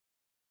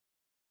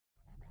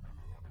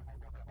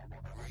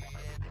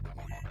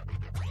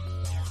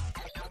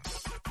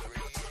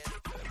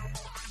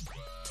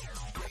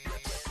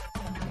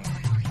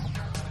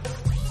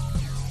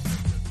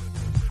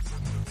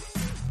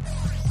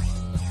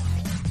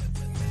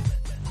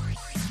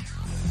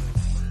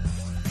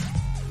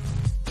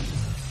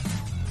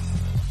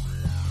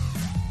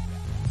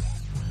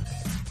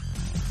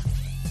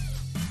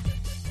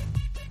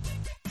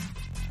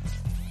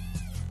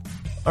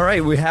All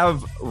right, we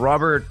have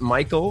Robert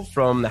Michael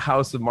from the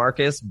House of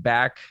Markus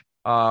back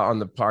on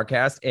the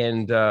podcast,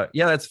 and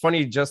yeah, that's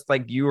funny. Just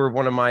like you were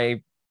one of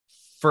my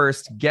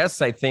first guests,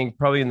 I think,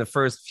 probably in the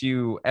first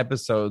few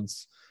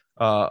episodes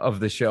of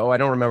the show. I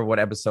don't remember what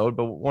episode,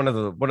 but one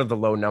of the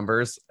low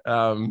numbers.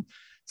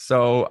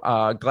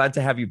 So glad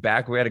to have you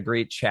back. We had a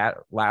great chat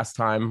last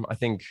time. I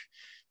think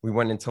we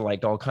went into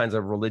like all kinds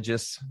of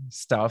religious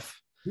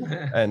stuff,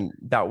 and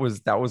that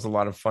was a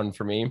lot of fun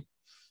for me.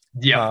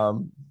 Yep.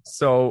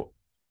 So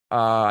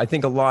I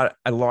think a lot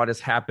has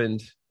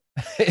happened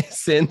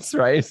since,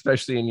 right?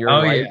 Especially in your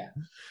Oh life. yeah.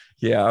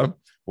 Yeah.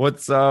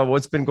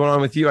 What's been going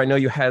on with you? I know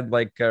you had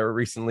like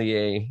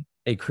recently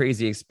a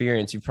crazy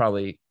experience. You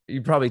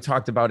probably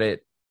talked about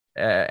it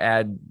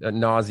ad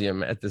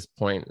nauseum at this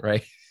point,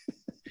 right?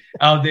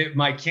 Oh,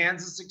 my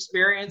Kansas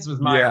experience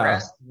with my Yeah.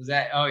 arrest was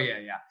that? Oh yeah,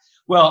 yeah.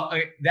 Well,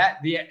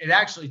 it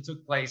actually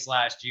took place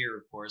last year,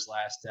 of course,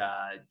 last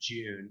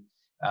June,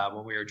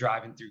 when we were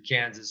driving through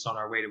Kansas on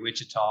our way to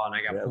Wichita, and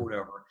I got Yeah. pulled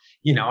over.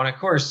 And of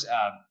course,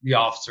 the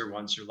officer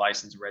wants your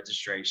license and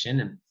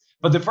registration,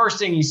 but the first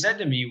thing he said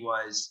to me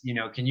was,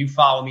 can you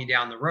follow me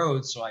down the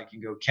road so I can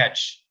go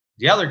catch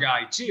the other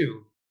guy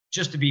too,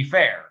 just to be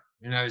fair?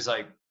 And I was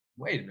like,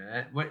 wait a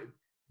minute, what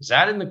is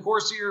that in the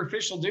course of your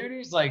official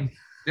duties? Like,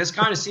 this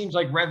kind of seems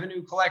like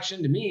revenue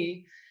collection to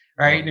me,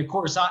 right? Yeah. And of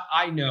course,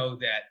 I know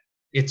that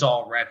it's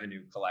all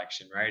revenue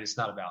collection, right? It's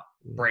not about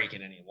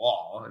breaking any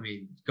law. I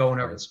mean, going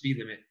over Right. the speed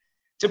limit.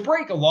 To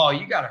break a law,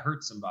 you got to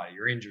hurt somebody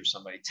or injure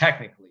somebody,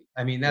 technically.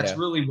 I mean, that's Yeah.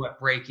 really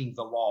what breaking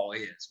the law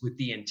is, with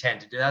the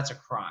intent to do. That's a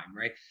crime,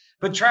 right?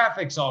 But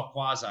traffic's all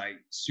quasi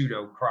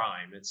pseudo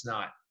crime. It's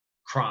not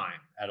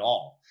crime at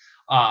all.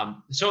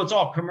 So it's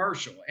all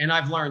commercial. And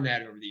I've learned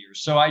that over the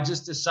years. So I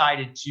just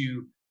decided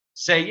to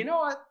say, you know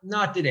what?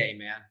 Not today,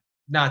 man.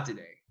 Not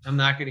today. I'm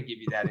not going to give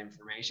you that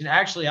information.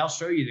 Actually, I'll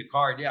show you the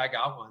card. Yeah, I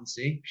got one.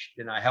 See?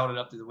 Then I held it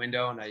up to the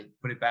window and I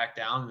put it back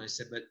down and I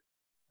said, but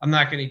I'm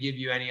not going to give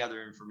you any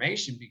other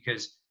information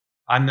because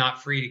I'm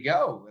not free to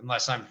go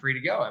unless I'm free to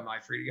go. Am I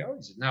free to go?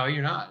 He said, no,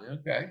 you're not.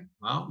 Okay.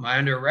 Well, am I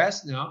under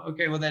arrest? No.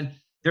 Okay. Well, then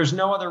there's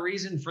no other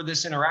reason for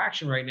this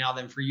interaction right now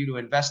than for you to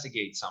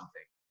investigate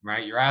something,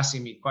 right? You're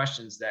asking me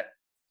questions that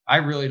I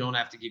really don't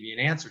have to give you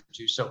an answer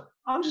to. So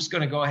I'm just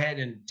going to go ahead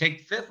and take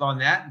the fifth on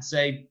that and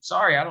say,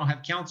 sorry, I don't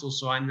have counsel,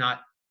 so I'm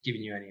not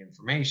giving you any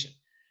information.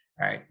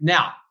 All right.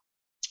 Now,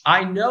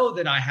 I know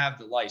that I have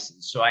the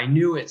license. So I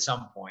knew at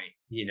some point,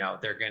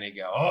 they're going to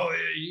go, oh,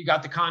 you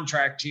got the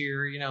contract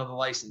here, the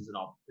license and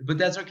all. But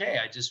that's okay.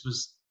 I just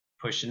was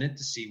pushing it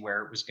to see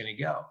where it was going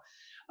to go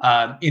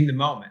in the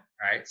moment.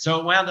 Right. So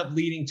it wound up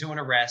leading to an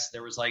arrest.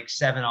 There was like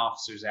 7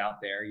 officers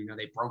out there.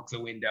 They broke the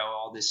window,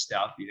 all this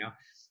stuff,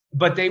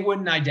 but they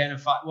wouldn't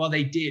identify. Well,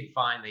 they did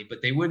finally,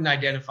 but they wouldn't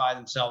identify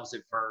themselves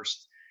at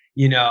first.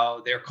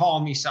 They're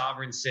calling me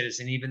sovereign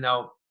citizen, even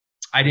though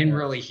I didn't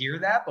really hear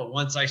that. But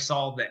once I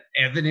saw the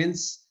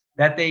evidence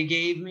that they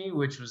gave me,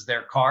 which was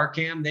their car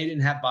cam, they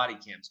didn't have body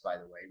cams, by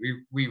the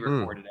way. We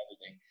recorded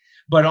everything.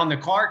 But on the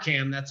car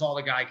cam, that's all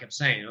the guy kept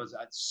saying. It was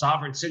a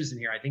sovereign citizen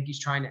here. I think he's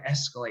trying to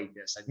escalate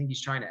this. I think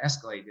he's trying to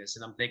escalate this.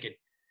 And I'm thinking,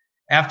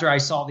 after I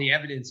saw the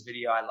evidence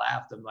video, I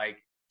laughed. I'm like,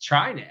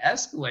 trying to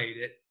escalate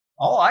it?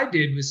 All I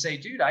did was say,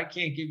 dude, I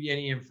can't give you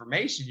any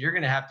information. You're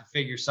going to have to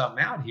figure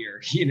something out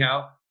here.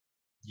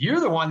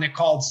 You're the one that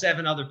called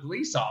 7 other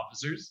police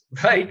officers,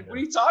 right? What are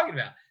you talking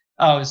about?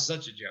 Oh, it was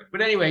such a joke. But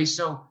anyway,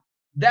 so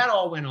that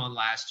all went on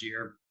last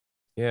year.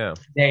 Yeah.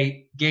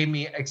 They gave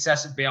me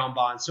excessive bail and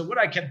bond. So what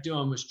I kept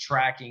doing was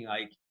tracking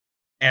like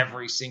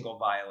every single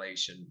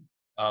violation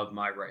of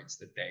my rights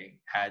that they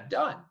had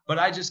done. But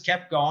I just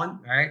kept going,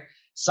 all right,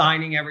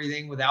 signing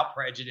everything without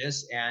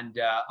prejudice and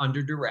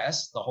under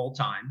duress the whole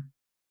time,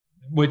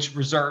 which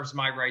reserves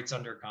my rights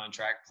under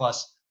contract,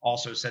 plus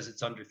also says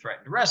it's under threat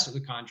and duress, so the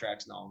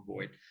contract's null and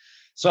void.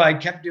 So I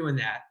kept doing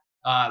that.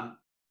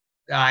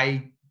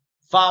 I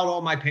filed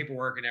all my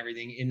paperwork and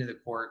everything into the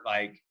court,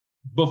 like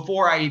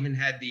before I even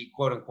had the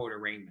quote unquote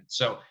arraignment.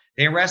 So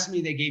they arrested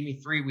me. They gave me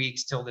 3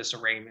 weeks till this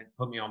arraignment,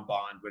 put me on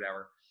bond,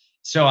 whatever.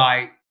 So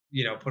I,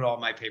 put all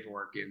my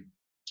paperwork in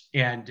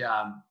and,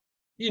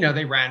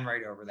 they ran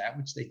right over that,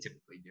 which they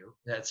typically do.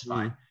 That's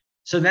fine.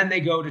 So then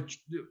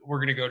we're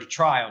going to go to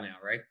trial now,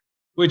 right?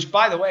 Which,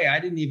 by the way, I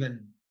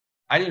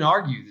didn't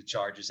argue the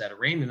charges at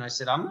arraignment. I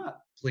said, I'm not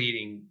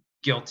pleading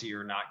guilty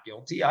or not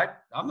guilty.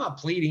 I'm not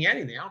pleading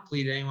anything. I don't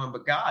plead anyone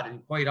but God.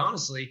 And quite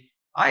honestly,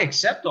 I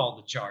accept all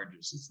the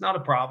charges. It's not a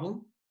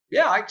problem.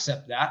 Yeah, I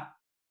accept that.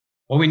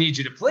 Well, we need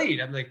you to plead.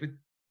 I'm like, but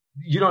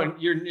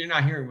you're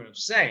not hearing what I'm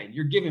saying.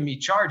 You're giving me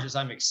charges.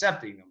 I'm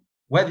accepting them.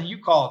 Whether you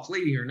call it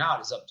pleading or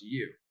not is up to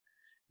you.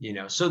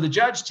 So the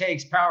judge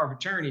takes power of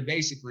attorney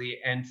basically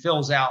and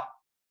fills out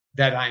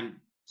that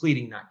I'm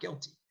pleading not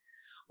guilty.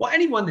 Well,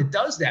 anyone that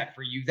does that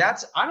for you,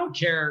 I don't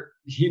care,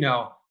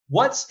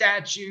 what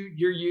statute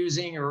you're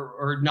using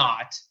or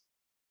not.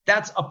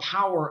 That's a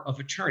power of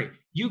attorney.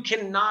 You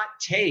cannot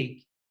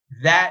take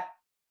that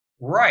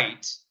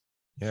right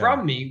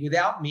from me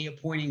without me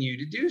appointing you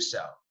to do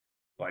so.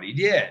 But he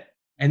did.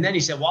 And then he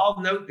said, well,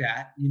 I'll note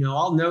that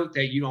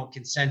you don't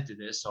consent to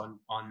this on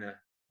the,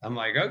 I'm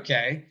like,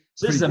 okay.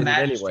 So this is a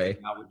magistrate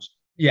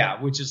anyway.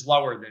 Which is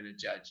lower than a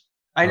judge.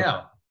 I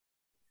know.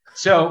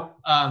 So,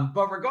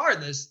 but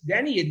regardless,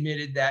 then he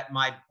admitted that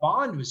my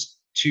bond was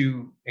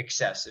too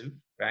excessive,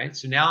 right?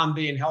 So now I'm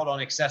being held on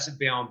excessive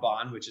bail and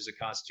bond, which is a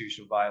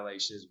constitutional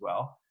violation as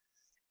well.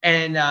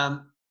 And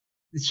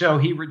so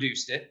he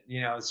reduced it,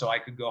 so I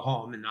could go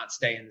home and not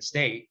stay in the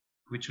state,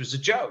 which was a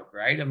joke,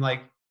 right? I'm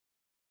like,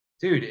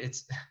 dude,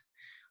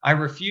 I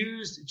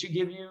refused to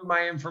give you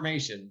my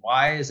information.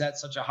 Why is that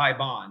such a high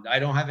bond? I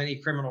don't have any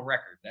criminal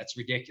record. That's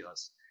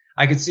ridiculous.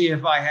 I could see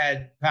if I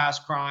had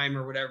past crime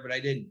or whatever, but I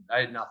didn't.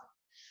 I did nothing.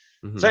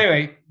 Mm-hmm. So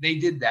anyway, they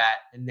did that.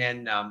 And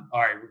then, all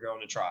right, we're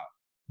going to trial.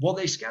 Well,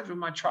 they scheduled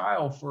my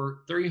trial for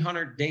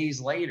 300 days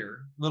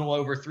later, a little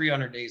over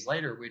 300 days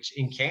later, which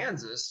in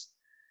Kansas,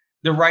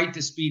 the right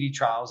to speedy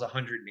trial is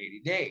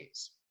 180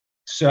 days.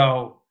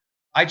 So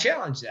I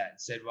challenged that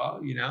and said,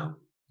 well,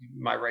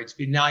 my right to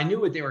speedy. Now I knew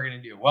what they were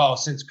going to do. Well,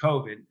 since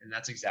COVID, and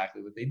that's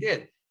exactly what they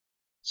did.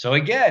 So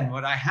again,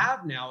 what I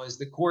have now is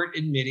the court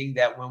admitting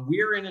that when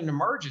we're in an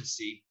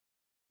emergency,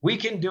 we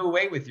can do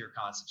away with your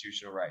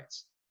constitutional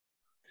rights.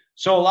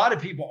 So a lot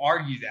of people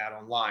argue that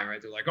online,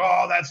 right? They're like,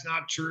 oh, that's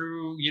not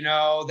true.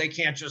 They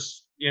can't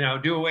just,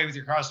 do away with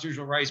your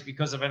constitutional rights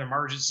because of an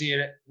emergency.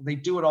 They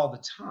do it all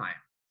the time.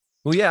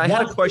 Well, yeah, I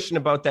had a question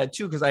about that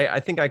too, because I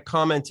think I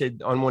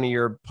commented on one of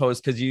your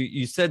posts because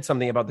you said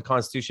something about the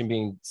Constitution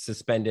being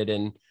suspended.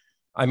 And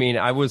I mean,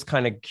 I was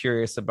kind of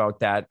curious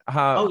about that.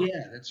 Oh,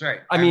 yeah, that's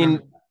right.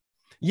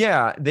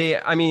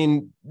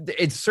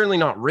 It's certainly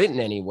not written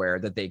anywhere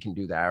that they can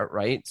do that,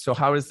 right? So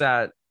how is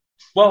that?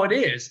 Well, it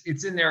is.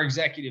 It's in their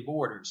executive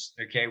orders.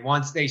 Okay.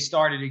 Once they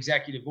started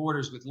executive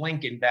orders with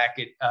Lincoln back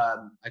at,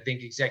 I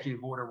think,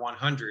 Executive Order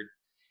 100.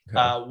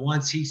 Okay.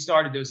 Once he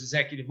started those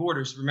executive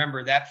orders,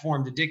 remember that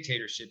formed a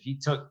dictatorship. He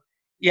took,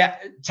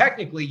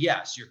 technically,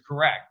 yes, you're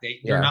correct.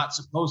 They're not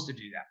supposed to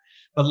do that.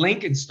 But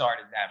Lincoln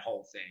started that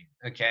whole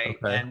thing. Okay.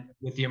 And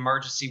with the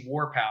emergency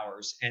war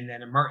powers, and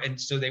then and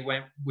so they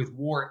went with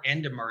war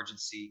and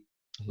emergency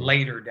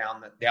later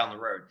down the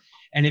road.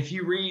 And if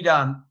you read,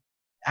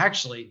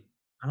 actually,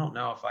 I don't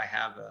know if I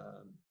have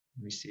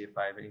let me see if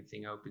I have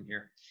anything open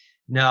here.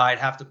 No, I'd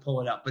have to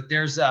pull it up. But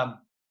there's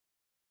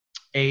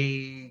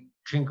a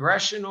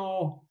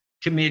congressional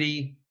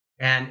committee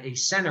and a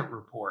Senate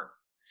report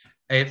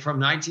from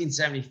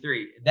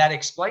 1973 that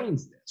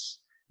explains this,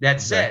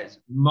 that says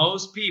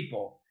most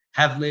people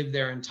have lived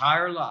their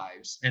entire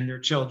lives, and their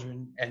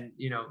children and,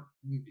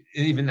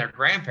 even their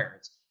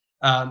grandparents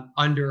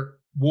under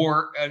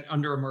war,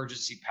 under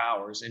emergency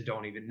powers, and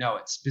don't even know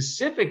it.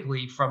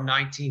 Specifically from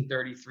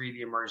 1933,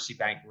 the Emergency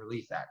Banking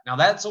Relief Act. Now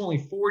that's only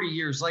 40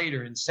 years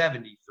later in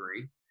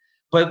 73.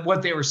 But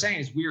what they were saying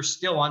is we are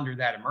still under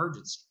that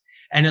emergency.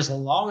 And as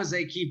long as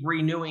they keep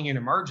renewing an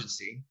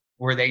emergency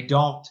where they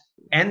don't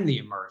end the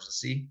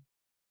emergency,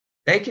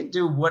 they can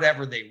do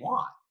whatever they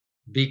want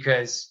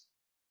because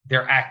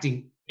they're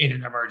acting in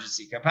an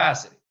emergency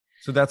capacity.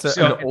 So that's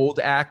an old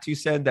act, you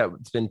said,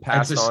 that's been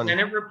passed on? It's a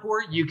Senate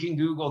report. You can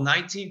Google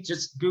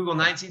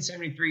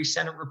 1973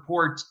 Senate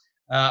report,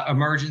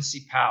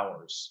 emergency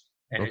powers,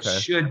 and it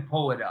should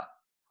pull it up.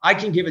 I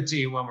can give it to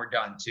you when we're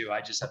done too.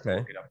 I just have to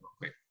look it up real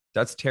quick.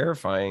 That's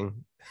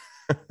terrifying.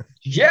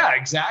 Yeah,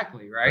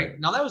 exactly. Right.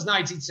 Now that was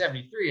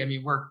 1973. I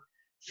mean, we're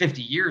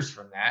 50 years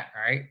from that.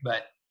 Right.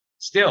 But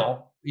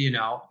still,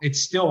 it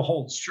still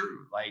holds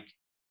true. Like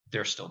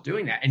they're still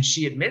doing that. And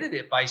she admitted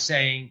it by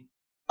saying,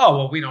 oh,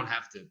 well, we don't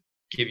have to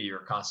give you your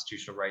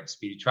constitutional right to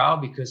speedy trial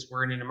because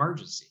we're in an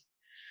emergency.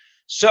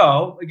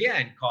 So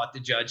again, caught the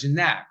judge in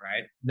that.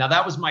 Right. Now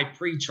that was my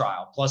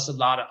pre-trial plus a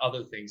lot of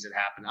other things that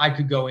happened. I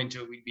could go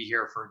into it. We'd be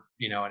here for,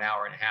 an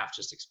hour and a half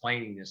just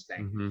explaining this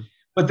thing. Mm-hmm.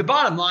 But the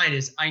bottom line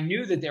is I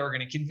knew that they were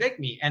going to convict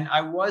me, and I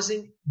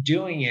wasn't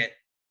doing it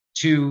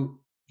to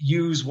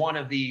use one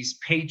of these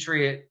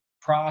patriot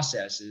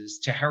processes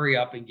to hurry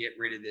up and get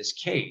rid of this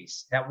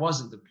case. That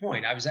wasn't the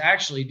point. I was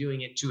actually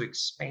doing it to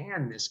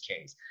expand this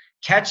case,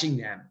 catching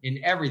them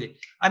in everything.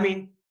 I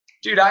mean,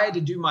 dude, I had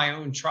to do my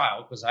own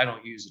trial because I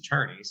don't use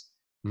attorneys.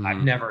 Mm-hmm.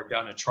 I've never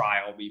done a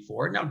trial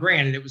before. Now,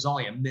 granted, it was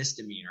only a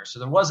misdemeanor, so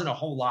there wasn't a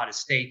whole lot of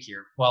stake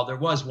here. Well, there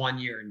was 1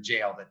 year in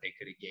jail that they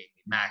could have gave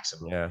me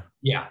maximum.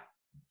 Yeah.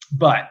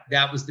 But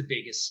that was the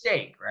biggest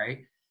stake,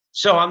 right?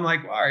 So I'm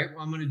like, all right,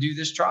 well, I'm going to do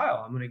this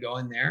trial. I'm going to go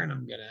in there and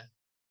I'm going to,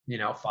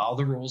 follow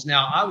the rules.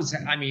 Now, I'm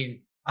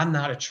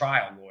not a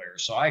trial lawyer,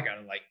 so I got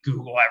to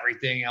Google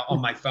everything on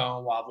my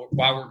phone while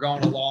we're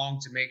going along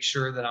to make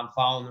sure that I'm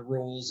following the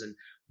rules and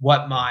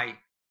what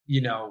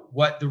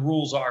what the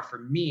rules are for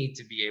me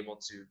to be able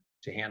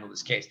to handle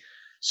this case.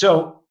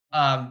 So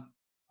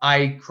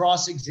I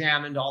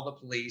cross-examined all the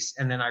police,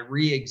 and then I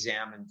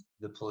re-examined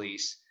the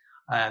police.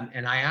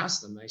 And I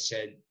asked them, I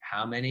said,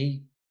 how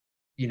many,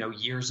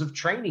 years of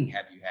training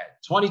have you had?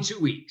 22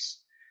 weeks.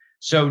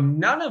 So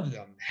none of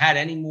them had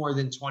any more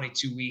than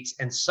 22 weeks.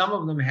 And some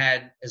of them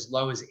had as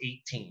low as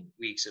 18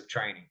 weeks of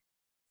training.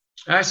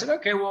 And I said,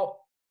 okay, well,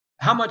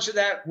 how much of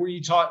that were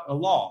you taught a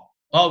law?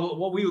 Oh,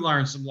 well, we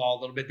learned some law a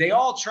little bit. They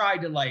all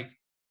tried to like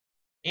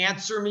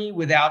answer me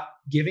without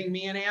giving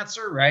me an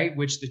answer, right?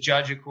 Which the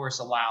judge, of course,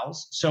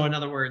 allows. So in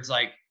other words,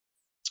 like,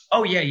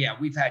 oh, yeah,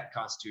 we've had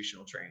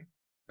constitutional training.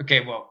 Okay,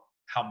 well,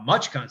 how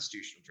much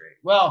constitutional training?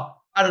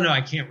 Well, I don't know.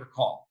 I can't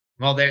recall.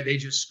 Well, they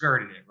just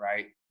skirted it,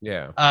 right?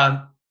 Yeah.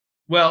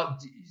 Well,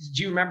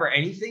 do you remember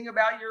anything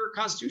about your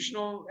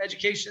constitutional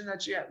education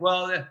that you had?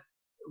 Well,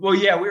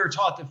 yeah, we were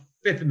taught the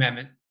Fifth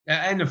Amendment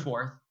and the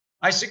Fourth.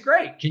 I said,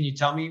 great. Can you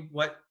tell me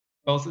what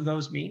both of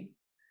those mean?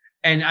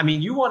 And I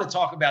mean, you want to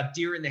talk about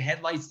deer in the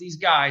headlights? These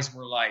guys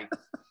were like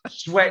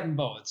sweating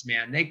bullets,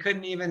 man. They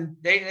couldn't even,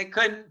 they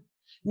couldn't.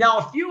 Now,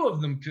 a few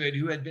of them could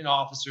who had been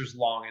officers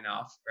long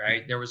enough,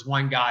 right? There was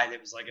one guy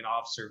that was like an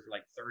officer for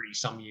like 30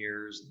 some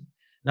years, and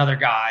another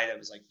guy that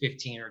was like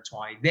 15 or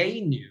 20. They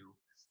knew,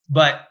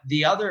 but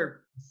the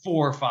other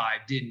 4 or 5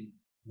 didn't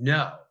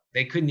know.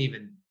 They couldn't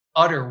even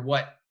utter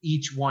what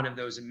each one of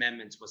those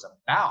amendments was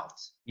about.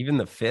 Even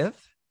the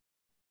Fifth?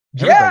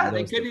 Yeah,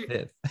 they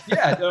couldn't.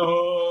 Yeah.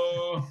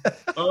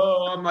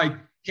 I'm like,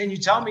 can you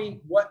tell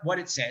me what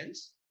it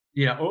says?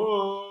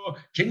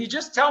 Can you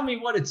just tell me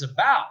what it's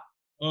about?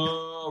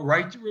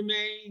 Right to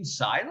remain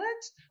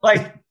silent?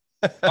 Like,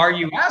 are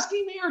you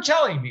asking me or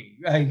telling me?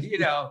 Like,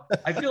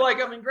 I feel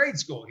like I'm in grade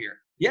school here.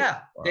 Yeah,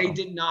 wow. They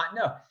did not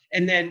know.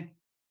 And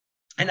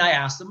I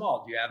asked them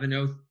all, do you have an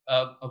oath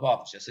of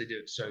office? Yes, I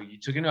do. So you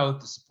took an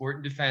oath to support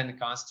and defend the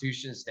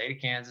Constitution of the state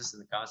of Kansas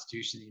and the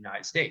Constitution of the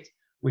United States,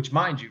 which,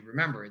 mind you,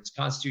 remember, it's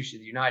Constitution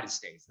of the United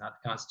States, not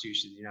the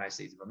Constitution of the United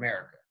States of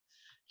America.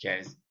 Okay,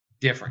 it's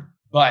different.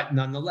 But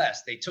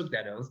nonetheless, they took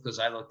that oath because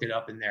I looked it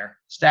up in their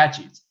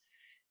statutes.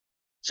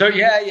 So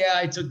yeah,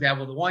 I took that.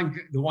 Well, the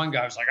one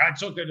guy was like, I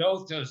took an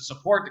oath to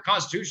support the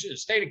Constitution of the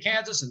state of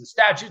Kansas and the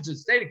statutes of the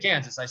state of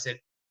Kansas. I said,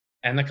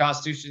 and the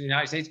Constitution of the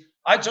United States.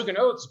 I took an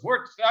oath to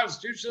support the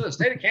Constitution of the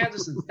state of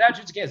Kansas and the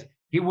statutes of Kansas.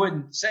 He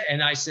wouldn't say,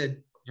 and I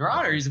said, Your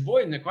Honor, he's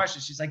avoiding the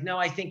question. She's like, no,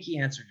 I think he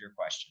answered your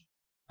question.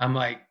 I'm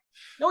like,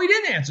 no, he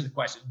didn't answer the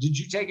question. Did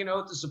you take an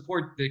oath to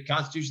support the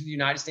Constitution of the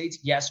United States?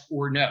 Yes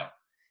or no?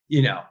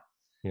 Yeah.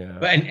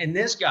 But and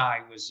this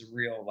guy was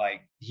real,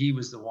 like, he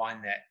was the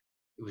one that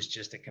it was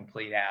just a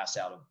complete ass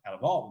out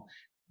of all of them.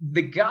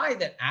 The guy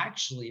that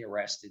actually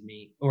arrested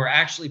me or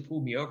actually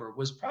pulled me over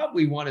was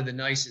probably one of the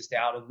nicest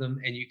out of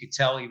them. And you could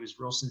tell he was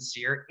real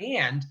sincere.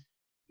 And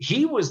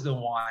he was the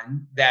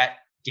one that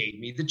gave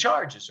me the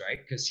charges, right?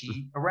 Because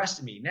he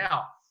arrested me.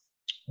 Now,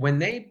 when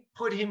they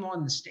put him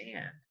on the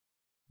stand,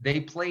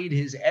 they played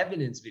his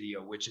evidence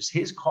video, which is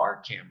his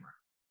car camera.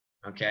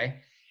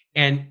 Okay.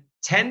 And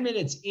 10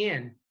 minutes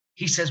in,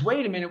 he says,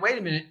 wait a minute.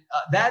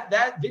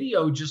 That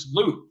video just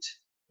looped.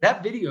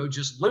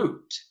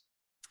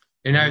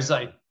 And I was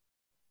like,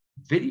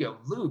 video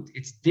looped?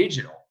 It's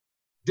digital.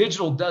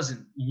 Digital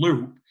doesn't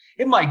loop.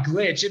 It might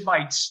glitch. It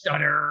might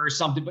stutter or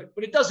something, but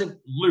it doesn't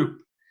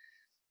loop.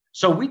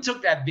 So we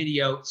took that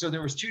video. So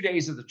there was 2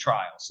 days of the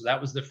trial. So that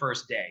was the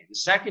first day. The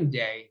second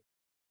day,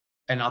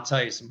 and I'll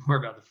tell you some more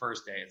about the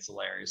first day. It's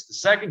hilarious. The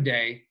second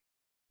day,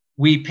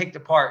 we picked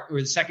apart, or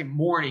the second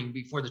morning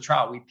before the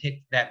trial, we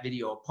picked that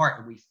video apart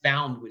and we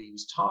found what he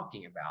was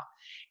talking about.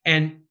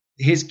 And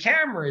his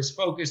camera is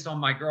focused on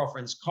my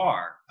girlfriend's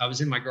car. I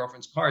was in my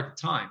girlfriend's car at the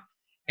time,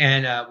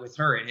 and with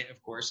her in it,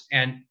 of course.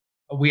 And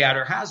we had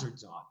our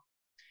hazards on.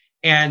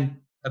 And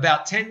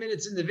about 10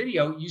 minutes in the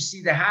video, you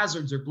see the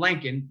hazards are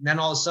blinking. And then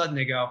all of a sudden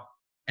they go,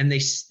 and they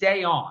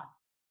stay on,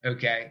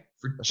 okay,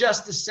 for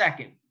just a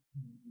second.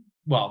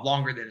 Well,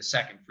 longer than a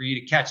second for you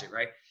to catch it,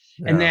 right?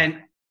 Yeah. And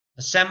then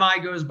a semi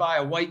goes by,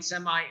 a white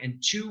semi,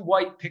 and 2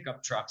 white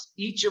pickup trucks,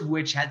 each of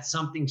which had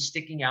something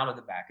sticking out of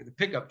the back of the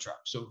pickup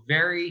truck. So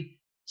very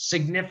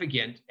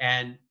significant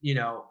and,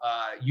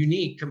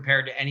 unique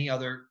compared to any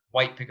other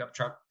white pickup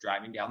truck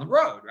driving down the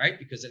road, right?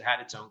 Because it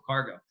had its own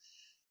cargo.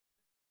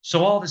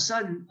 So all of a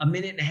sudden, a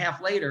minute and a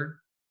half later,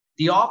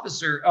 the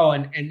officer,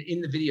 and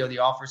in the video, the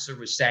officer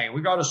was saying,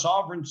 we got a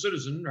sovereign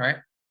citizen, right?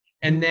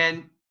 And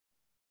then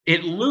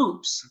it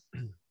loops.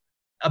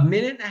 A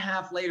minute and a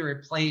half later,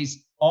 it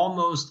plays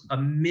almost a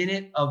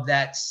minute of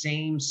that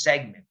same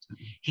segment.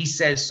 He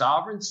says,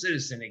 sovereign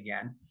citizen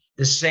again.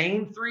 The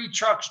same 3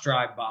 trucks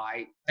drive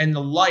by and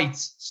the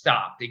lights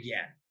stopped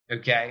again.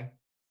 Okay.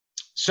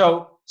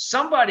 So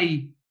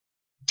somebody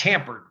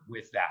tampered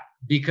with that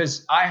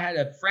because I had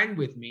a friend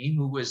with me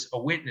who was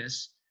a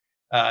witness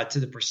to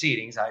the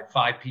proceedings. I had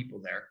 5 people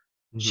there.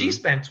 Mm-hmm. She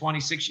spent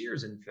 26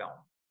 years in film,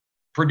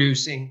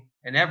 producing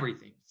and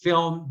everything,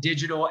 film,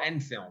 digital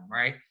and film.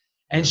 Right.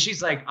 And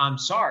she's like, I'm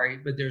sorry,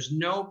 but there's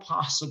no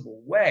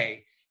possible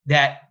way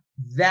that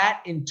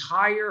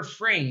entire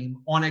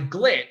frame on a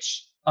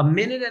glitch, a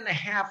minute and a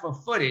half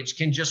of footage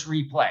can just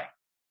replay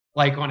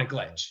like on a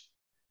glitch.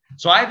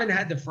 So I haven't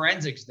had the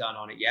forensics done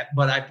on it yet,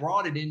 but I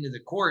brought it into the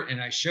court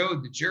and I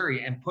showed the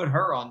jury and put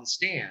her on the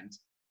stand.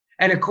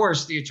 And of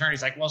course, the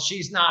attorney's like, well,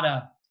 she's not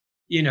a,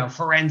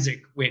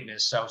 forensic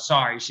witness. So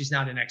sorry, she's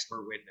not an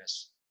expert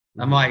witness.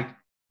 Mm-hmm. I'm like,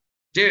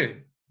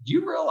 dude, do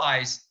you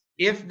realize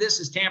if this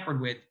is tampered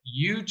with,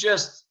 you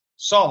just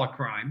saw a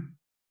crime.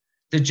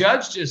 The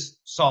judge just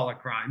saw a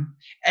crime,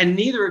 and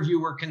neither of you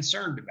were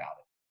concerned about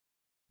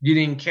it. You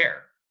didn't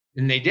care,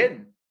 and they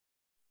didn't.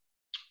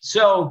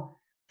 So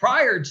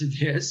prior to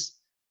this,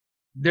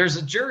 there's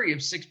a jury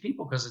of 6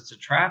 people because it's a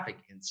traffic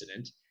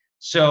incident.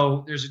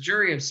 So there's a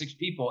jury of 6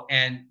 people,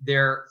 and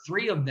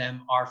 3 of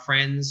them are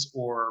friends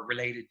or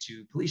related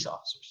to police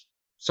officers.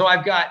 So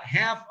I've got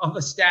half of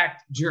a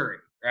stacked jury,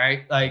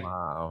 right? Like,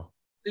 wow.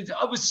 It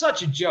was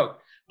such a joke,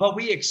 but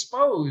we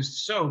exposed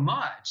so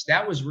much.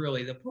 That was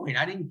really the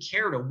point. I didn't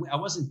care I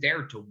wasn't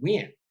there to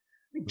win.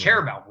 I didn't care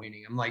about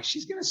winning. I'm like,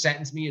 she's going to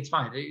sentence me. It's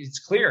fine. It's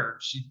clear.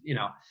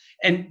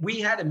 And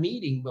we had a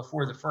meeting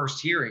before the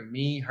first hearing,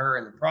 me, her,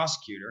 and the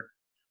prosecutor,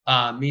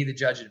 me, the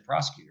judge, and the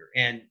prosecutor.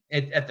 And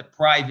at the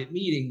private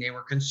meeting, they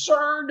were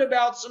concerned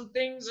about some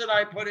things that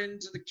I put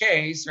into the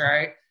case,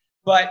 right?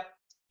 But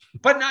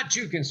not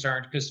too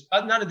concerned, because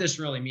none of this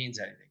really means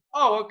anything.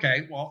 Oh,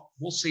 okay. Well,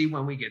 we'll see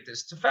when we get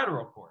this to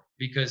federal court,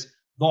 because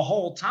the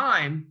whole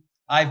time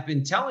I've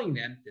been telling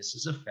them this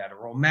is a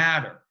federal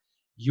matter.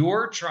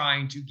 You're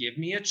trying to give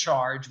me a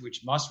charge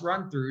which must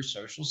run through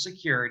Social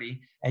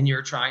Security, and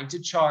you're trying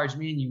to charge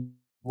me, and you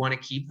want to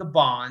keep the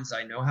bonds.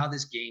 I know how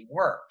this game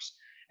works.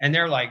 And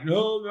they're like,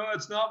 no,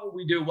 it's not what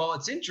we do. Well,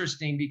 it's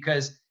interesting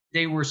because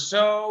they were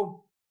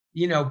so,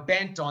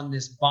 bent on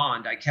this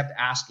bond. I kept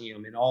asking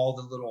them in all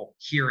the little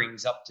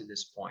hearings up to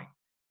this point,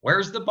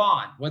 where's the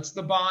bond? What's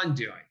the bond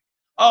doing?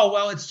 Oh,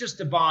 well, it's just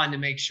a bond to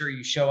make sure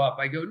you show up.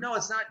 I go, no,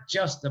 it's not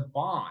just a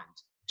bond,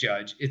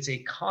 Judge. It's a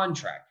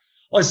contract.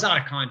 Well, it's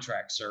not a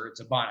contract, sir.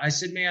 It's a bond. I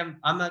said, ma'am,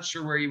 I'm not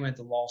sure where you went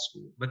to law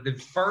school, but the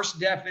first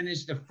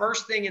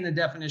thing in the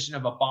definition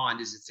of a bond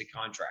is it's a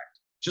contract.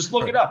 Just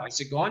look it up. I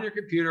said, go on your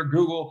computer,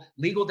 Google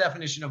legal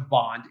definition of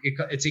bond.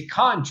 It's a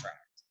contract.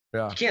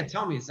 Yeah. You can't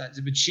tell me it's not,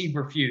 but she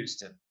refused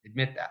to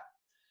admit that.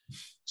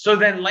 So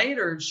then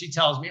later she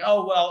tells me,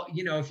 oh, well,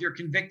 if you're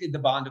convicted, the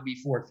bond will be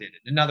forfeited.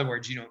 In other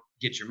words, you don't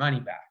get your money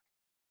back.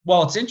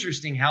 Well, it's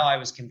interesting how I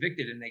was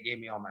convicted and they gave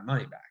me all my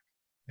money back.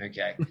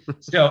 Okay.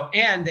 So,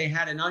 and they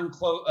had a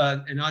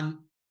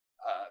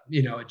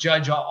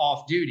judge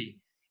off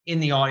duty in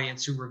the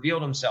audience who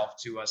revealed himself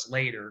to us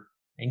later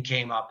and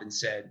came up and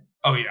said,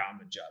 oh yeah,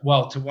 I'm a judge.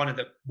 Well, to one of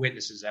the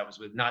witnesses that was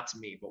with, not to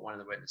me, but one of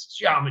the witnesses.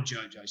 Yeah, I'm a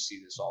judge. I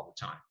see this all the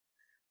time.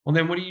 Well,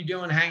 then what are you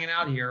doing hanging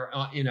out here,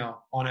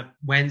 on a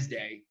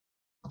Wednesday,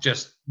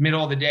 just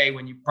middle of the day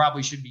when you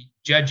probably should be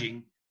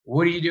judging?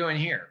 What are you doing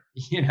here?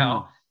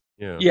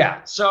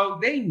 Yeah. So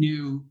they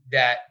knew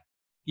that,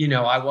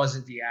 I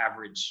wasn't the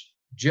average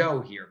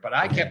Joe here, but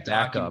I kept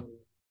talking. Up,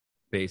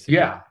 basically.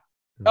 Yeah.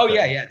 Oh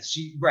yeah.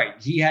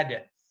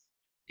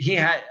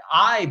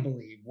 I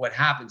believe what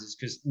happens is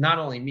because not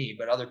only me,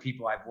 but other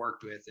people I've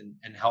worked with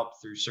and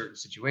helped through certain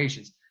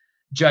situations,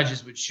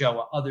 judges would show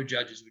up, other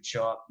judges would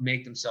show up,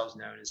 make themselves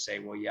known and say,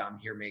 well, yeah, I'm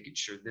here making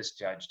sure this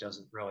judge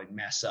doesn't really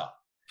mess up.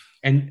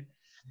 And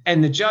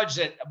the judge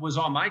that was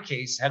on my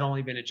case had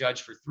only been a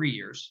judge for 3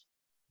 years,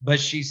 but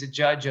she's a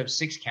judge of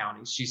 6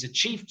 counties. She's a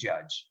chief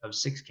judge of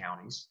 6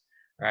 counties,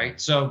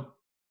 right? So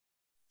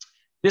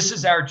this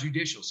is our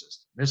judicial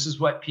system. This is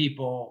what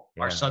people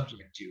are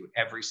subject to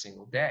every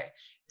single day.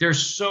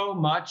 There's so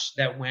much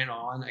that went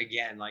on.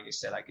 Again, like I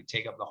said, I could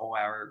take up the whole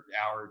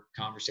hour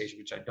conversation,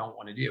 which I don't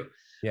want to do.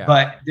 Yeah.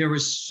 But there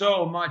was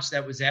so much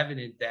that was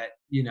evident that,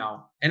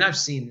 and I've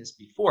seen this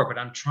before, but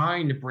I'm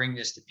trying to bring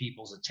this to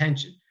people's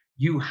attention.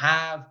 You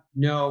have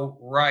no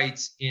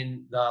rights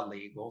in the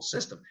legal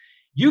system.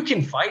 You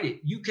can fight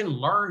it. You can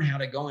learn how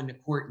to go into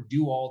court and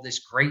do all this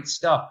great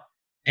stuff.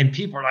 And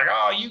people are like,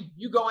 oh,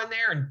 you go in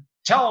there and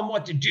tell them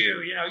what to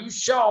do. You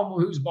show them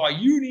who's boss.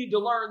 You need to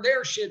learn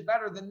their shit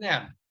better than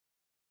them.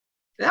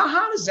 Now,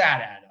 how does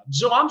that add up?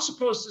 So I'm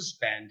supposed to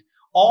spend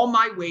all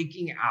my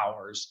waking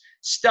hours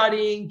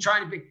studying,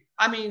 trying to be,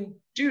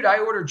 dude, I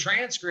ordered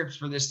transcripts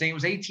for this thing. It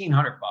was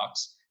 $1,800,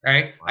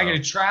 right? Wow. I got to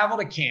travel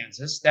to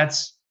Kansas.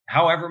 That's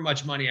however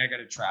much money I got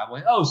to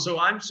travel. Oh, so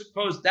I'm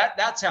supposed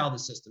that's how the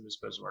system is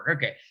supposed to work.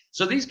 Okay.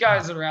 So these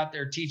guys that are out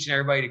there teaching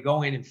everybody to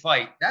go in and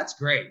fight, that's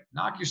great.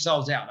 Knock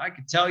yourselves out. I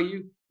could tell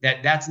you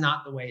that that's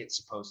not the way it's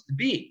supposed to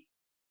be,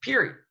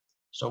 period.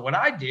 So what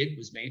I did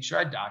was made sure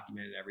I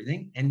documented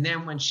everything. And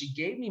then when she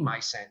gave me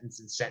my sentence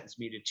and sentenced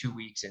me to 2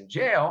 weeks in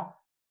jail,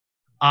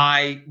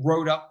 I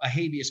wrote up a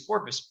habeas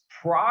corpus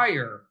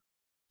prior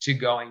to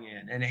going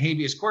in. And a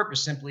habeas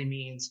corpus simply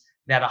means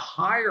that a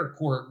higher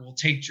court will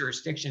take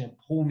jurisdiction and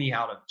pull me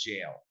out of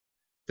jail.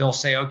 They'll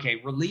say,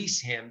 okay, release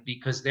him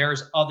because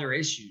there's other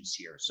issues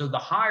here. So the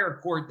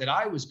higher court that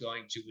I was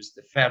going to was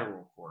the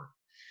federal court.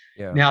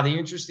 Yeah. Now, the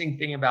interesting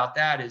thing about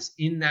that is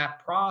in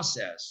that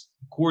process,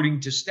 according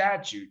to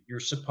statute,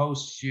 you're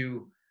supposed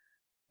to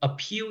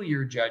appeal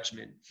your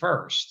judgment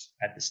first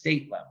at the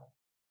state level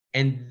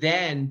and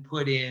then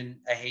put in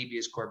a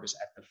habeas corpus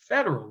at the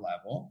federal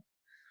level,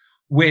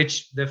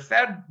 which the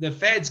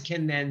feds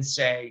can then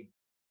say,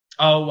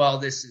 oh, well,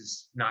 this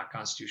is not a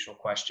constitutional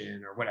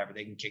question or whatever.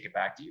 They can kick it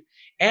back to you.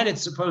 And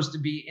it's supposed to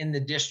be in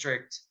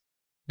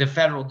the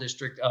federal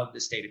district of the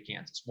state of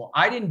Kansas. Well,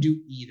 I didn't do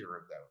either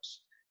of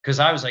those. Because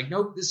I was like,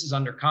 nope, this is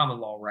under common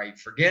law, right?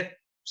 Forget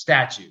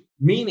statute.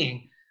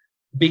 Meaning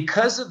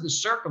because of the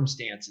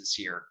circumstances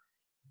here,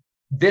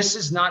 this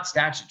is not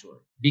statutory,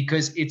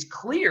 because it's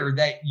clear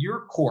that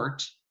your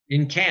court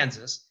in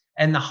Kansas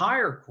and the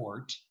higher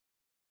court,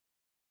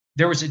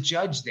 there was a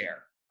judge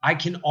there. I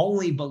can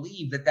only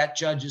believe that that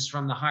judge is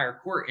from the higher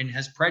court and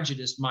has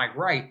prejudiced my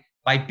right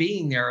by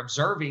being there,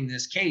 observing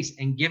this case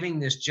and giving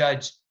this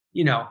judge,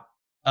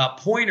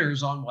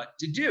 pointers on what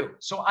to do.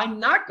 So I'm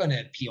not going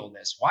to appeal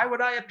this. Why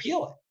would I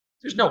appeal it?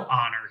 There's no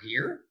honor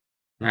here,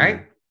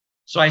 right?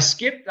 So I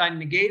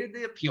negated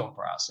the appeal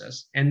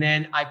process, and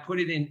then I put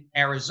it in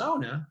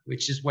Arizona,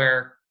 which is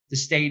where the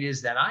state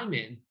is that I'm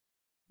in,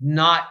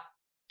 not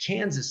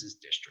Kansas's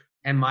district.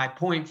 And my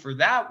point for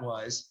that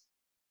was,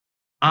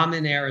 I'm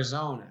in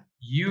Arizona.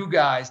 You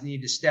guys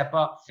need to step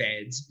up,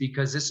 feds,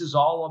 because this is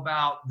all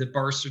about the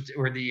birth certificate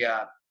or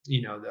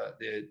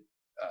the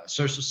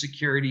Social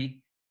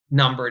Security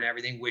number and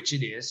everything, which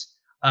it is.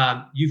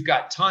 You've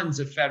got tons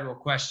of federal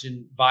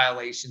question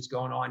violations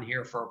going on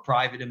here for a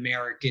private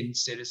American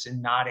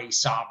citizen, not a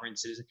sovereign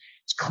citizen.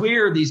 It's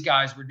clear these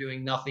guys were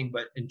doing nothing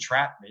but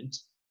entrapment.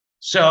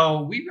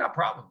 So we've got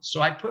problems.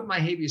 So I put my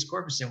habeas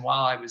corpus in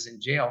while I was in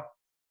jail,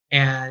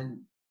 and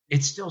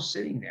it's still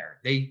sitting there.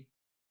 They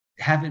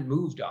haven't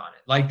moved on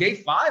it. Like, they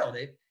filed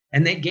it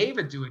and they gave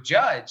it to a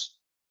judge,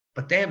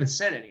 but they haven't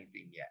said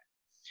anything yet.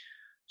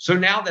 So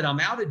now that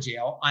I'm out of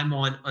jail, I'm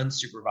on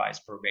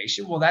unsupervised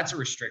probation. Well, that's a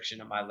restriction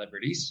of my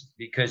liberties,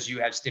 because you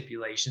have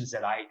stipulations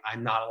that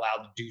I'm not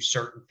allowed to do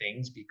certain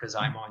things because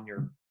I'm on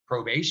your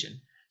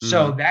probation.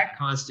 So that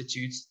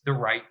constitutes the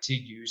right to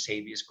use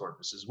habeas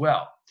corpus as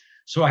well.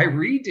 So I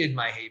redid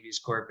my habeas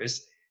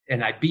corpus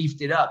and I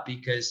beefed it up,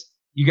 because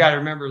you got to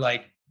remember,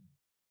 like,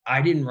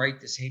 I didn't write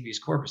this habeas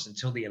corpus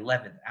until the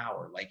 11th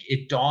hour. Like,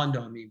 it dawned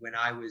on me when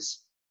I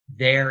was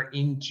there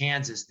in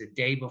Kansas the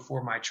day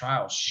before my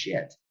trial,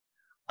 shit,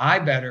 I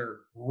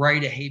better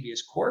write a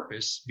habeas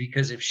corpus,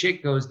 because if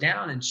shit goes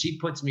down and she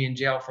puts me in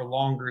jail for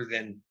longer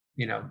than,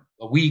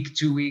 a week,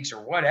 2 weeks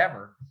or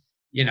whatever,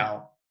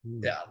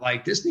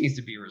 like, this needs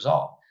to be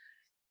resolved.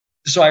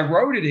 So I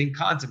wrote it in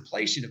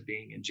contemplation of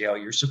being in jail.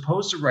 You're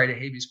supposed to write a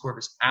habeas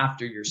corpus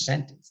after you're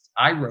sentenced.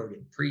 I wrote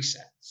it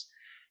pre-sentence.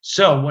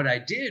 So what I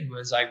did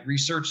was I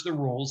researched the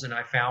rules and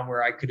I found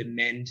where I could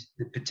amend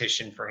the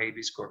petition for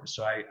habeas corpus.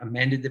 So I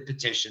amended the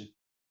petition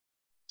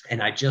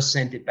and I just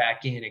sent it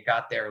back in. It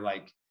got there,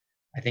 like,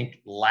 I think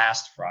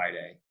last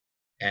Friday,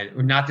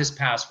 or not this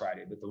past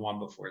Friday, but the one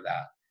before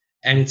that.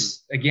 And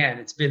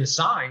it's been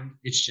assigned.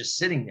 It's just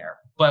sitting there.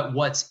 But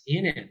what's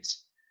in it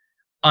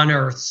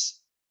unearths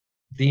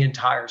the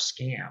entire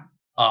scam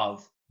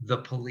of the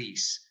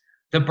police,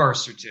 the birth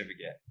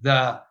certificate,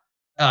 the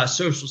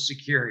Social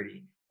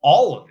Security,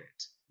 all of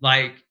it.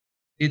 Like,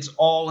 it's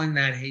all in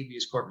that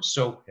habeas corpus.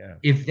 So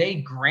if they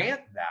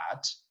grant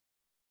that,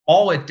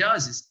 all it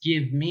does is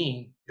give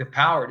me the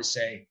power to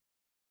say,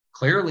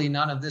 clearly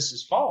none of this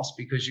is false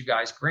because you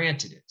guys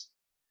granted it,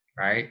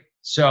 right?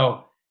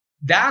 So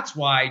that's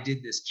why I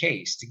did this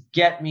case, to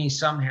get me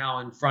somehow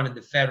in front of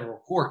the federal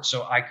court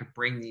so I could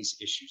bring these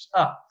issues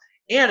up.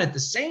 And at the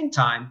same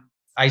time,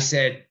 I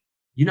said,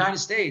 United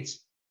States,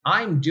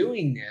 I'm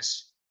doing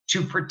this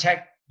to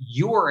protect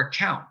your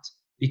account,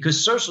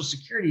 because Social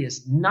Security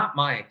is not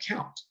my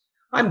account.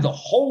 I'm the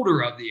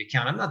holder of the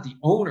account. I'm not the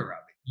owner of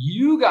it.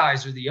 You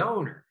guys are the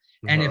owner.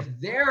 And if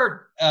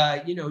they're,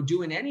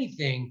 doing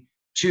anything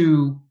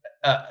to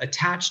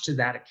attach to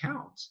that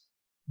account,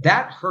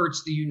 that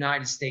hurts the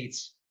United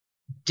States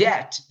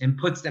debt and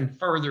puts them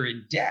further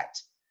in debt.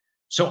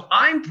 So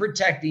I'm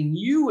protecting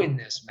you in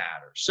this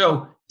matter.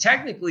 So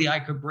technically, I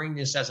could bring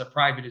this as a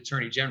private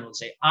attorney general and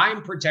say,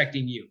 I'm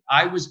protecting you.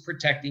 I was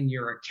protecting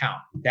your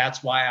account.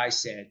 That's why I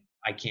said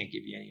I can't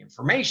give you any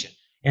information.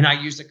 And I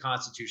used a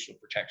constitutional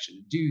protection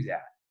to do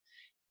that,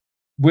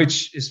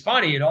 which is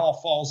funny. It all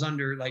falls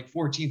under like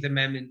 14th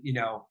Amendment,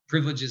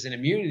 privileges and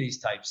immunities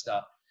type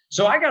stuff.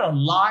 So I got a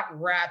lot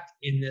wrapped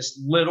in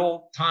this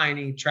little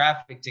tiny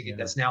traffic ticket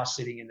that's now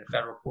sitting in the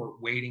federal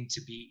court waiting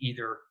to be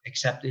either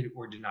accepted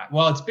or denied.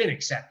 Well, it's been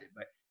accepted,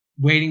 but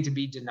waiting to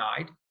be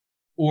denied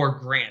or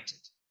granted.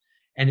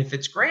 And if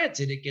it's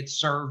granted, it gets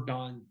served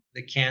on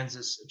the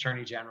Kansas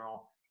Attorney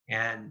General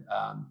and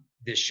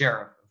the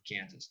Sheriff of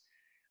Kansas.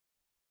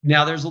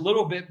 Now, there's a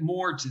little bit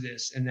more to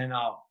this, and then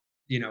I'll,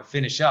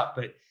 finish up.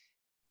 But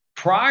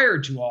prior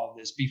to all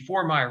this,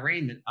 before my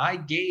arraignment, I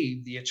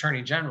gave the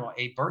Attorney General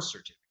a birth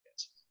certificate.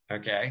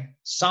 Okay,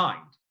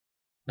 signed.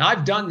 Now,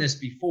 I've done this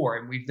before,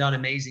 and we've done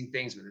amazing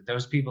things with it.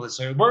 Those people that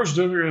say, birth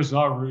certificate is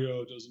not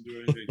real, it doesn't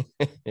do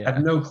anything,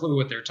 have no clue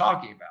what they're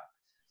talking about.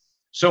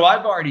 So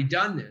I've already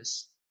done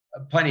this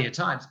plenty of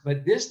times,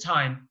 but this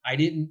time I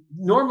didn't.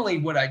 Normally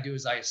what I do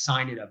is I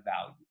assign it a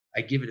value.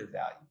 I give it a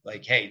value.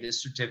 Like, hey,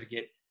 this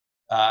certificate,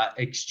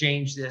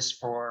 exchange this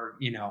for,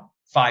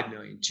 5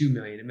 million, 2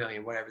 million, $1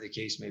 million, whatever the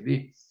case may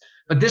be.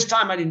 But this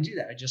time I didn't do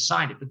that. I just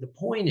signed it. But the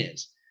point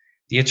is,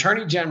 the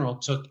Attorney General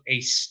took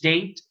a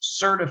state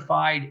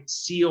certified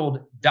sealed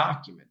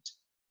document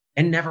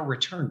and never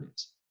returned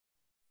it.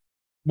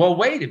 Well,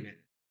 wait a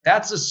minute.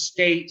 That's a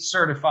state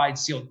certified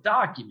sealed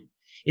document.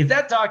 If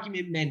that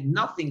document meant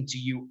nothing to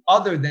you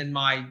other than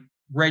my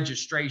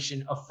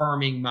registration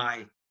affirming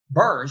my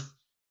birth,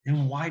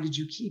 then why did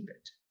you keep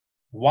it?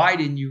 Why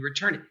didn't you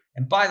return it?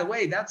 And by the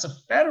way, that's a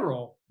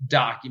federal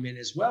document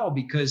as well,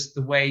 because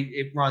the way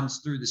it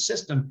runs through the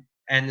system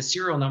and the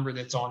serial number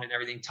that's on it and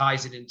everything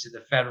ties it into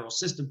the federal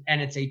system.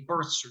 And it's a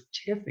birth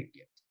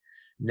certificate,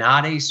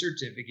 not a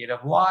certificate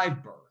of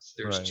live birth.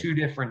 There's two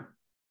different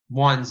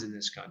ones in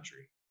this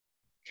country.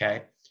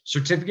 Okay.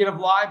 Certificate of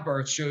live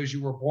birth shows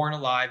you were born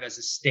alive as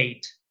a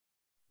state,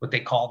 what they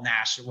call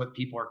national, what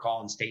people are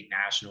calling state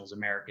nationals,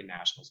 American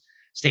nationals,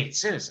 state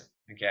citizen.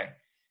 Okay.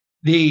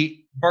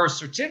 The birth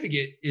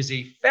certificate is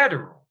a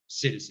federal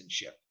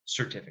citizenship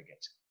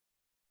certificate.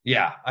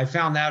 Yeah, I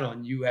found that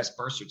on U.S.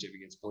 birth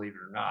certificates, believe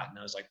it or not. And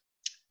I was like,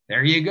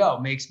 there you go.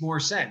 Makes more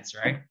sense,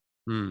 right?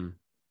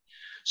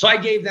 So I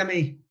gave them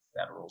a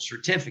federal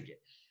certificate.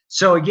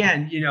 So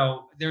again,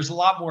 there's a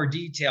lot more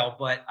detail,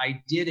 but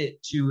I did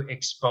it to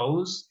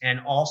expose and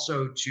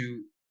also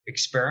to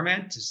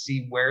experiment to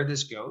see where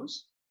this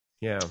goes.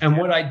 Yeah. And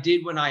what I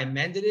did when I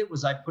amended it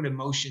was I put a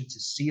motion to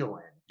seal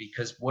in,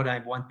 because what I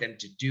want them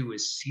to do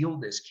is seal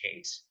this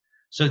case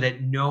so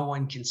that no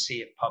one can see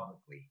it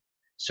publicly.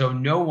 So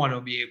no one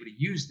will be able to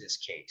use this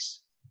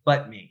case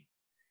but me.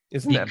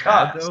 Isn't that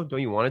bad though?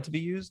 Don't you want it to be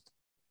used?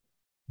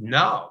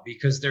 No,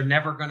 because they're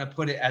never going to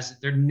put it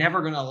they're never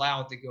going to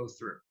allow it to go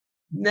through.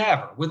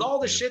 Never. With all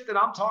the shit that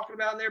I'm talking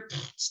about in there,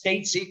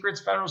 state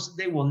secrets, federal,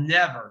 they will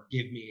never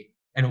give me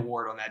an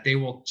award on that. They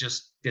will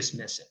just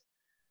dismiss it.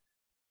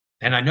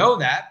 And I know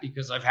that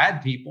because I've had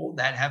people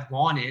that have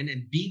gone in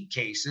and beat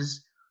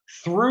cases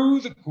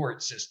through the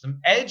court system,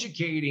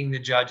 educating the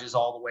judges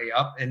all the way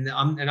up. And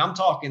I'm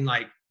talking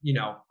like,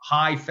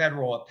 high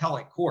federal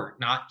appellate court,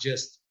 not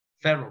just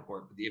federal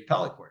court, but the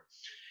appellate court.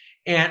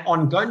 And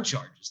on gun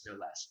charges, no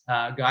less.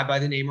 A guy by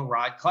the name of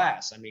Rod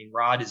Class. I mean,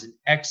 Rod is an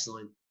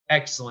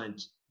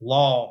excellent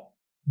law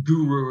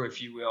guru,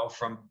 if you will,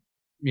 from,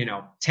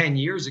 10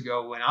 years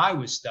ago when I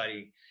was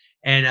studying.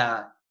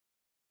 And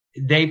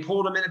they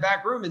pulled him in the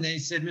back room and they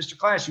said, Mr.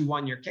 Class, you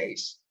won your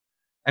case.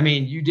 I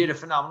mean, you did a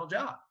phenomenal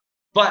job,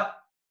 but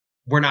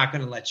we're not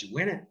going to let you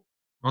win it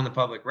on the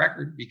public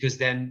record, because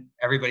then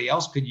everybody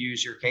else could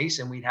use your case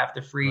and we'd have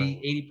to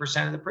free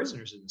 80% of the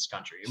prisoners in this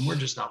country. And we're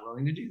just not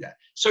willing to do that.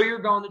 So you're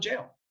going to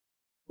jail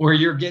or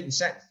you're getting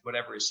sentenced,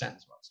 whatever his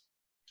sentence was.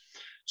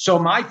 So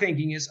my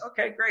thinking is,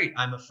 okay, great.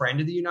 I'm a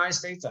friend of the United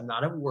States. I'm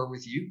not at war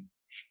with you.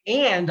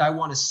 And I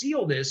want to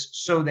seal this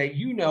so that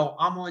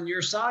I'm on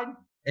your side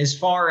as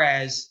far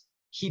as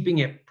keeping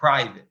it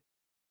private,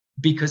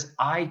 because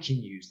I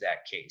can use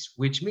that case,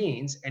 which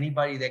means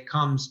anybody that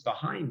comes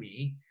behind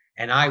me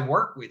and I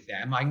work with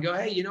them, I can go,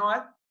 hey, you know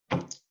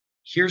what?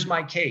 Here's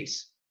my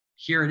case.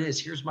 Here it is.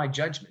 Here's my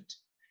judgment.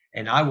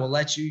 And I will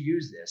let you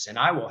use this and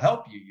I will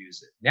help you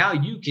use it. Now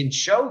you can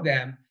show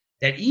them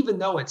that even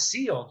though it's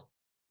sealed,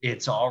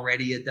 it's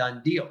already a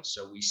done deal.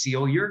 So we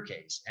seal your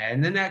case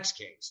and the next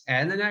case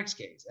and the next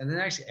case and the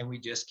next, and we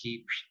just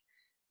keep,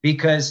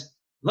 because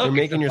look, you're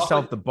making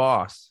yourself the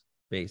boss,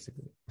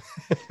 basically.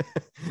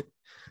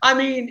 I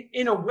mean,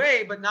 in a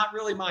way, but not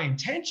really my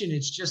intention.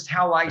 It's just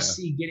how I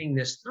see getting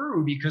this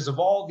through because of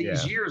all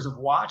these years of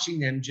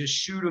watching them just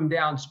shoot them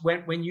down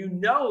when you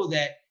know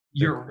that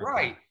you're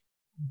right.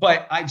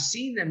 But I've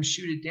seen them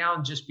shoot it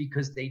down just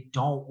because they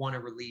don't want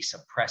to release a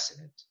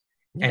precedent.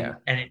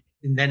 And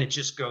then it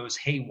just goes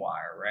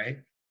haywire, right?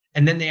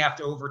 And then they have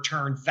to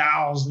overturn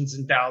thousands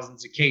and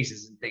thousands of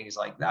cases and things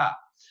like that.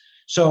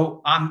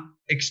 So I'm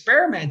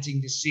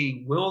experimenting to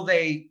see, will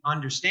they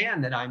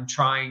understand that I'm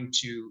trying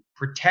to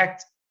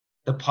protect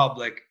the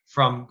public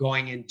from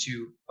going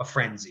into a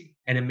frenzy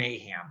and a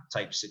mayhem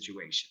type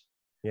situation?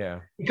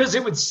 Yeah. Because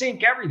it would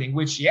sink everything,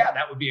 which,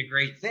 that would be a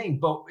great thing,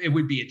 but it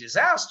would be a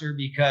disaster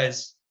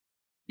because,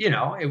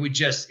 it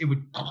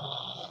would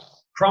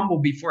crumble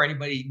before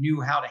anybody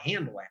knew how to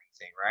handle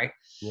anything, right?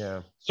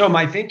 Yeah. So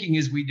my thinking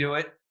is we do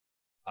it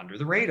under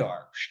the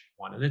radar,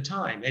 one at a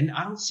time. And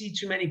I don't see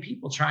too many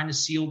people trying to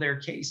seal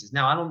their cases.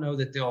 Now, I don't know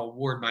that they'll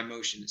award my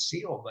motion to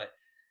seal, but,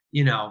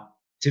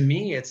 to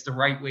me, it's the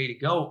right way to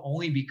go,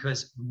 only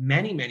because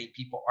many, many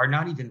people are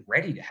not even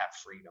ready to have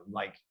freedom.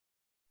 Like,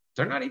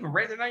 they're not even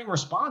ready. They're not even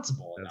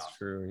responsible enough. That's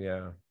true.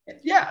 Yeah.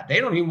 Yeah. They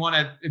don't even want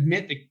to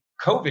admit that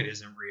COVID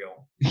isn't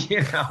real,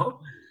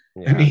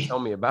 Yeah, I mean, tell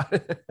me about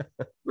it.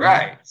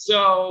 Right.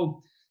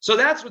 So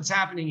that's what's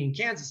happening in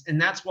Kansas.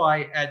 And that's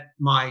why at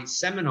my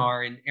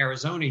seminar in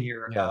Arizona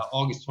here,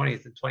 August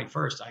 20th and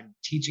 21st, I'm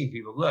teaching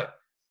people, look,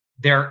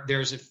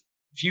 there's a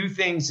few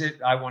things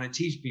that I want to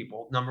teach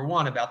people. Number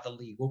one, about the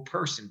legal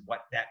person,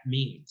 what that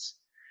means.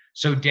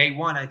 So day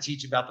one, I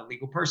teach about the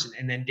legal person.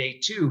 And then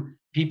day two,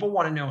 people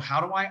want to know, how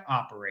do I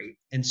operate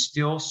and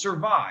still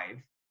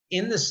survive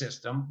in the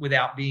system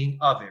without being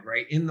of it,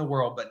 right? In the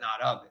world, but not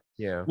of it.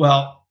 Yeah.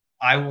 Well,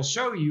 I will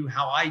show you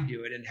how I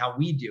do it and how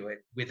we do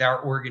it with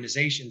our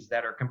organizations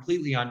that are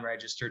completely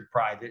unregistered,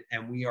 private,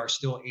 and we are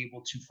still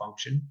able to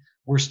function.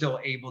 We're still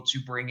able to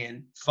bring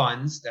in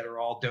funds that are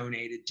all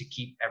donated to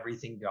keep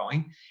everything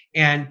going.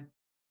 And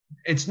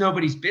it's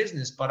nobody's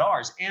business but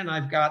ours. And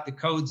I've got the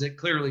codes that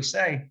clearly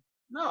say,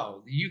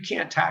 No, you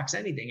can't tax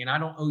anything, and I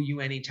don't owe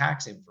you any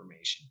tax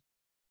information.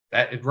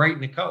 That right in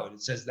the code,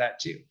 it says that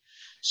too.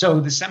 So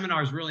the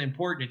seminar is really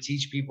important to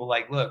teach people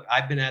like, look,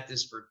 I've been at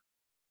this for,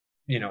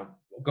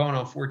 going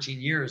on 14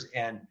 years,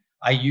 and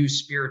I use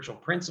spiritual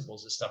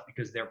principles and stuff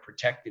because they're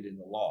protected in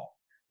the law.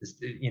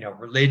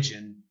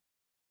 Religion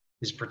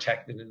is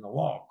protected in the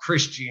law.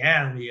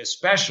 Christianity,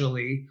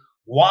 especially.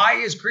 Why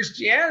is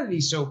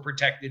Christianity so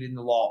protected in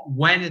the law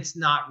when it's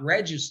not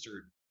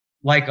registered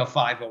like a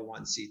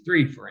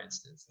 501c3, for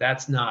instance?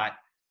 That's not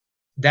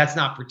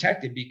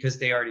protected because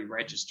they already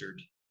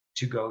registered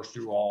to go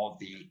through all of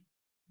the,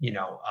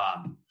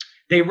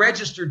 they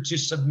registered to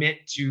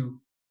submit to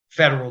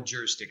federal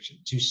jurisdiction,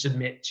 to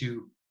submit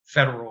to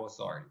federal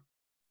authority.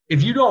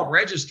 If you don't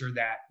register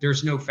that,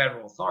 there's no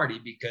federal authority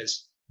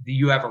because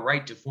you have a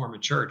right to form a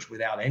church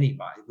without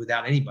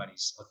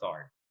anybody's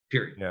authority,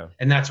 period. Yeah.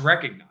 And that's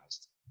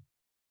recognized.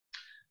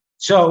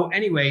 So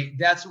anyway,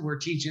 that's what we're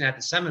teaching at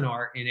the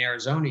seminar in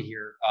Arizona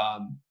here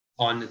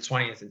on the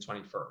 20th and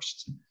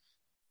 21st.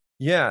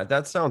 Yeah,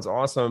 that sounds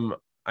awesome.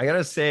 I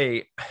gotta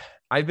say,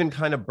 I've been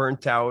kind of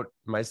burnt out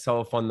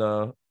myself on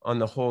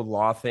the whole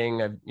law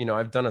thing.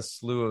 I've done a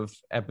slew of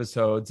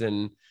episodes,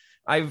 and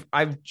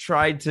I've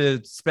tried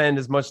to spend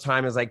as much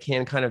time as I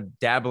can kind of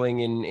dabbling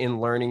in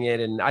learning it.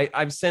 And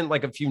I've sent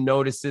like a few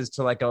notices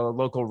to like a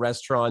local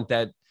restaurant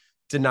that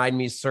denied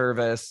me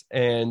service.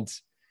 And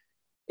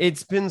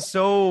it's been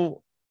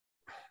so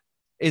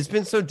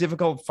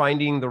difficult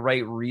finding the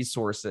right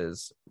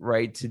resources,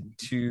 right?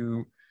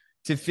 To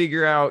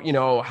figure out,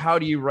 how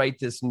do you write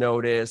this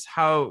notice?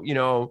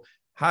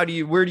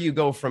 Where do you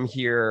go from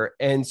here?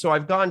 And so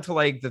I've gone to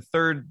like the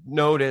third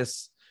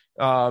notice.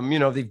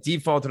 They've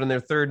defaulted on their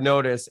third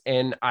notice,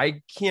 and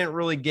I can't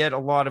really get a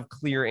lot of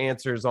clear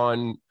answers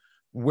on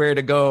where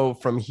to go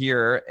from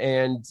here.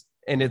 And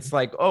it's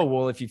like, oh,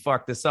 well, if you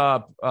fuck this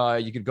up,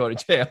 you could go to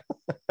jail.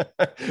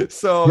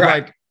 So right.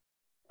 I'm like,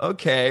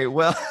 okay,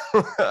 well,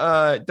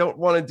 don't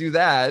want to do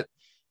that.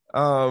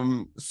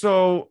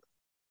 So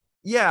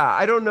yeah,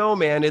 I don't know,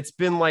 man. It's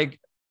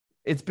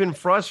been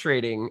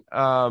frustrating.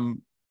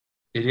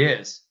 It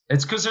is.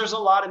 It's because there's a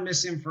lot of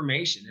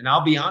misinformation. And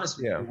I'll be honest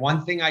with you.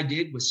 One thing I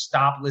did was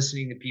stop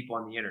listening to people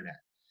on the internet.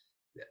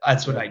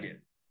 That's what I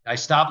did. I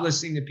stopped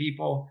listening to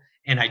people,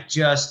 and I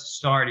just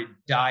started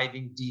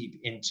diving deep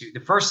into the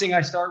first thing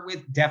I start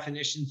with,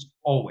 definitions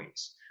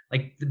always.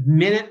 Like the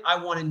minute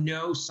I want to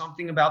know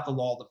something about the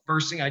law, the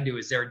first thing I do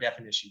is there a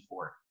definition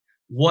for it?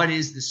 What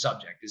is the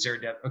subject? Is there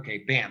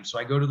okay, bam. So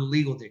I go to the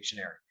legal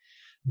dictionary.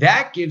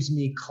 That gives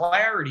me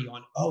clarity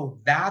on,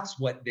 that's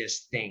what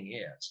this thing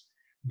is.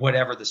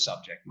 Whatever the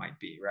subject might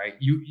be, right?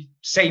 You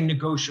say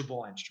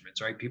negotiable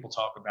instruments, right? People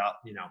talk about,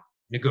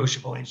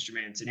 negotiable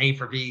instruments and A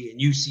for V and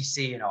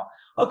UCC and all.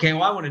 Okay,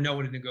 well, I want to know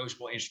what a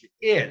negotiable instrument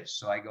is.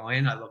 So I go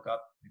in, I look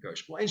up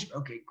negotiable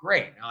instrument. Okay,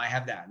 great. Now I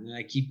have that. And then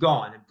I keep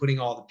going and putting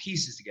all the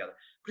pieces together.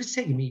 But it's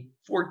taken me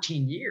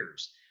 14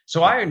 years.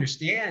 So I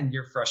understand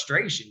your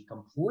frustration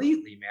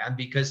completely, man,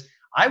 because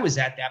I was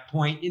at that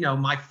point,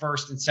 my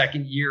first and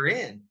second year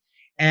in.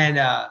 And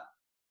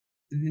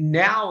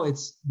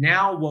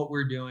now what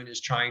we're doing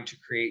is trying to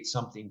create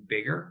something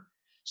bigger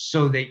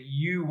so that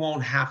you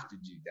won't have to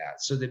do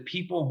that, so that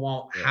people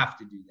won't have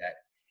to do that.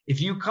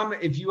 If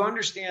you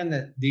understand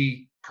that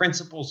the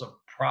principles of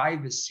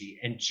privacy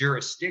and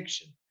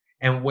jurisdiction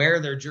and where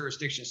their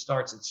jurisdiction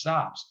starts and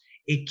stops,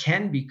 it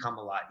can become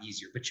a lot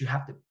easier, but you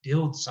have to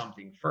build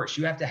something first.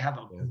 You have to have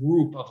a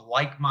group of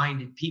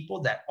like-minded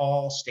people that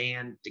all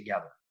stand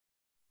together.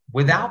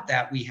 Without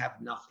that, we have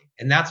nothing.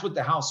 And that's what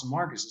the House of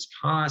Markus is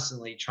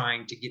constantly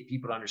trying to get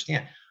people to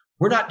understand.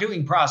 We're not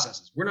doing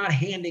processes. We're not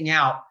handing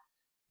out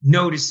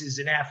notices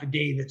and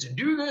affidavits and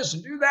do this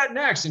and do that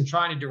next and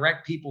trying to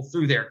direct people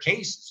through their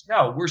cases.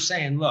 No, we're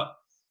saying, look,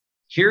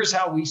 here's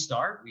how we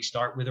start. We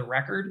start with a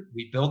record.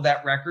 We build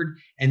that record,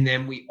 and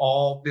then we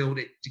all build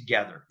it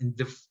together. And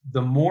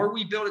the more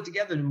we build it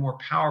together, the more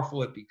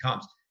powerful it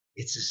becomes.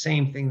 It's the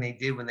same thing they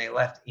did when they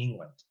left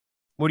England.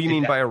 What do you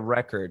mean by a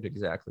record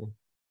exactly?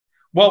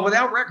 Well,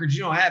 without records,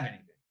 you don't have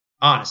anything,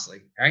 honestly.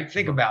 Right?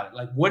 Think about it.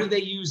 Like, what do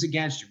they use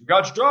against you? We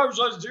got your driver's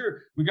license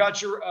here. We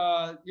got your,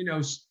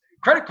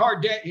 credit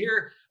card debt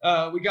here.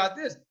 We got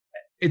this.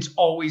 It's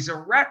always a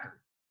record,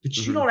 but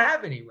you don't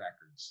have any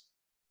records.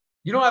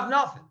 You don't have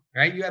nothing,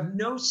 right? You have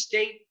no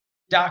state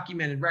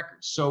documented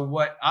records. So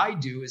what I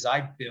do is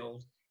I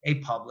build a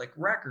public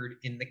record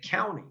in the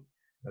county.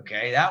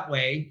 Okay. That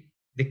way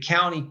the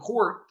county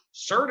court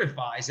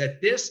certifies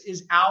that this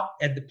is out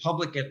at the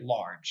public at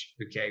large,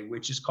 okay,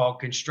 which is called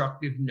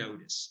constructive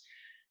notice.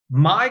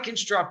 My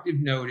constructive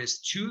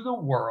notice to the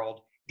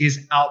world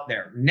is out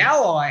there.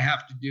 Now all I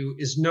have to do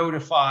is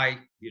notify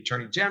the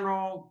attorney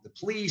general, the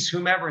police,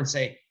 whomever, and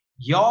say,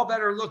 y'all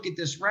better look at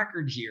this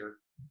record here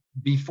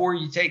before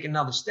you take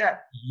another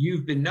step.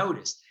 You've been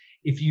noticed.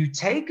 If you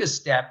take a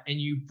step and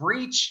you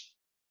breach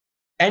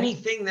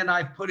anything that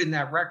I've put in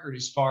that record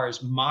as far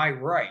as my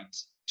right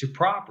to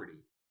property,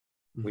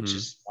 which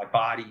is my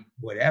body,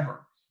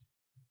 whatever,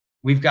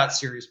 we've got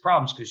serious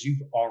problems because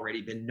you've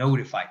already been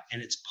notified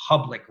and it's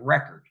public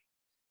record.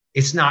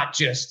 It's not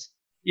just,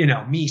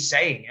 me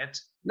saying it.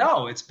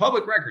 No, it's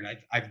public record.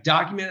 I've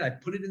documented,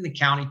 I've put it in the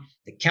county.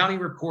 The county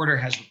recorder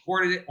has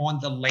recorded it on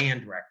the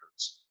land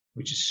records,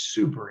 which is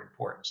super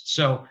important.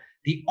 So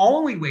the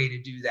only way to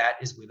do that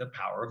is with a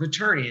power of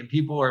attorney. And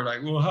people are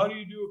like, well, how do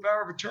you do a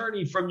power of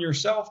attorney from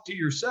yourself to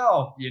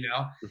yourself?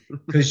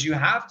 Because you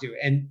have to.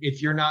 And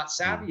if you're not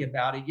savvy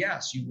about it,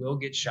 yes, you will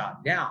get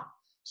shot down.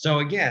 So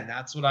again,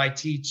 that's what I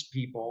teach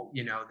people.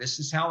 This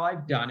is how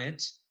I've done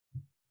it.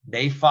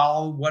 They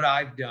follow what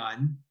I've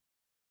done.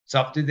 It's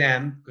up to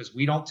them, because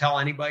we don't tell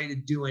anybody to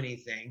do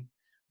anything.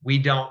 We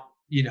don't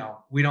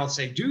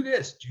say, do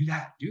this, do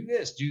that, do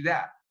this, do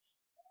that.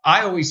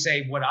 I always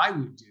say what I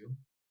would do,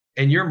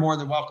 and you're more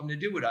than welcome to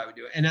do what I would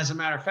do. And as a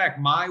matter of fact,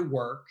 my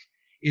work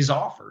is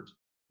offered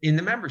in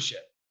the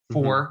membership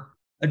for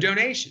a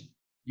donation.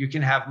 You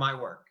can have my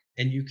work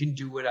and you can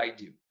do what I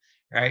do.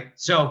 Right.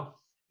 So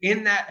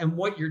in that, and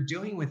what you're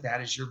doing with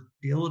that is you're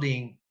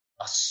building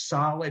a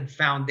solid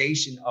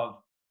foundation of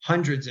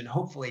hundreds and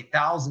hopefully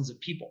thousands of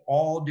people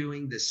all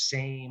doing the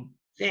same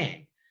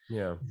thing.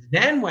 Yeah.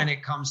 Then when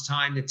it comes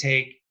time to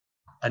take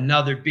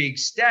another big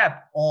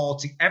step,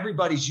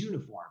 everybody's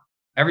uniform.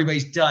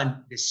 Everybody's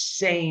done the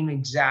same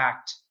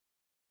exact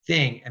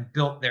thing and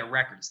built their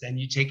records. Then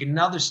you take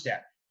another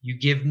step. You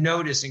give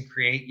notice and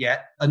create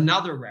yet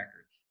another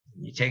record.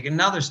 You take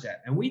another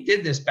step. And we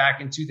did this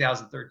back in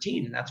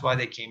 2013. And that's why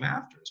they came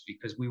after us,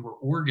 because we were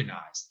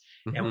organized.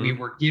 And we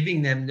were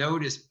giving them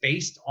notice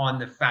based on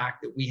the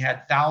fact that we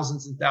had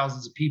thousands and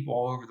thousands of people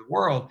all over the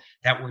world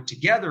that were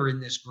together in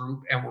this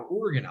group and were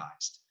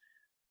organized.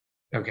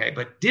 Okay.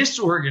 But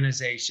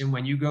disorganization,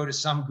 when you go to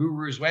some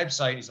guru's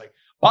website, he's like,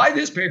 buy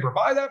this paper,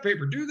 buy that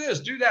paper, do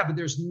this, do that. But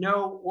there's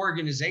no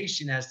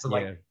organization as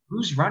to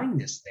who's running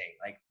this thing?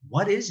 Like,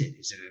 what is it?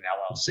 Is it an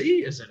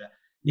LLC? Is it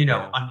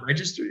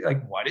unregistered?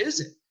 Like, what is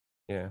it?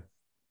 Yeah.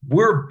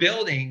 We're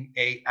building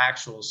a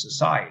actual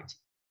society,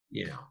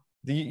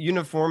 The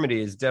uniformity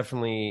is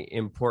definitely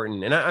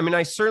important. And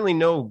I certainly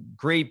know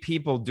great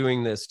people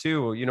doing this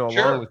too,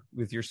 along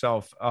with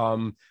yourself.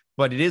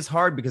 But it is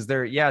hard because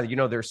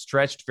they're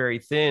stretched very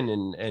thin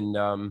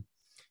and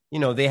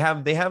they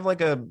have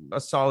like a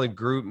solid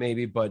group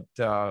maybe, but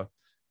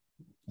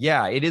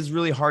it is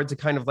really hard to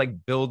kind of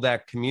like build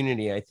that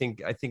community. I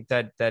think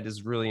that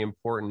is really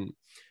important.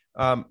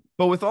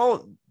 But with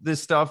all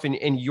this stuff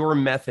in your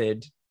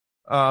method,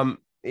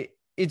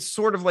 it's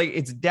sort of like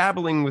it's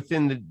dabbling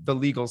within the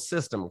legal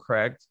system,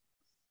 correct?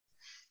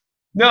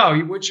 No,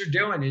 what you're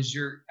doing is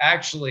you're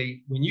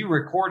actually, when you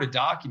record a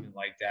document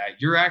like that,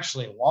 you're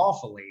actually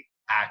lawfully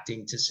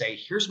acting to say,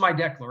 here's my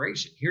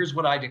declaration. Here's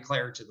what I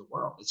declare to the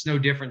world. It's no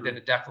different than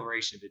a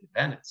Declaration of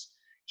Independence.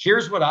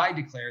 Here's what I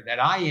declare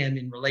that I am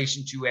in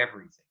relation to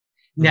everything.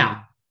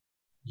 Now,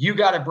 you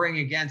got to bring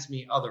against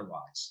me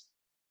otherwise.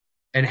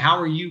 And how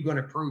are you going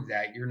to prove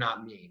that? You're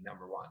not me,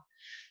 number one.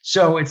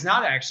 So it's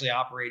not actually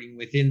operating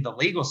within the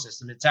legal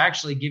system. It's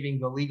actually giving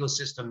the legal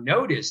system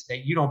notice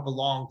that you don't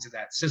belong to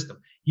that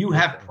system. You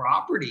have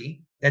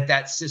property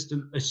that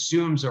system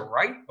assumes a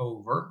right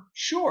over,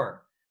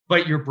 sure,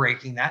 but you're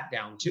breaking that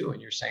down too.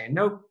 And you're saying,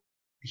 nope,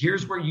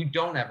 here's where you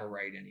don't have a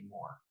right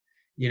anymore.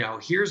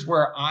 Here's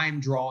where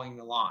I'm drawing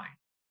the line.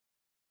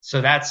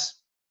 So that's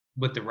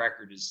what the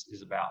record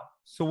is about.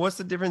 So what's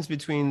the difference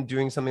between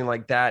doing something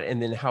like that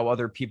and then how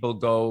other people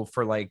go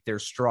for like their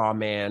straw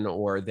man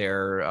or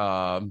their,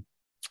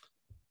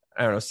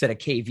 set a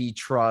KV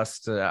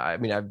trust?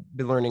 I've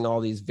been learning all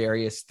these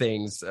various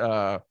things.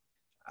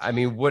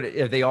 What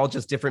are they all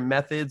just different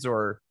methods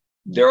or?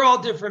 They're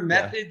all different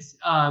methods.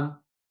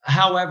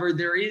 However,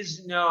 there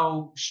is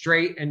no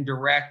straight and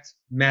direct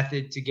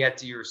method to get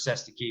to your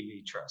Sesta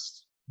KV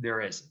trust.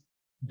 There isn't.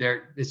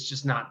 It's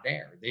just not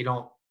there.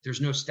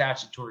 There's no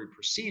statutory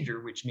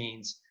procedure, which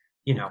means,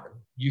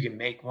 you can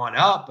make one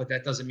up, but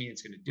that doesn't mean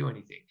it's going to do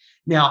anything.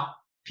 Now,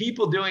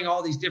 people doing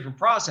all these different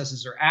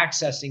processes are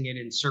accessing it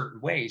in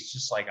certain ways,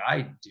 just like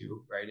I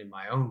do, right, in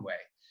my own way.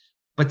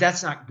 But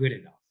that's not good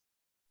enough.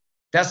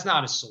 That's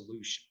not a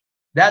solution.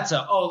 That's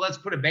let's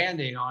put a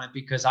Band-Aid on it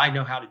because I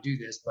know how to do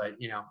this, but,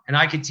 and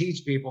I can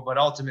teach people, but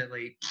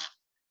ultimately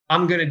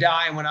I'm going to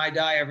die. And when I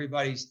die,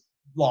 everybody's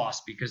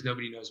lost because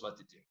nobody knows what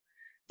to do.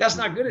 That's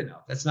not good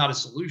enough. That's not a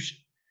solution.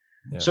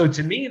 Yeah. So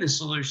to me, the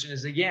solution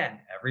is, again,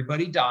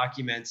 everybody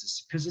documents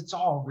this because it's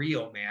all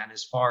real, man,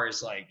 as far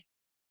as like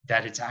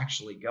that it's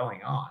actually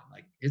going on.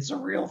 Like it's a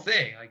real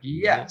thing. Like,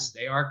 yes,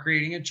 they are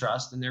creating a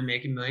trust and they're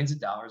making millions of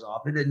dollars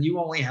off it. And you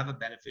only have a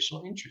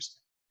beneficial interest.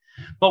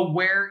 But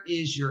where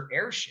is your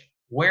heirship?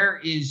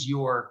 Where is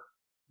your,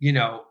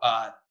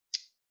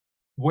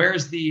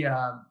 where's the,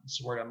 what's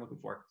the word I'm looking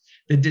for?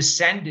 The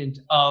descendant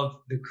of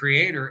the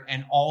creator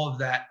and all of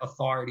that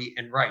authority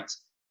and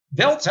rights.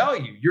 They'll tell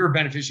you you're a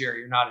beneficiary,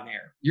 you're not an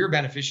heir. You're a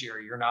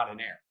beneficiary, you're not an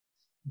heir.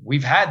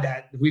 We've had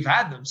that. We've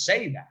had them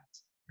say that,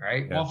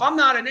 right? Yeah. Well, if I'm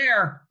not an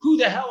heir, who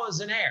the hell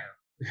is an heir,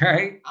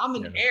 right? I'm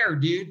an heir,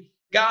 dude.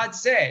 God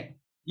said,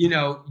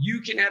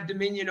 you can have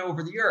dominion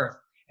over the earth.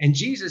 And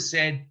Jesus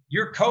said,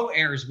 you're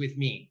co-heirs with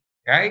me,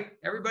 right?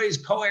 Everybody's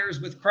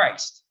co-heirs with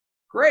Christ.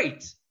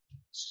 Great.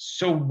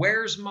 So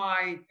where's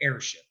my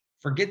heirship?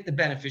 Forget the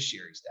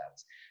beneficiary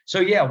status. So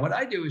yeah, what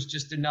I do is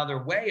just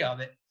another way of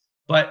it,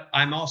 but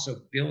I'm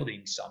also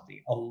building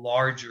something, a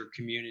larger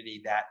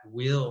community that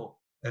will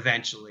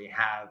eventually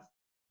have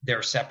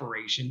their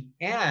separation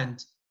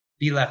and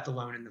be left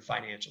alone in the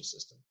financial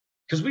system.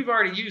 Because we've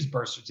already used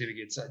birth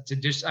certificates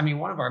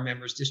one of our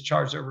members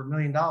discharged over $1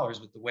 million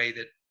with the way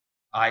that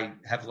I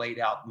have laid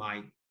out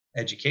my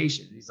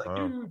education. He's like,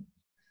 Wow. dude,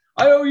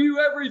 I owe you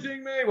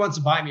everything, man. He wants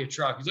to buy me a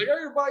truck. He's like, I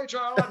can buy you a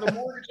truck. I don't have a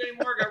mortgage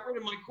anymore. I got rid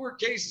of my court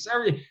cases,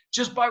 everything,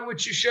 just by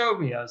what you showed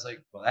me. I was like,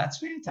 well, that's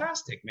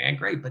fantastic, man.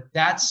 Great. But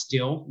that's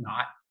still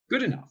not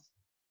good enough.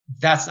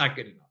 That's not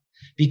good enough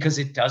because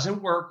it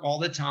doesn't work all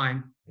the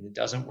time and it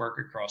doesn't work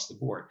across the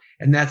board.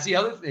 And that's the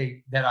other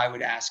thing that I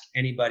would ask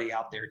anybody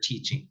out there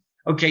teaching.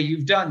 Okay,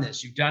 you've done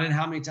this. You've done it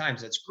how many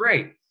times? That's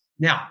great.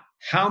 Now,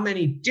 how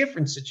many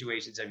different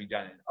situations have you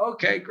done it?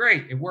 Okay,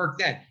 great. It worked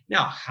then.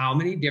 Now, how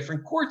many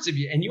different courts have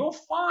you? And you'll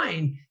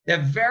find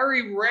that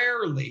very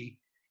rarely,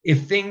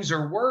 if things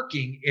are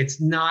working,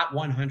 it's not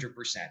 100%.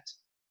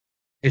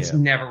 It's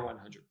never 100%.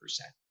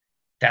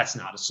 That's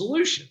not a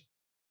solution.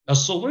 A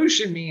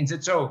solution means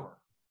it's over.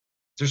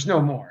 There's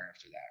no more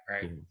after that,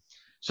 right? Mm-hmm.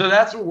 So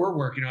that's what we're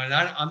working on.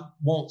 I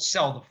won't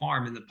sell the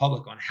farm in the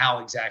public on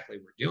how exactly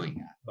we're doing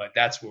that, but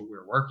that's what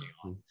we're working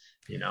on,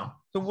 you know?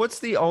 So what's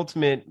the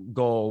ultimate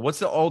goal? What's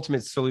the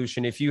ultimate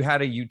solution? If you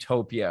had a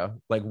utopia,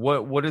 like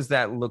what does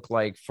that look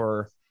like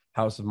for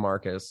House of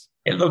Markus?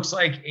 It looks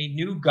like a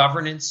new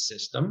governance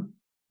system.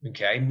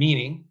 Okay.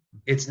 Meaning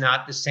it's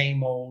not the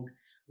same old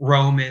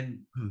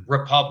Roman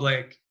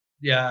republic,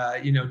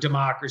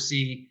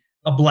 democracy,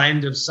 a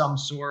blend of some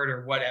sort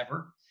or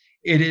whatever.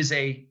 It is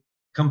a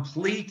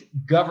complete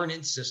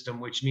governance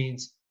system, which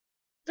means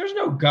there's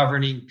no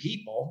governing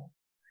people.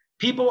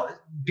 People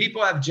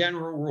have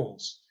general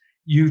rules.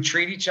 You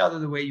treat each other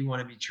the way you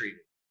want to be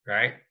treated,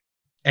 right?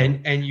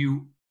 And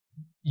you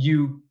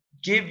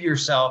give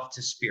yourself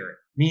to spirit,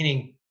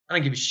 meaning I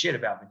don't give a shit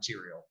about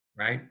material,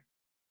 right?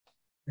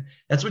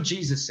 That's what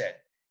Jesus said.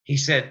 He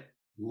said,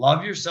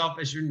 love yourself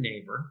as your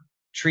neighbor,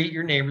 treat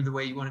your neighbor the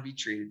way you want to be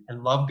treated,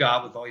 and love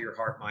God with all your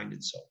heart, mind,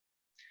 and soul.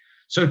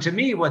 So to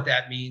me, what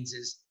that means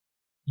is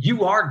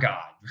you are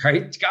God,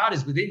 right? God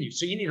is within you.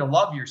 So you need to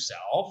love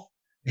yourself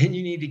and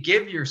you need to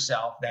give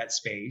yourself that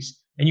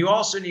space. And you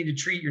also need to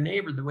treat your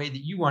neighbor the way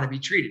that you want to be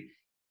treated.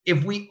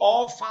 If we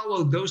all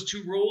follow those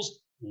two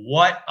rules,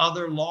 what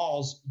other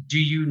laws do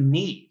you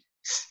need?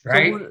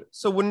 Right.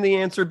 So wouldn't the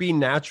answer be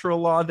natural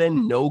law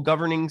then? No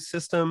governing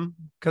system?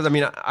 Because I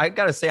mean, I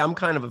got to say, I'm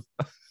kind of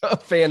a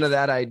fan of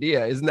that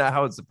idea. Isn't that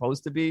how it's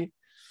supposed to be?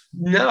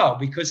 No,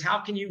 because how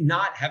can you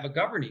not have a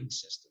governing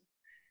system?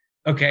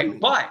 Okay,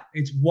 but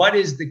it's what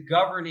is the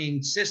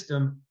governing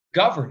system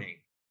governing,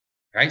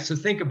 right? So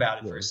think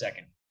about it for a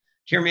second.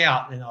 Hear me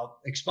out and I'll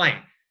explain.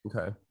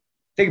 Okay.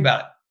 Think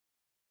about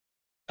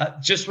it.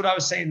 Just what I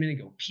was saying a minute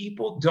ago.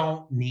 People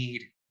don't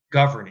need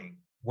governing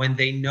when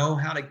they know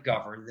how to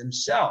govern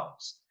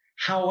themselves.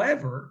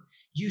 However,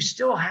 you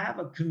still have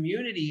a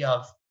community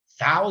of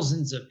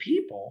thousands of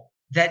people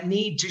that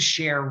need to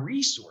share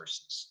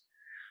resources.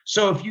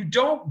 So if you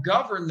don't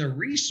govern the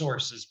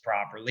resources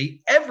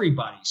properly,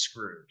 everybody's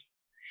screwed.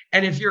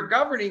 And if you're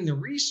governing the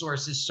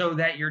resources so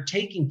that you're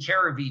taking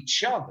care of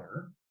each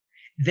other,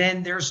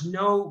 then there's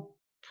no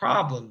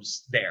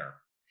problems there.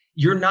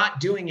 You're not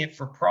doing it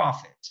for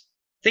profit.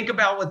 Think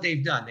about what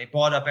they've done. They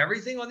bought up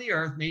everything on the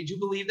earth, made you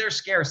believe there's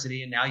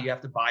scarcity, and now you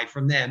have to buy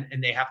from them,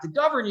 and they have to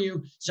govern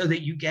you so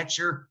that you get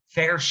your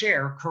fair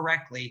share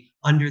correctly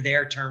under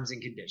their terms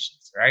and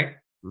conditions, right?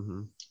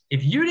 Mm-hmm.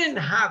 If you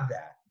didn't have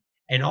that,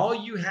 and all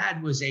you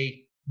had was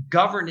a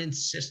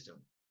governance system,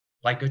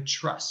 like a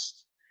trust,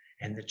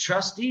 and the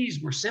trustees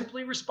were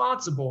simply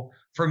responsible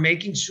for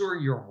making sure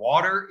your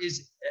water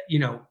is,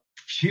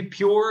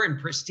 pure and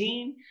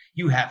pristine.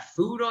 You have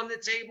food on the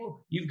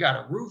table. You've got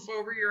a roof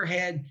over your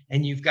head,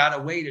 and you've got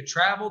a way to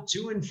travel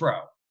to and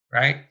fro,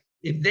 right?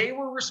 If they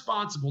were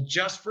responsible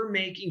just for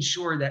making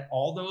sure that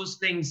all those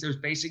things, those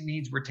basic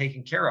needs were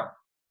taken care of,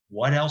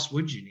 what else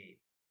would you need?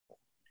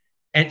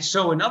 And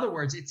so, in other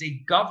words, it's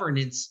a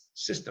governance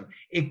system.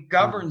 It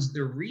governs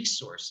the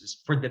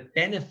resources for the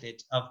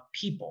benefit of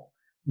people,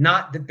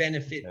 not the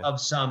benefit of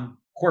some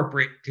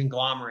corporate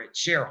conglomerate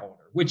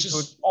shareholder, which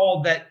is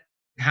all that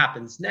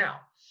happens now.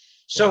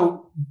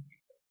 So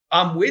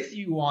I'm with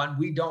you on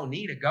we don't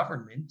need a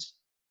government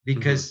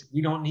because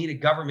we don't need a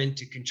government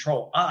to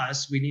control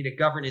us. We need a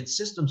governance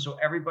system so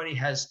everybody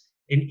has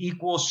an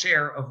equal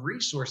share of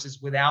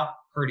resources without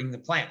hurting the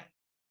planet.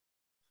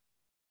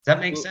 Does that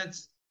make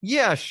sense?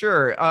 Yeah,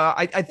 sure.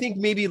 I think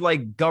maybe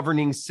like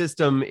governing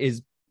system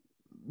is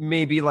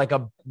maybe like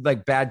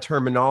bad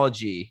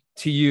terminology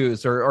to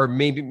use, or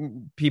maybe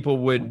people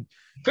would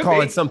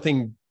call it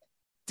something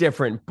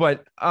different.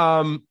 But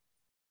I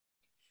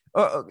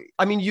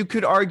mean, you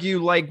could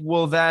argue like,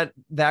 well, that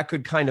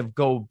could kind of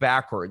go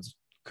backwards,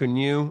 couldn't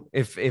you?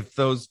 If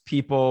those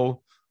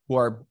people who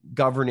are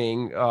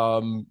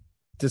governing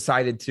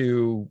decided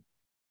to,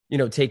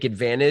 take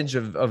advantage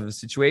of the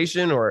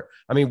situation? Or,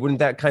 I mean, wouldn't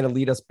that kind of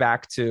lead us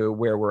back to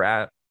where we're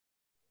at?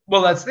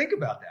 Well, let's think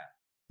about that.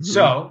 Mm-hmm.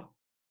 So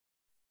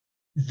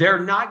they're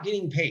not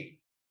getting paid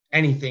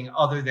anything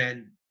other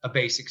than a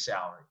basic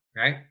salary,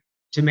 right?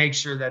 To make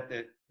sure that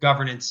the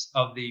governance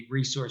of the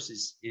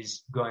resources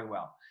is going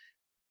well.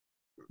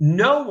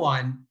 No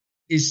one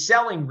is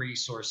selling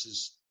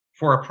resources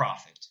for a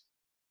profit.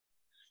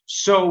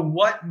 So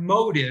what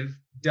motive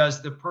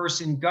does the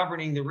person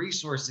governing the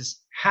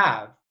resources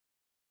have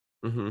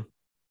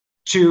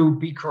to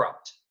be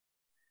corrupt?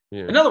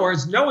 Yeah. In other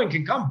words, no one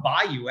can come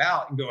buy you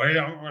out and go, hey,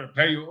 I'm going to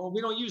pay you. Well,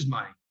 we don't use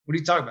money. What are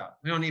you talking about?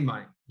 We don't need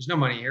money. There's no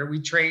money here. We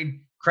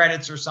trade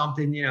credits or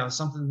something,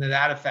 something to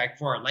that effect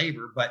for our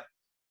labor, but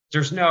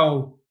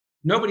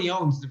nobody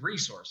owns the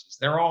resources.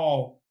 They're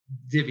all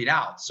divvied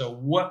out. So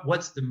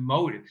what's the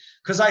motive?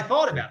 Because I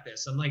thought about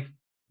this. I'm like,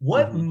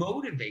 what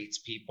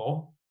motivates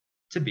people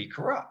to be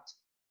corrupt?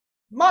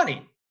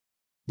 Money.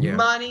 Yeah.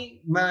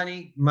 Money.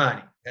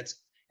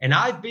 And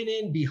I've been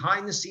in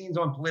behind the scenes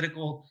on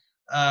political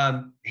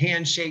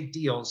handshake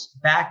deals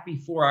back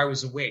before I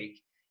was awake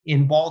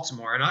in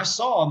Baltimore. And I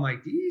saw, I'm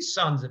like, these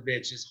sons of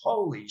bitches,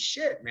 holy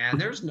shit, man,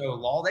 there's no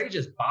law. They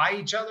just buy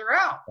each other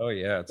out. Oh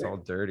yeah. It's all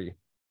dirty.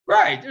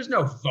 Right. There's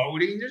no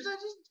voting.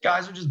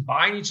 Guys are just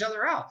buying each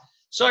other out.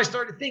 So I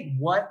started to think,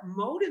 what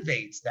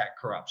motivates that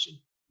corruption?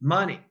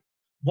 Money.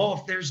 Well,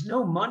 if there's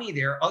no money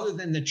there other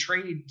than the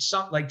trade,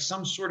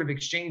 some sort of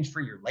exchange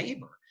for your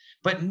labor,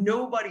 but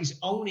nobody's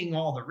owning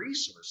all the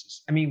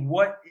resources. I mean,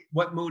 what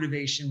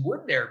motivation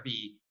would there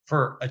be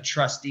for a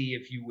trustee,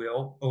 if you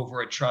will,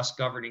 over a trust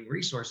governing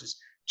resources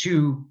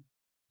to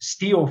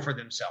steal for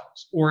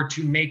themselves or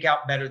to make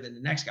out better than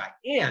the next guy?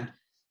 And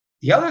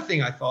the other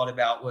thing I thought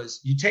about was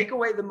you take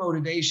away the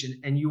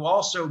motivation and you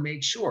also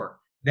make sure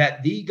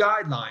that the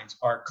guidelines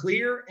are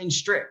clear and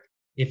strict.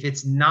 If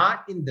it's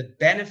not in the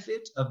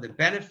benefit of the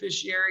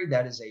beneficiary,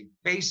 that is a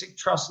basic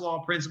trust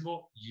law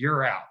principle,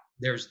 you're out.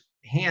 There's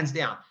hands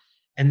down.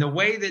 And the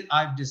way that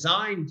I've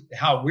designed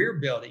how we're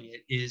building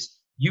it is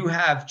you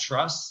have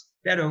trusts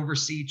that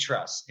oversee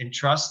trusts and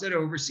trusts that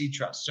oversee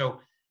trusts.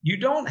 So you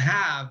don't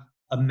have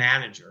a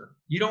manager.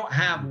 You don't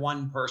have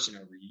one person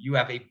over you. You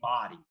have a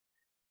body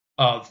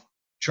of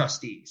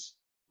trustees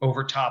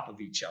over top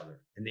of each other,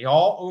 and they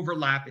all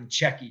overlap and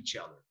check each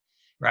other,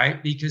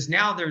 right? Because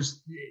now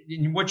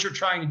what you're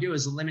trying to do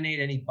is eliminate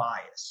any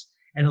bias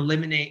and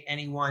eliminate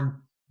anyone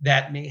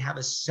that may have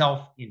a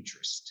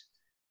self-interest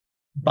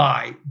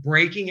by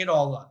breaking it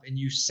all up. And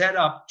you set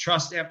up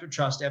trust after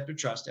trust after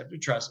trust after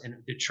trust, and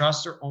the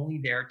trusts are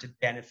only there to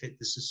benefit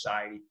the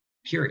society,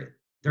 period.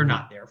 They're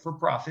not there for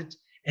profit,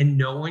 and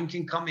no one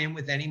can come in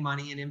with any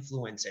money and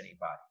influence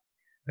anybody.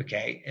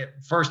 Okay.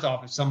 First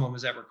off, if someone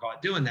was ever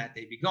caught doing that,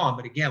 they'd be gone.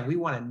 But again, we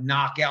want to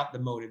knock out the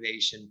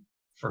motivation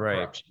for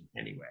corruption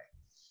anyway.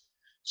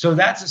 So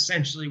that's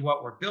essentially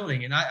what we're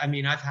building. And I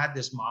mean, I've had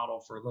this model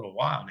for a little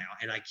while now,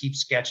 and I keep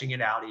sketching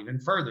it out even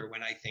further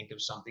when I think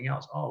of something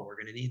else. Oh, we're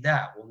going to need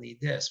that. We'll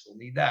need this. We'll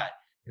need that.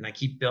 And I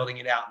keep building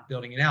it out and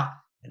building it out.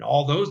 And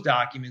all those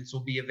documents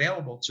will be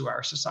available to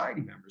our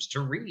society members to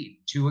read,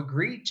 to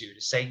agree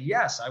to say,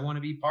 yes, I want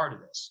to be part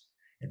of this.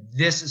 And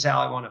this is how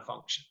I want to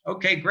function.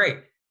 Okay, great.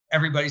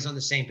 Everybody's on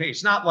the same page.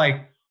 It's not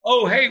like,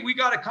 oh, hey, we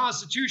got a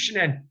constitution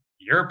and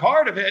you're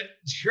part of it,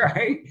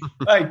 right?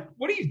 Like,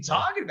 what are you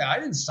talking about? I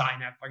didn't sign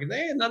that fucking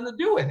thing. It had nothing to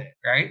do with it,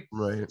 right?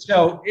 Right.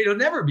 So it'll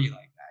never be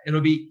like that. It'll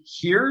be,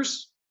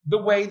 here's the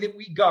way that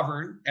we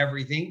govern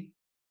everything.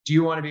 Do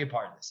you want to be a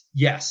part of this?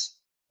 Yes.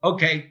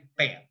 Okay,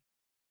 bam.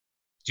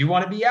 Do you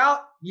want to be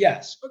out?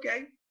 Yes.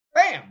 Okay,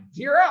 bam,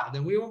 you're out.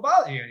 Then we won't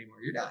bother you anymore.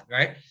 You're done,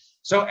 right?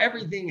 So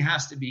everything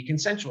has to be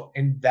consensual,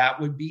 and that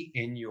would be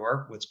in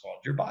your what's called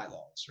your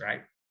bylaws,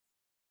 right?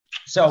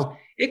 So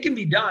it can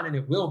be done, and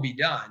it will be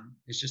done.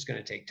 It's just going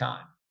to take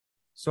time.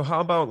 So how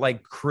about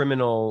like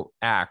criminal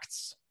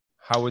acts?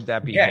 How would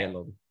that be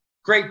handled?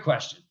 Great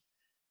question.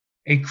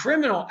 A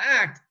criminal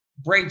act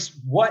breaks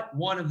what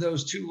one of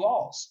those two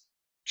laws?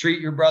 Treat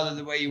your brother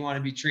the way you want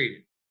to be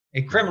treated.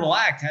 A criminal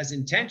act has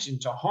intention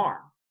to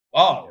harm.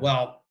 Oh,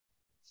 well,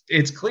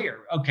 it's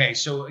clear. Okay,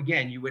 so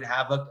again, you would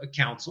have a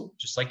counsel,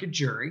 just like a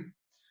jury.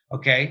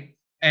 Okay,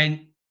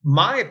 and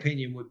my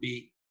opinion would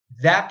be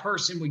that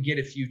person would get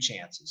a few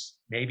chances.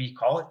 Maybe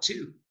call it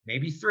 2,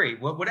 maybe 3,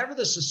 whatever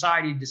the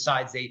society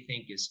decides they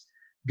think is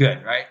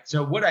good, right?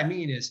 So what I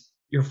mean is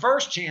your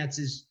first chance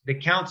is the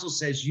counsel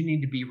says you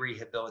need to be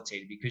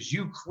rehabilitated because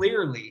you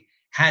clearly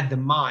had the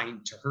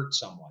mind to hurt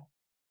someone.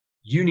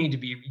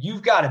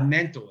 You've got a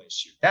mental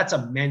issue. That's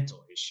a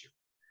mental issue.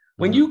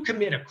 When you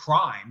commit a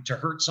crime to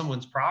hurt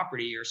someone's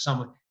property or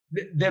someone,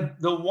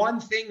 the one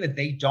thing that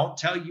they don't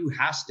tell you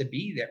has to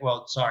be there.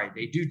 Well, sorry,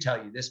 they do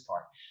tell you this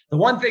part. The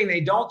one thing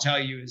they don't tell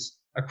you is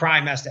a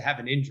crime has to have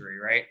an injury,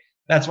 right?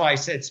 That's why I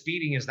said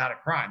speeding is not a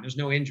crime. There's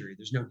no injury.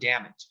 There's no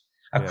damage.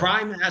 A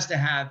crime has to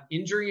have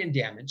injury and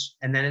damage,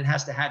 and then it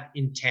has to have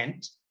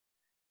intent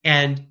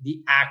and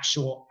the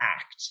actual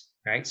act,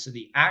 right? So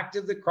the act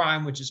of the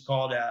crime, which is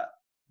called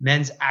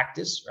mens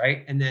actus,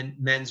 right? And then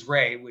mens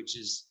rea, which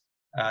is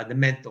the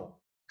mental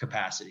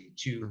capacity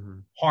to Mm-hmm.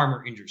 harm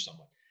or injure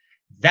someone.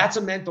 That's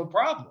a mental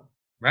problem,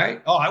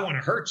 right? Oh, I want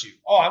to hurt you.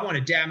 Oh, I want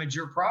to damage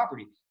your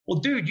property. Well,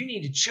 dude, you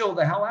need to chill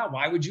the hell out.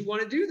 Why would you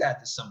want to do that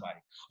to somebody?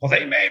 Well,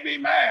 they made me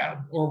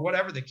mad, or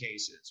whatever the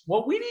case is.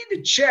 Well, we need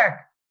to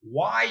check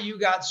why you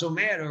got so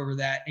mad over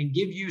that and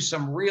give you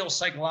some real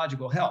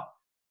psychological help.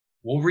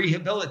 We'll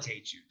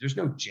rehabilitate you. There's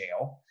no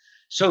jail.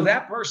 So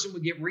that person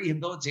would get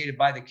rehabilitated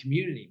by the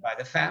community, by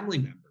the family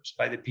members,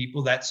 by the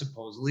people that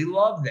supposedly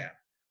love them.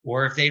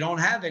 Or if they don't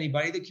have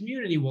anybody, the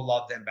community will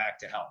love them back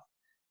to health.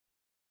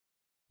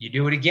 You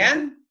do it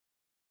again,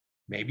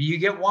 maybe you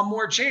get one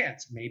more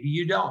chance. Maybe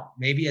you don't.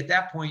 Maybe at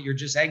that point, you're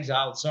just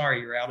exiled. Sorry,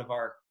 you're out of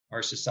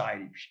our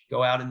society.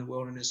 Go out in the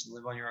wilderness and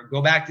live on your own.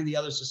 Go back to the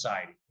other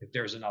society if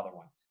there's another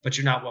one, but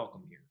you're not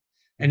welcome here.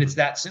 And it's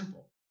that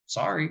simple.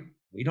 Sorry,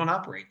 we don't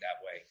operate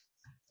that way.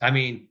 I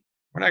mean,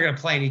 we're not going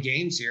to play any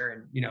games here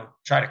and,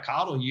 try to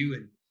coddle you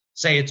and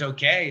say it's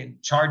okay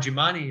and charge you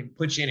money and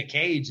put you in a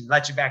cage and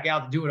let you back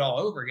out to do it all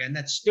over again.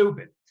 That's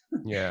stupid.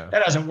 Yeah.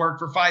 That hasn't worked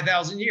for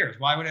 5,000 years.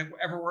 Why would it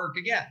ever work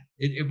again?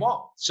 It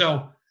won't.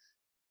 So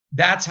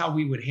that's how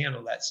we would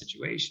handle that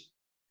situation.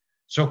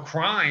 So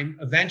crime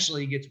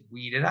eventually gets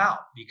weeded out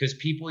because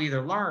people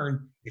either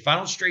learn, if I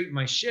don't straighten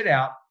my shit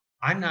out,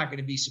 I'm not going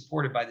to be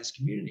supported by this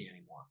community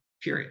anymore,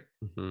 period.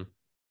 Mm-hmm.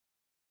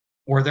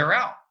 Or they're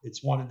out.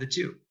 It's one of the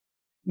two.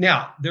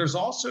 Now, there's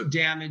also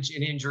damage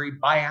and injury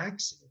by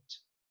accident.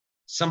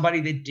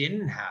 Somebody that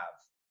didn't have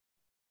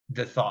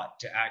the thought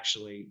to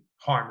actually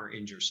harm or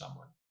injure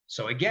someone.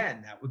 So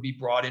again, that would be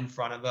brought in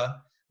front of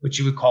what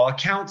you would call a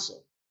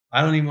counsel.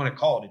 I don't even want to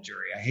call it a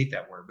jury. I hate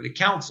that word, but a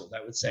counsel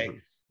that would say,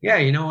 yeah,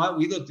 you know what?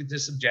 We looked at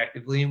this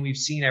objectively and we've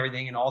seen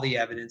everything and all the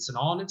evidence and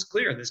all, and it's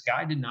clear this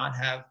guy did not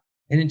have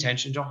an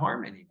intention to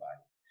harm anybody,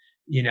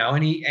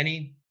 and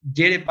he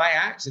did it by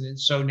accident.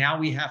 So now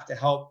we have to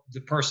help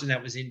the person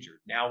that was injured.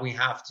 Now we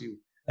have to,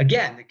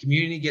 again, the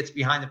community gets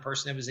behind the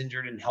person that was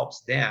injured and helps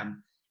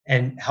them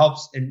and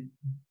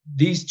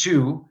these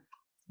two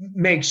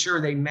make sure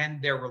they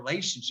mend their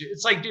relationship.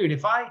 It's like, dude,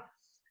 if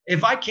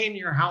I came to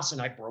your house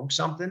and I broke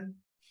something,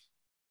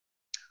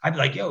 I'd be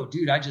like, yo,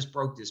 dude, I just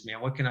broke this, man.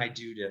 What can I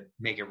do to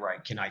make it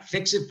right? Can I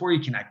fix it for you?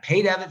 Can I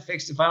pay to have it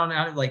fixed if I don't know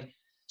how to,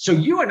 so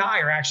you and I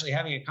are actually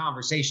having a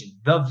conversation,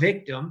 the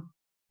victim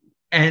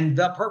and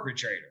the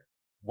perpetrator.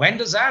 When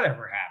does that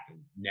ever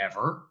happen?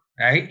 Never,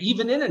 right?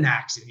 Even in an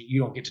accident, you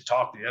don't get to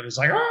talk to them. It's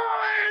like,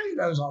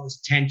 there's all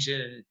this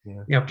tension.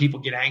 Yeah. People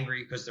get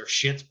angry because their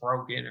shit's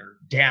broken or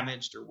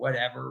damaged or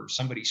whatever, or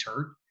somebody's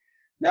hurt.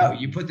 No,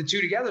 you put the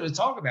two together to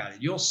talk about it.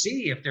 You'll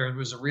see if there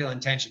was a real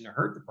intention to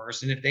hurt the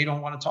person, if they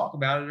don't want to talk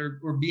about it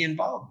or be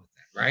involved with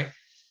it, right?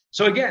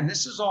 So again,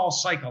 this is all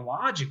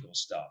psychological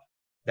stuff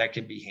that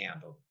can be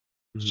handled.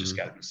 It's just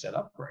got to be set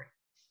up right.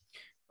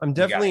 I'm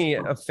definitely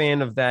a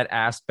fan of that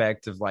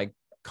aspect of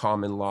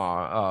common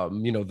law,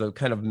 the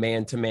kind of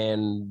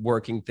man-to-man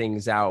working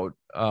things out.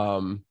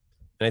 And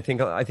I think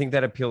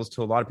that appeals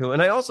to a lot of people.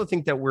 And I also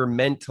think that we're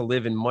meant to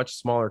live in much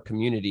smaller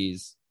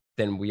communities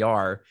than we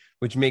are,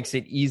 which makes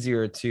it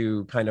easier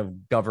to kind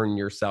of govern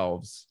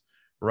yourselves,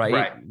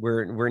 right?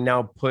 We're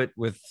now put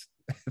with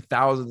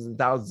thousands and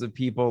thousands of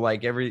people,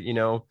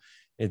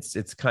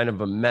 it's kind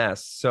of a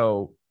mess.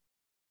 So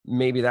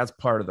maybe that's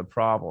part of the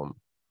problem.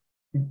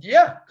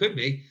 Yeah, could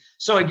be.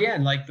 So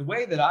again, the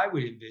way that I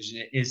would envision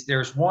it is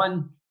there's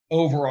one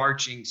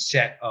overarching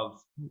set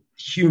of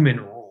human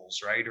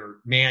rules, right? Or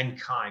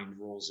mankind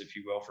rules, if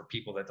you will, for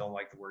people that don't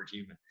like the word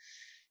human,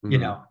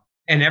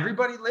 and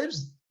everybody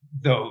lives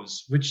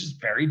those, which is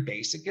very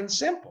basic and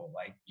simple.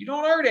 You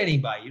don't hurt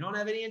anybody. You don't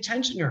have any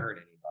intention to hurt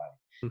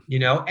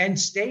anybody, and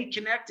stay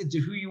connected to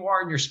who you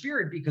are in your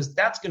spirit, because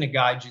that's going to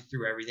guide you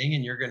through everything.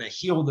 And you're going to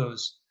heal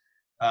those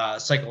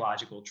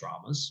psychological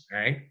traumas,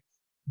 right?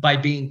 By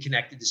being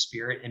connected to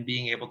spirit and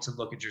being able to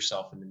look at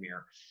yourself in the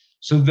mirror.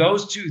 So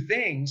those two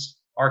things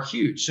are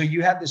huge. So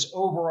you have this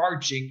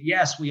overarching,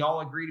 yes, we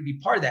all agree to be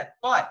part of that,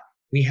 but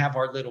we have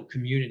our little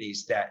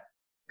communities that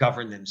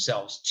govern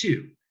themselves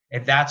too.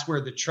 And that's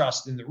where the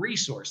trust and the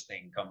resource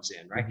thing comes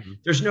in, right? Mm-hmm.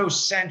 There's no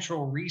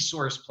central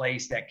resource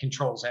place that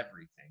controls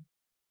everything.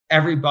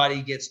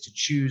 Everybody gets to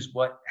choose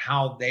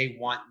how they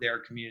want their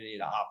community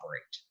to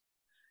operate,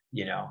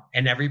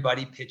 and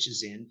everybody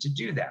pitches in to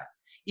do that.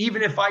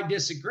 Even if I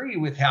disagree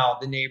with how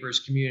the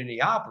neighbor's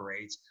community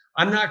operates,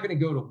 I'm not going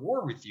to go to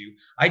war with you.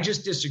 I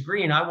just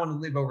disagree, and I want to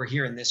live over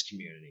here in this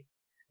community.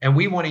 And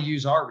we want to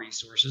use our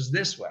resources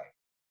this way.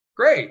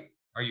 Great.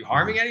 Are you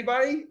harming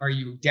anybody? Are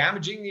you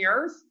damaging the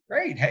earth?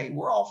 Great. Hey,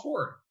 we're all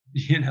for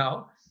it.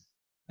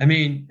 I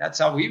mean, that's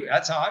how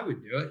I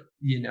would do it.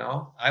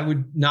 I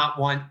would not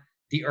want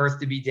the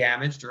earth to be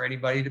damaged or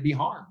anybody to be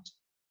harmed.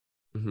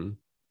 Mm-hmm.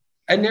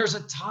 And there's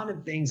a ton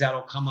of things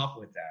that'll come up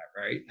with that,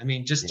 right? I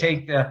mean, just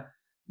take the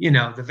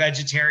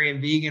vegetarian,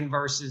 vegan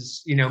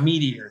versus,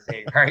 meat eater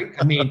thing, right?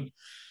 I mean,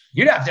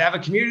 you'd have to have a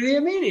community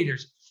of meat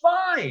eaters.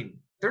 Fine.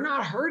 They're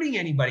not hurting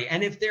anybody.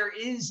 And if there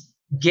is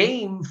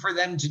game for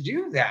them to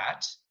do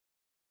that,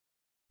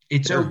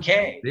 It's They're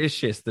okay.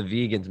 vicious, the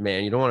vegans,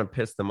 man. You don't want to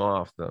piss them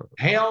off, though.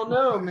 Hell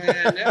no,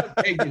 man.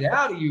 That'll take it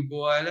out of you,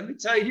 boy. Let me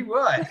tell you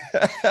what.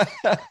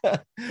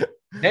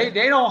 They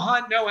don't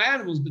hunt no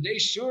animals, but they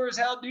sure as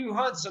hell do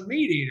hunt some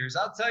meat eaters.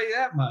 I'll tell you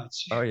that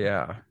much. Oh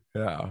yeah,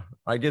 yeah.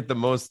 I get the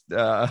most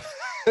the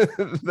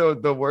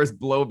worst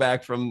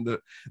blowback from the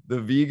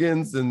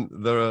vegans and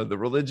the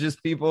religious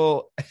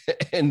people,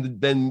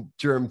 and then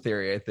germ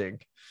theory. I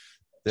think.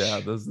 Yeah,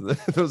 those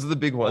are the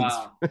big ones.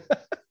 Wow.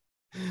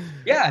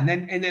 Yeah,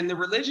 and then the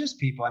religious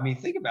people. I mean,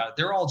 think about it.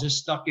 They're all just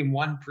stuck in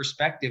one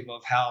perspective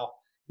of how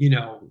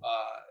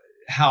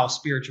how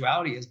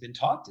spirituality has been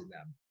taught to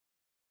them.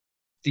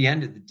 At the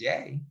end of the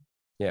day,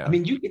 Yeah. I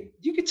mean, you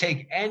could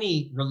take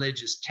any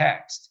religious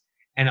text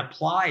and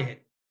apply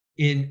it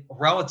in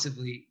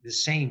relatively the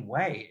same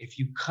way if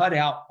you cut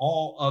out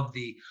all of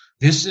the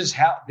this is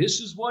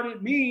what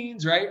it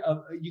means, right?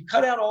 You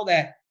cut out all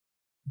that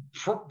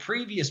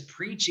previous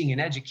preaching and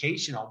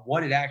education on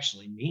what it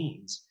actually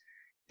means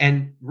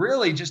and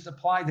really just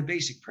apply the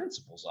basic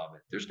principles of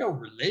it. There's no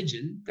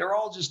religion. They're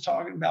all just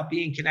talking about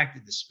being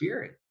connected to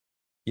spirit.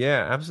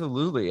 Yeah,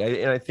 absolutely.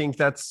 And I think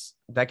that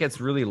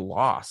gets really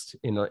lost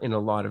in a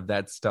lot of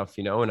that stuff,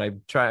 and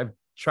I've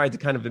tried to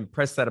kind of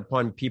impress that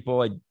upon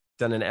people. I've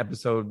done an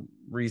episode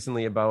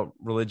recently about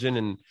religion,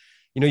 and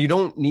you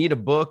don't need a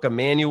book, a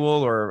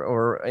manual,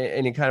 or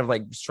any kind of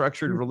like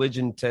structured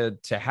religion to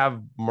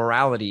have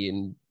morality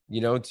and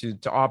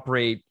to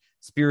operate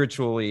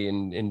spiritually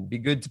and be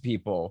good to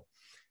people.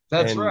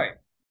 That's right.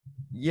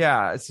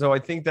 Yeah, so I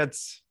think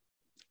it's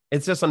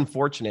just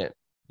unfortunate,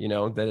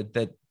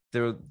 that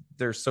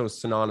they're so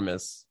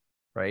synonymous,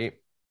 right?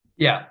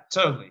 Yeah,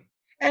 totally.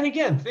 And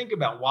again, think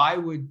about why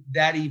would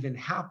that even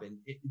happen?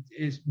 It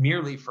is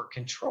merely for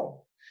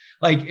control.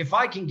 Like if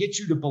I can get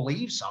you to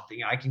believe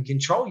something, I can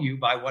control you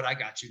by what I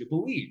got you to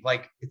believe.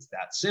 Like it's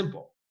that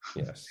simple.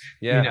 Yes.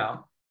 Yeah.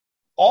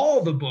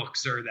 All the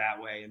books are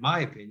that way, in my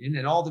opinion,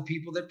 and all the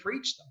people that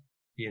preach them,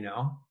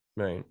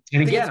 Right.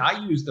 And again, I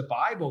use the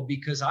Bible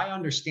because I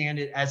understand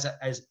it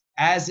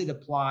as it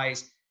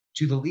applies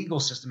to the legal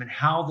system and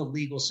how the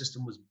legal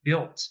system was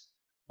built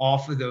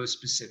off of those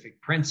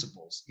specific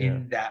principles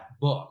in that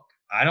book.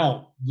 I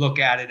don't look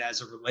at it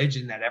as a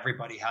religion that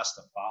everybody has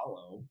to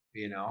follow,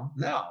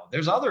 No,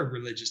 there's other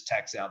religious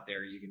texts out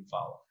there you can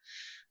follow.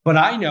 But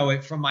I know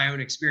it from my own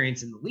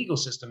experience in the legal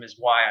system is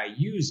why I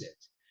use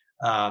it,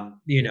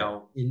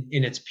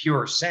 in its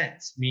pure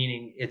sense,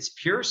 meaning its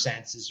pure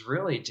sense is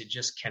really to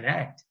just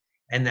connect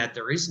and that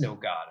there is no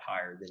God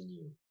higher than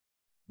you,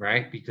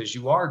 right? Because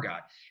you are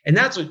God. And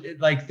that's what,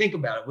 like, think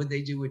about it. What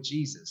they do with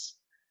Jesus.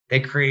 They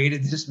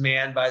created this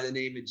man by the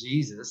name of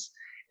Jesus.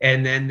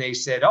 And then they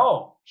said,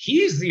 oh,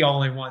 he's the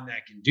only one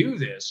that can do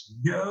this.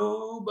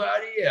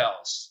 Nobody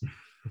else.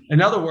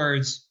 In other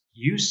words,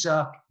 you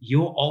suck.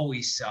 You'll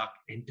always suck.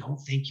 And don't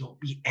think you'll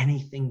be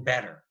anything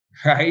better,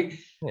 right?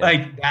 Yeah.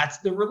 Like that's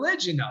the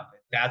religion of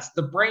it. That's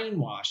the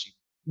brainwashing.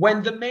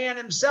 When the man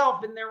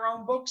himself in their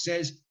own book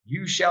says,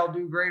 you shall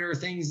do greater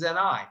things than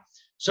I.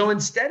 So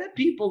instead of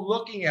people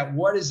looking at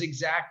what is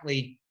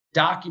exactly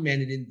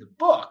documented in the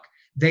book,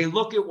 they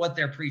look at what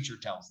their preacher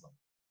tells them.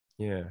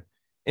 Yeah.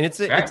 And it's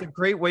a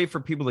great way for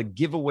people to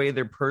give away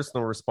their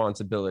personal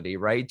responsibility,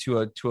 right?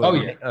 To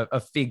a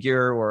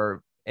figure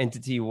or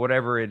entity,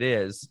 whatever it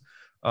is.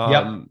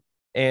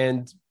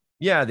 And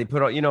yeah, they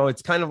put out,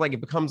 it's kind of like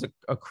it becomes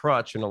a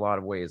crutch in a lot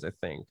of ways, I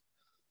think.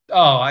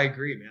 Oh, I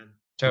agree, man.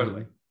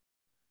 Totally. Mm-hmm.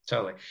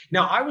 Totally.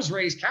 Now, I was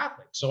raised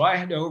Catholic, so I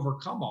had to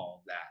overcome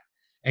all of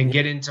that and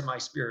get into my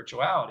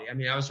spirituality. I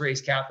mean, I was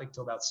raised Catholic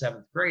till about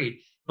 7th grade,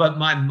 but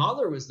my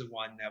mother was the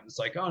one that was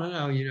like, oh,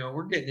 no,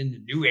 we're getting into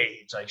New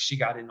Age. Like she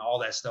got into all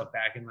that stuff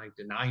back in like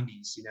the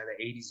 90s,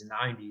 the 80s and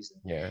 90s.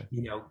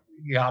 And,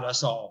 got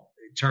us all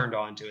turned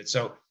on to it.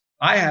 So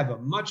I have a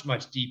much,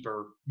 much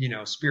deeper,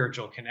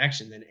 spiritual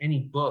connection than any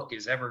book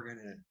is ever going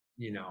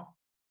to,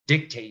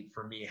 dictate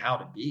for me how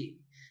to be.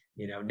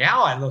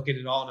 Now I look at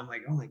it all and I'm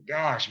like, oh my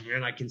gosh,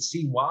 man, I can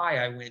see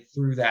why I went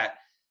through that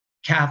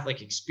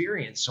Catholic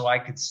experience. So I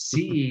could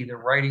see the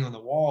writing on the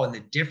wall and the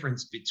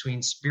difference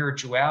between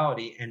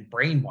spirituality and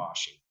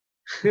brainwashing.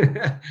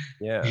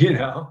 Yeah.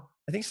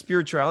 I think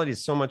spirituality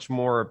is so much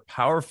more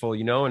powerful,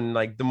 and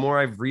like the more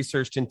I've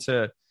researched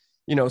into,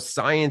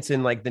 science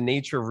and like the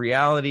nature of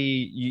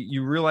reality,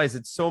 you realize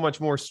it's so much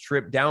more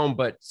stripped down,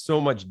 but so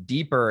much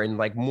deeper and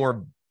like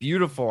more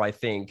beautiful, I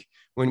think.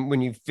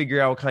 When you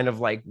figure out kind of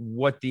like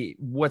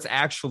what's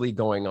actually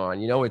going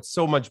on, it's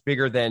so much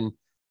bigger than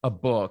a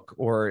book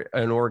or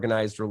an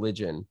organized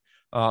religion.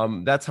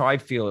 That's how I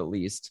feel, at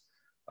least.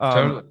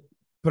 Totally.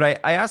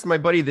 But I asked my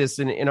buddy this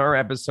in our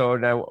episode,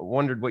 and I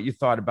wondered what you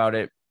thought about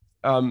it.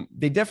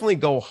 They definitely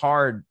go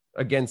hard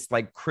against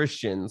like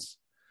Christians.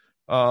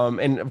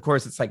 And of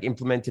course it's like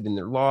implemented in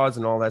their laws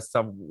and all that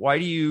stuff. Why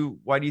do you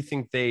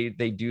think they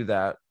do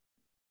that?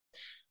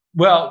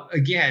 Well,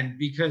 again,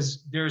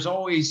 because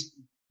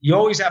you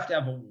always have to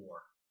have a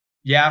war.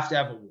 You have to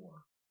have a war,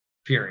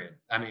 period.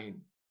 I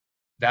mean,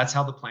 that's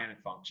how the planet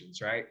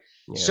functions, right?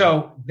 Yeah.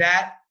 So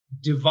that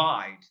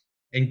divide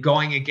and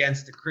going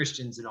against the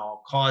Christians and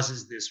all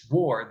causes this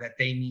war that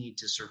they need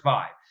to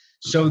survive.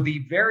 So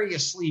the very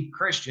asleep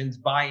Christians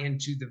buy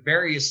into the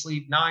very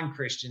asleep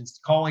non-Christians,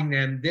 calling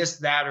them this,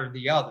 that, or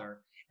the other,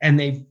 and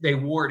they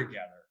war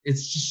together.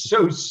 It's just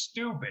so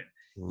stupid.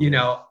 You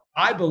know,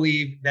 I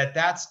believe that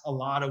that's a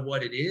lot of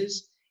what it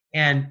is.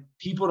 And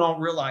people don't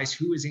realize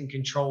who is in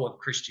control of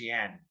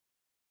Christianity.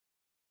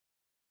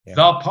 Yeah.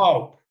 The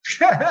Pope.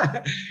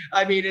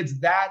 I mean, it's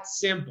that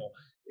simple.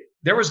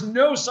 There was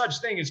no such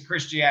thing as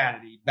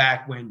Christianity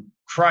back when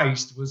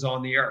Christ was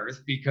on the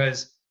earth,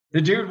 because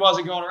the dude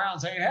wasn't going around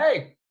saying,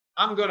 hey,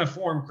 I'm going to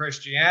form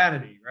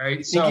Christianity, right?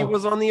 You think he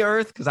was on the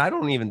earth? Because I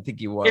don't even think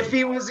he was. If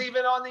he was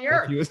even on the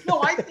earth.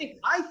 No,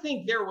 I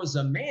think there was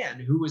a man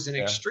who was an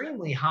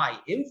extremely high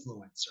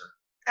influencer.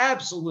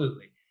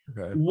 Absolutely.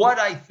 Okay. What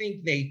I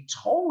think they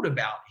told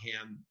about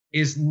him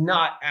is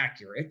not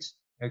accurate,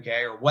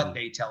 okay? Or what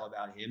they tell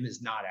about him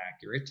is not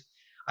accurate.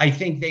 I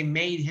think they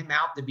made him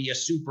out to be a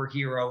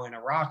superhero and a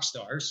rock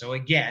star. So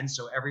again,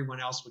 so everyone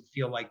else would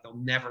feel like they'll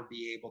never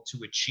be able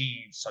to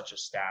achieve such a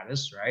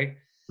status, right?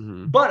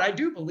 Mm-hmm. But I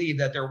do believe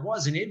that there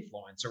was an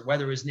influencer,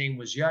 whether his name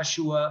was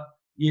Yeshua,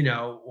 you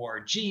know,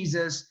 or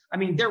Jesus. I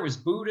mean, there was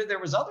Buddha, there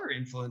was other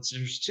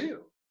influencers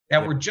too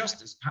that were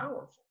just as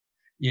powerful,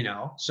 you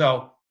know?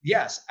 So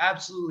yes,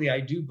 absolutely,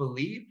 I do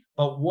believe.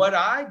 But what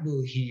I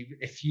believe,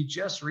 if you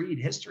just read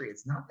history,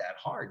 it's not that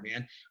hard,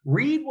 man.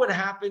 Read what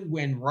happened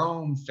when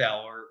Rome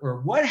fell,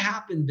 or what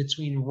happened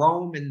between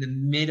Rome and the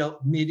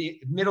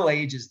Middle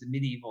Ages, the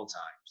medieval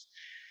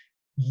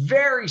times.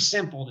 Very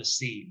simple to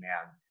see,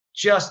 man.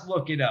 Just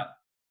look it up.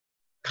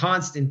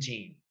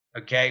 Constantine,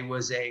 okay,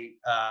 was a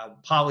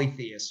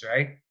polytheist,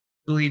 right?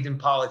 Believed in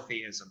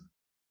polytheism.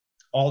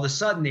 All of a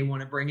sudden, they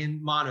want to bring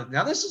in monotheism.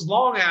 Now, this is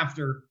long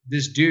after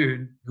this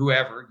dude,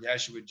 whoever,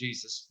 Yeshua,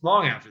 Jesus,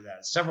 long after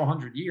that, several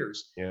hundred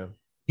years. Yeah.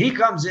 He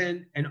comes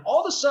in, and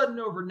all of a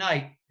sudden,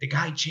 overnight, the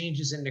guy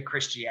changes into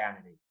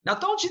Christianity. Now,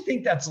 don't you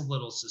think that's a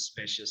little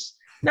suspicious?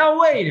 Now,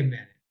 wait a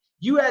minute.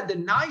 You had the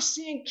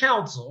Nicene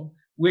Council,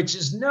 which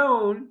is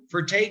known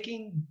for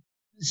taking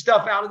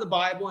stuff out of the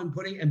Bible and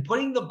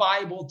putting the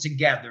Bible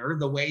together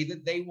the way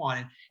that they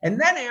wanted. And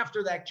then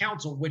after that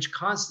council, which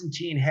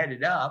Constantine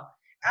headed up,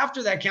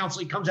 after that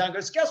council, he comes out and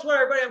goes, guess what,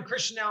 everybody? I'm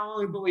Christian now. I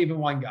only believe in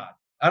one God.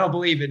 I don't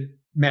believe in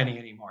many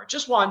anymore.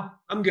 Just one.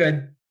 I'm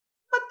good.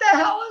 What the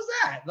hell is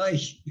that? Like,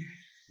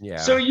 yeah.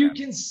 So you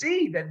can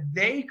see that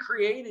they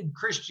created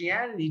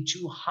Christianity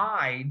to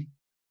hide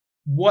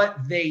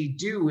what they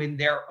do in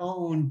their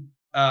own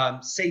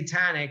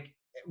satanic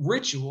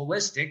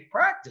ritualistic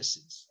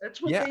practices.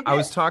 That's what they did. I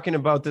was talking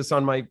about this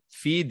on my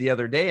feed the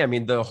other day. I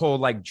mean, the whole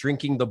like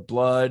drinking the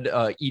blood,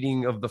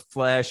 eating of the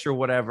flesh or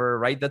whatever,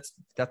 right? That's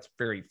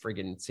very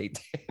friggin'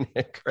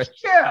 satanic, right?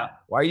 Yeah.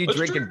 Why are you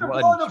drinking blood?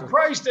 The blood of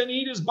Christ and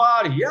eat his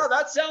body. Yeah,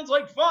 that sounds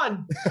like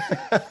fun.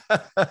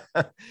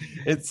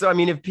 It's, I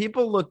mean, if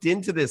people looked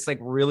into this, like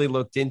really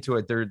looked into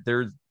it,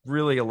 there's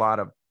really a lot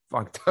of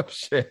fucked up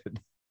shit.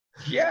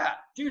 Yeah,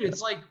 dude,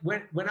 it's like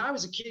when I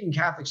was a kid in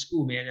Catholic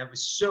school, man, it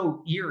was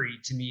so eerie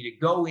to me to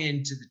go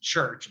into the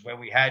church when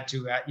we had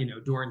to,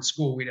 during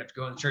school, we'd have to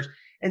go in the church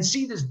and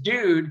see this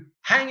dude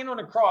hanging on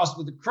a cross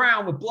with a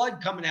crown with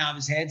blood coming out of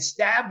his head,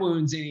 stab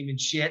wounds in him and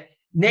shit,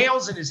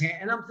 nails in his hand.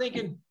 And I'm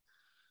thinking,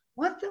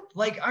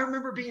 I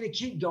remember being a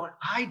kid going,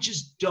 I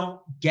just don't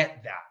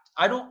get that.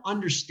 I don't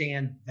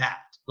understand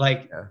that.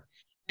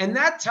 And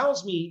that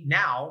tells me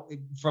now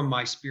from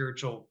my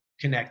spiritual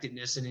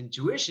connectedness and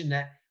intuition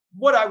that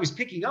what I was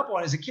picking up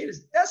on as a kid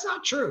is that's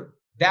not true.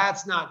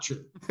 That's not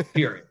true.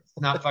 Period. It's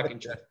not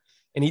fucking true.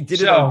 And he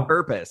did it on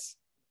purpose.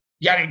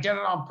 Yeah, he did it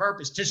on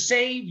purpose to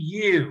save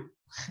you.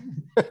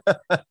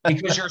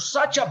 Because you're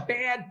such a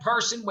bad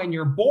person. When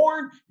you're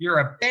born, you're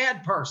a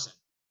bad person.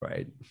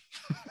 Right.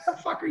 What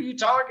the fuck are you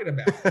talking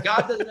about?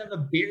 God doesn't have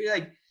a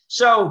beard.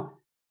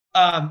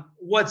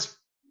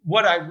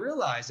 What I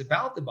realized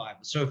about the Bible.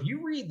 So if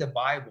you read the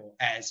Bible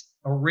as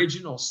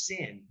original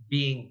sin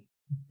being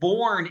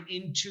born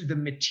into the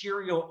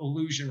material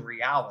illusion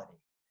reality.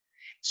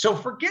 So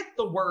forget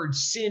the word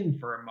sin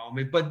for a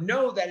moment, but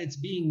know that it's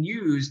being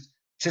used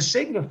to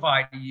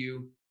signify to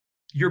you,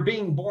 you're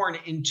being born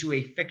into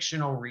a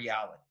fictional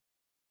reality.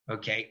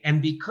 Okay.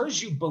 And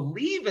because you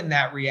believe in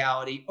that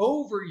reality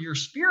over your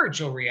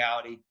spiritual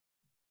reality,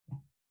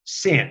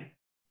 sin.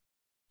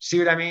 See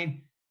what I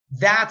mean?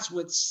 That's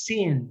what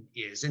sin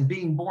is. And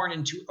being born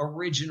into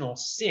original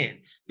sin,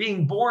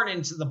 being born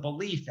into the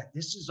belief that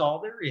this is all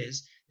there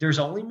is. There's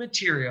only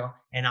material,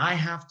 and I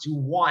have to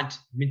want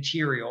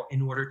material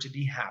in order to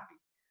be happy.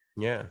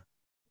 Yeah.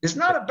 It's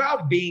not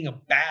about being a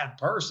bad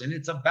person.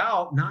 It's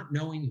about not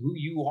knowing who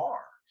you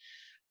are.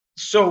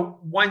 So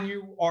when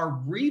you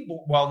are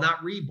reborn, well,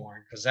 not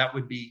reborn, because that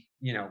would be,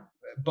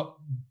 but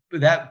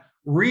that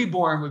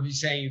reborn would be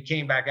saying you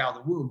came back out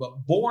of the womb,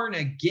 but born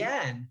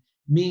again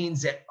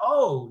means that,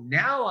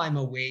 now I'm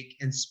awake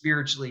and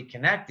spiritually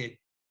connected.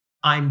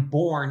 I'm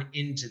born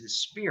into the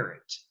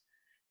spirit.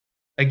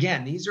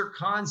 Again, these are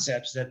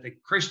concepts that the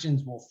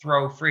Christians will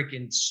throw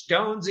freaking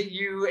stones at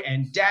you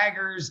and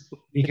daggers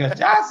because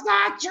that's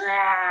not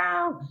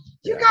true.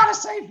 You got to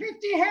say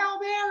 50 Hail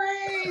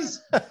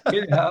Marys.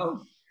 You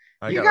know,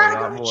 you got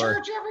to go to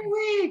church every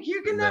week.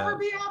 You can never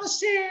be out of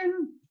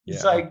sin.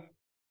 It's like,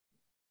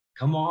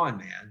 come on,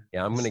 man.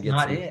 Yeah, I'm going to get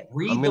not it.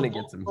 Read the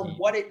book for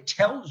what it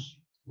tells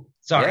you.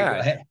 Sorry, go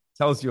ahead.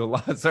 Tells you a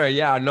lot. Sorry.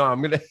 Yeah, no,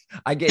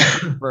 I get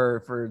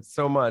for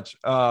so much.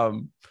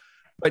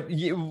 But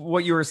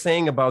what you were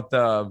saying about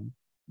the,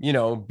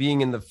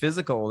 being in the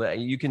physical, that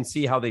you can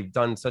see how they've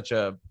done such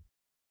a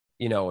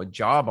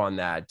job on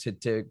that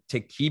to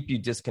keep you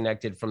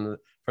disconnected from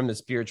the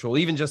spiritual,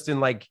 even just in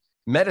like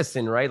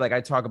medicine, right? Like I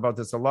talk about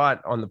this a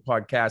lot on the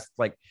podcast,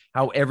 like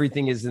how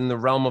everything is in the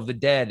realm of the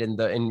dead and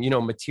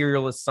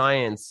materialist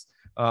science.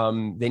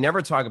 They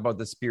never talk about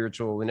the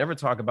spiritual. They never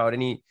talk about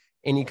any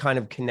kind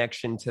of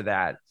connection to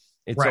that.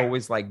 It's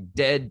always like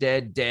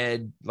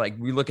dead. Like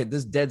we look at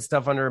this dead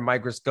stuff under a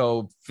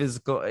microscope,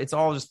 physical. It's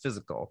all just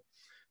physical.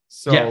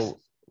 So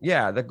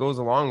yeah, that goes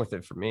along with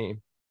it for me.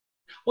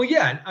 Well,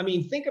 yeah. I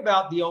mean, think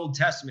about the Old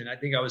Testament. I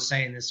think I was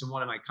saying this in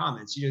one of my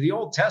comments. The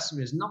Old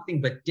Testament is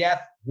nothing but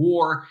death,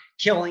 war,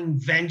 killing,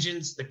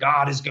 vengeance. The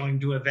God is going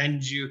to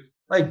avenge you.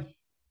 Like,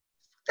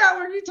 what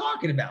are you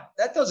talking about?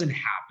 That doesn't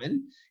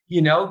happen.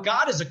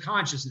 God is a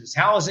consciousness.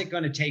 How is it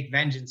going to take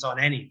vengeance on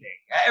anything?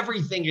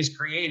 Everything is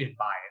created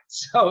by it.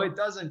 So it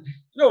doesn't,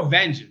 no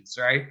vengeance,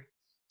 right?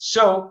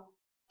 So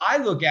I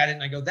look at it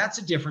and I go, that's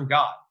a different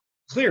God.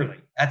 Clearly,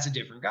 that's a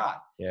different God.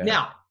 Yeah.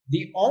 Now,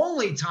 the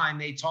only time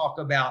they talk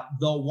about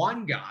the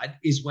one God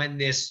is when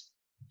this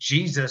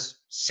Jesus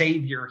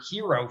Savior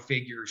hero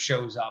figure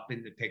shows up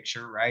in the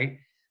picture, right?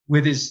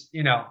 With his,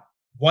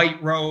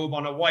 white robe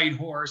on a white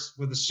horse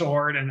with a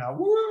sword and I'm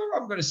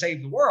going to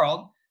save the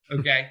world.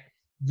 Okay.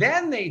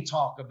 Then they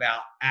talk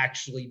about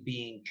actually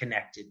being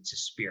connected to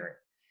spirit,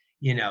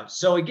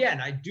 So again,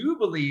 I do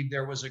believe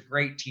there was a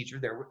great teacher.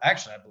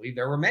 I believe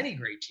there were many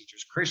great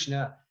teachers,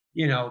 Krishna,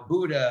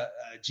 Buddha,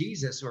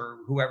 Jesus, or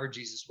whoever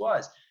Jesus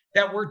was,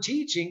 that were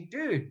teaching,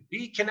 dude,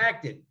 be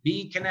connected,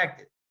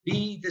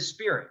 be the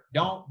spirit.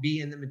 Don't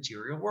be in the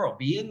material world,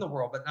 be in the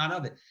world, but not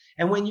of it.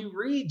 And when you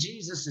read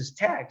Jesus's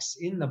texts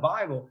in the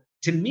Bible,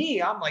 to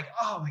me, I'm like,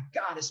 oh my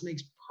God, this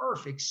makes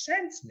perfect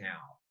sense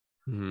now.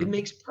 Mm-hmm. It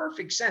makes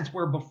perfect sense.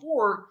 Where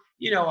before,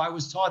 I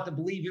was taught to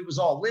believe it was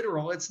all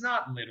literal. It's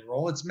not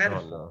literal. It's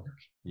metaphoric. Oh,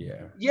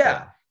 no.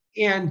 Yeah.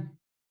 And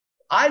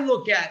I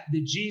look at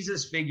the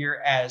Jesus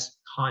figure as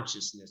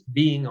consciousness,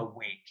 being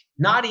awake,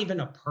 not even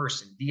a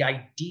person, the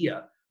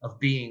idea of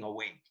being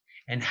awake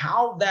and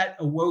how that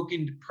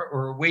awoken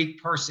or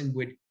awake person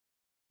would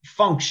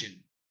function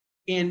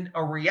in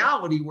a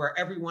reality where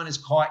everyone is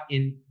caught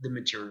in the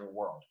material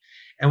world.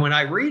 And when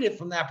I read it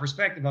from that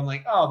perspective, I'm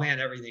like, oh man,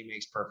 everything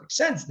makes perfect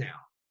sense now.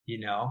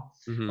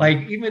 Mm-hmm.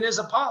 Like even his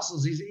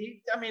apostles,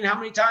 how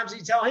many times did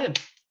he tell him,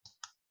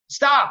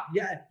 stop,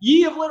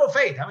 ye of little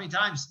faith? How many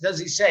times does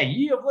he say,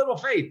 ye of little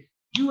faith?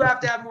 You have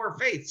to have more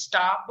faith.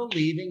 Stop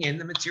believing in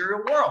the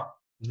material world.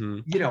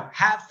 Mm-hmm.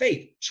 Have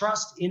faith,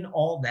 trust in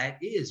all that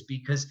is,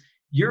 because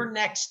your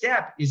next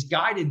step is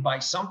guided by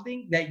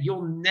something that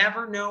you'll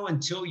never know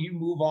until you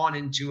move on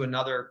into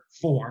another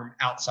form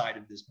outside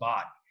of this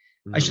body.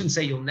 Mm-hmm. I shouldn't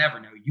say you'll never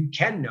know. You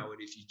can know it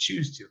if you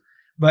choose to.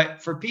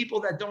 But for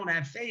people that don't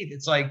have faith,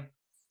 it's like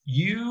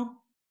you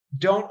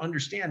don't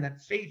understand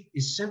that faith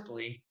is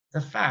simply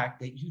the fact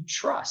that you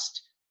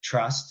trust.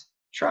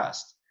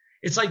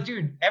 It's like,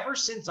 dude, ever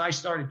since I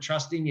started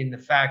trusting in the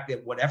fact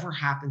that whatever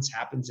happens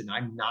and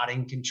I'm not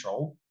in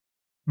control,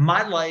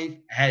 my life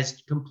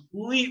has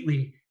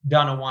completely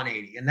done a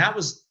 180. And that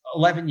was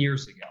 11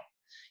 years ago,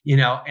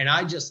 and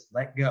I just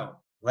let go.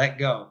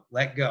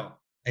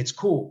 It's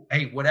cool.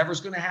 Hey,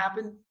 whatever's going to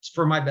happen, it's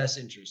for my best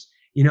interest.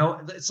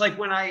 It's like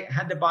when I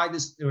had to buy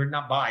this, or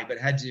not buy, but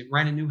had to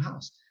rent a new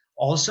house.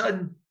 All of a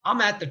sudden,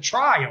 I'm at the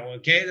trial,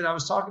 that I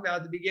was talking about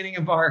at the beginning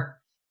of our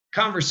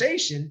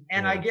conversation.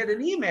 And I get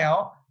an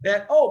email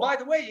that, oh, by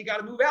the way, you got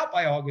to move out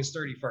by August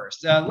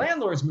 31st.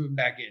 Landlord's moving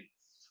back in.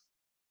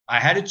 I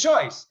had a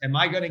choice. Am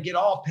I going to get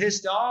all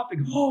pissed off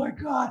and go, oh my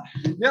God,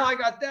 now I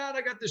got that.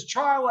 I got this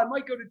trial. I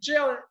might go to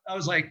jail. I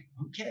was like,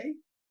 okay,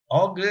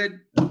 all good.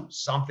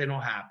 Something will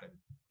happen.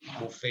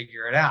 We'll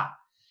figure it out.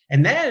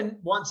 And then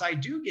once I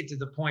do get to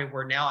the point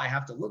where now I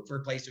have to look for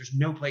a place, there's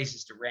no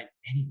places to rent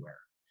anywhere.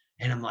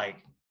 And I'm like,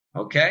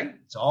 okay,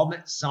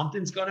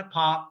 something's going to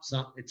pop.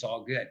 It's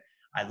all good.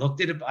 I looked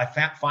at it. I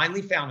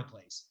finally found a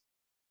place.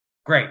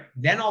 Great.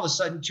 Then all of a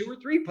sudden, 2 or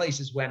 3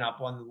 places went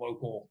up on the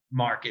local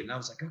market. And I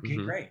was like, okay,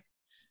 great.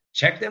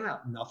 Check them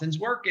out. Nothing's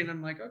working.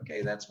 I'm like,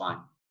 okay, that's fine.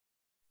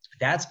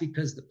 That's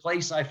because the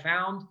place I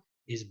found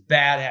is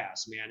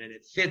badass, man. And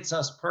it fits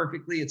us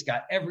perfectly. It's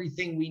got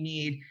everything we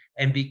need.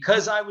 And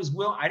because I was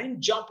I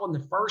didn't jump on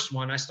the first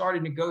one. I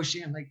started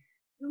negotiating. I'm like,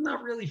 I'm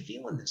not really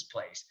feeling this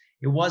place.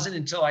 It wasn't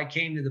until I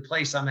came to the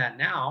place I'm at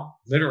now,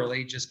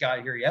 literally just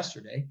got here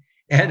yesterday.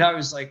 And I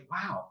was like,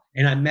 wow.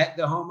 And I met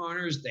the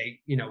homeowners. They,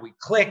 we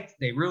clicked.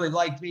 They really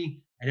liked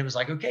me. And it was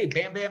like, okay,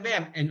 bam, bam,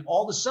 bam. And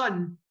all of a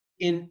sudden,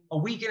 in a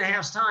week and a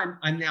half's time,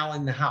 I'm now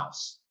in the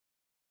house.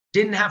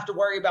 Didn't have to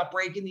worry about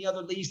breaking the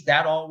other lease.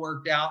 That all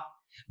worked out.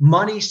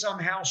 Money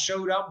somehow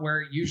showed up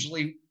where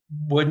usually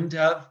wouldn't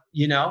have,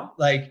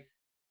 like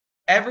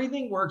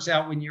everything works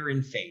out when you're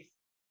in faith.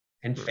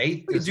 And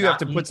faith You does do have not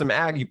to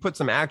mean put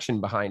some action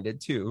behind it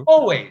too.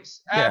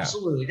 always. Yeah.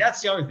 Absolutely. That's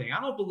the other thing.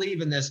 I don't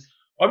believe in this.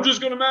 I'm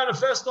just going to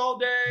manifest all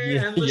day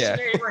Yeah. and listen Yeah.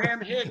 to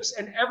Abraham Hicks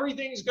and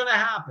everything's going to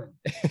happen.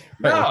 Right.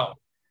 No,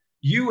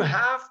 you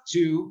have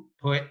to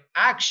put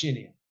action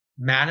in.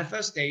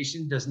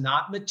 Manifestation does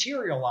not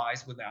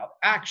materialize without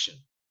action.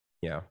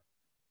 Yeah.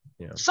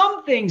 Yeah.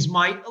 Some things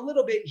might, a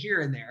little bit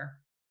here and there,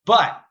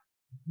 but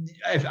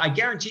I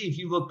guarantee if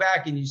you look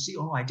back and you see,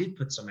 oh, I did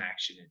put some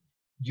action in,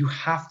 you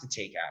have to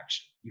take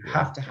action. You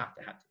have to.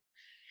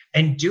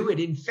 And do it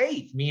in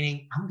faith,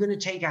 meaning I'm going to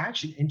take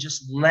action and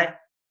just let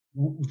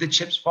the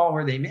chips fall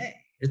where they may.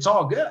 It's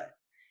all good.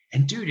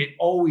 And dude, it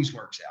always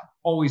works out.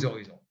 Always,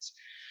 always, always.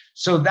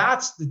 So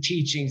that's the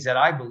teachings that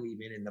I believe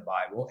in the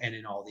Bible and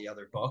in all the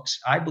other books.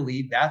 I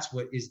believe that's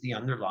what is the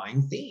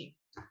underlying theme.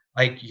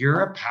 Like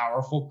you're a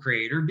powerful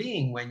creator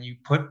being when you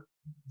put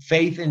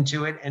faith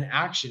into it and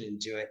action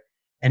into it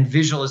and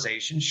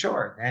visualization.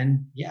 Sure.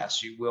 Then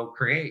yes, you will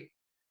create,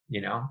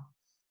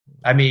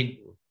 I mean,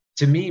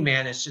 to me,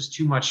 man, it's just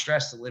too much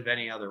stress to live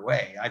any other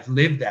way. I've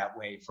lived that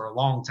way for a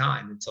long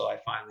time until I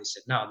finally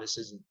said, no,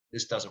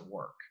 this doesn't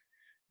work,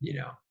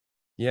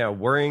 Yeah,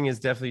 worrying is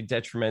definitely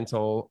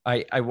detrimental.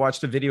 I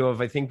watched a video of,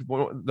 I think,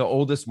 the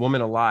oldest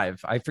woman alive.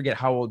 I forget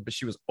how old, but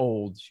she was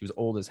old. She was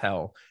old as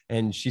hell.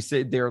 And she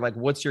said, they were like,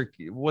 what's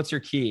your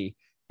key?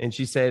 And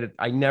she said,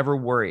 I never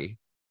worry.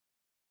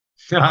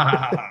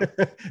 That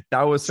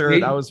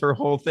was her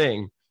whole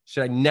thing.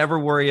 Should I never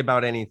worry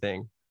about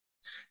anything?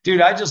 Dude,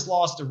 I just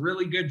lost a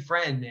really good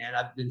friend, man.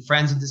 I've been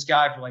friends with this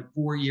guy for like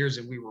 4 years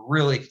and we were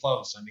really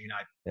close. I mean,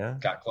 I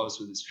got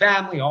close with his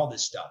family, all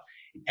this stuff.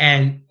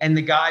 And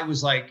the guy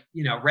was like,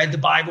 read the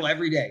Bible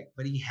every day,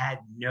 but he had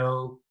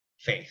no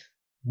faith,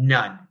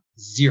 none,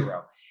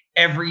 zero.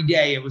 Every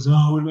day it was,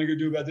 oh, what am I going to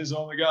do about this?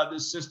 Oh my God,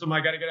 this system,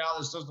 I got to get out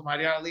of this system.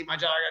 I got to leave my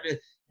job. I got to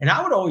do. And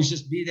I would always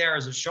just be there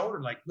as a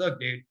shoulder, like, look,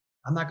 dude,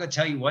 I'm not going to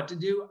tell you what to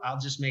do. I'll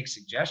just make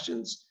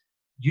suggestions.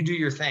 You do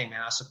your thing, man.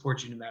 I'll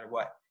support you no matter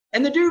what.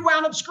 And the dude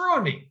wound up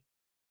screwing me.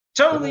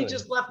 Totally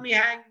just left me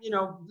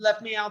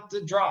left me out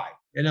to dry.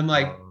 And I'm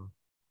like,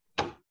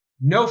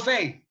 no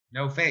faith.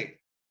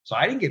 So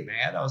I didn't get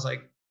mad. I was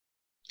like,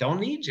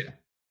 don't need you.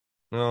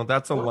 Well,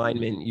 that's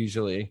alignment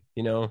usually,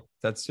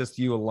 that's just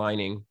you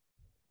aligning.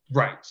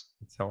 Right.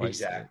 That's how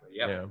exactly.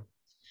 I see it. Yeah.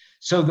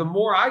 So the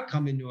more I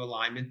come into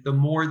alignment, the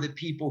more the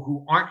people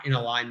who aren't in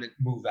alignment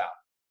move out,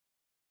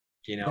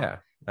 Yeah,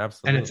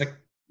 absolutely.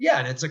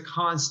 And it's a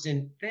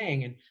constant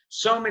thing. And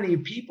so many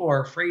people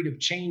are afraid of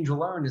change or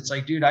learn. It's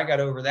like, dude, I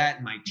got over that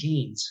in my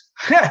teens.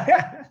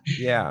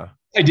 Yeah,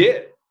 I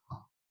did.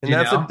 And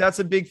that's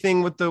a big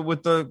thing with the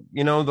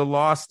the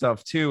law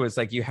stuff too. It's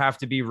like you have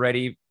to be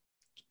ready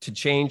to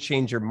change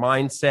your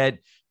mindset,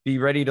 be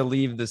ready to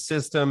leave the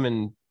system.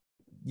 And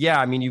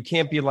I mean, you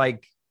can't be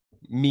like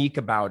meek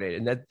about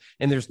it.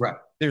 And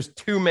there's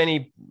too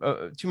many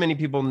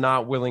people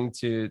not willing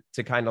to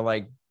kind of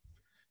like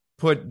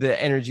put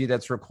the energy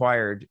that's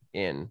required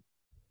in.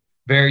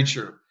 Very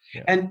true.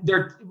 Yeah. And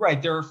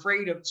they're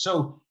afraid of,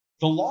 so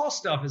the law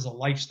stuff is a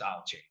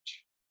lifestyle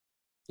change.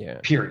 Yeah.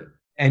 Period.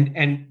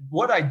 And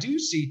what I do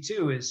see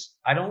too is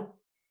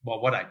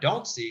what I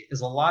don't see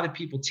is a lot of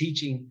people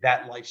teaching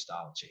that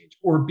lifestyle change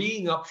or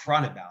being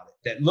upfront about it.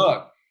 That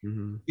look,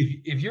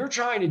 if you're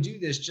trying to do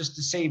this just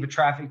to save a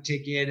traffic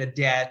ticket, a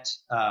debt,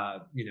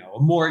 a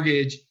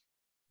mortgage,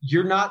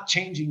 you're not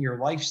changing your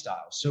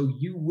lifestyle. So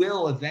you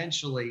will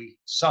eventually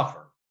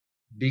suffer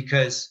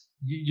because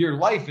your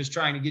life is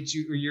trying to get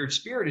you, or your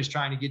spirit is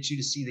trying to get you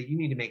to see that you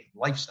need to make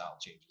lifestyle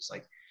changes.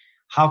 Like,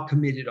 how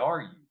committed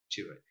are you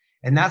to it?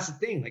 And that's the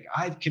thing. Like,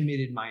 I've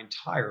committed my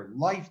entire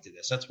life to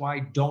this. That's why I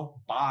don't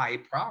buy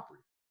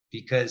property,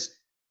 because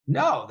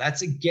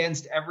that's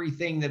against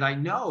everything that I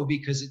know,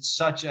 because it's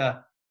such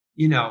a,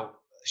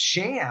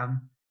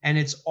 sham, and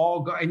it's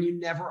all and you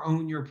never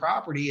own your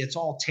property. It's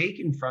all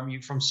taken from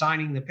you from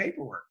signing the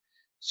paperwork.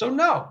 So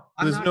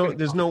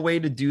there's no way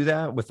to do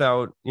that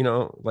without,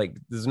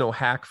 there's no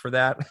hack for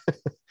that.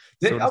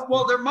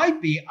 Well, there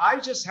might be. I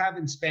just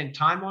haven't spent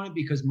time on it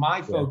because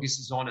my focus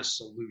is on a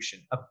solution,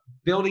 of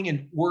building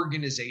an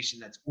organization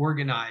that's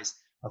organized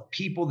of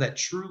people that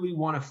truly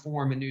want to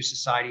form a new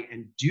society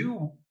and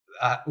do,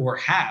 or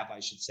have, I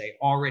should say,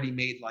 already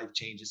made life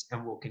changes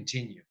and will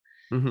continue.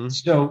 Mm-hmm.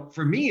 So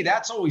for me,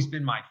 that's always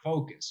been my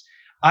focus.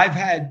 I've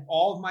had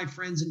all of my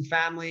friends and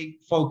family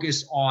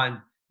focus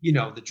on,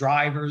 the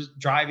drivers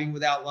driving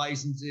without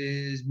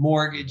licenses,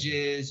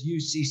 mortgages,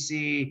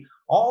 UCC,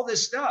 all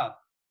this stuff.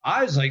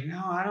 I was like,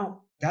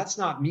 no, that's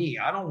not me.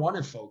 I don't want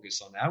to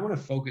focus on that. I want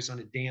to focus on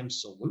a damn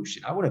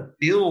solution. I want to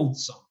build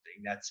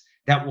something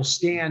that will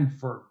stand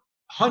for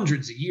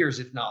hundreds of years,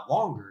 if not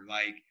longer.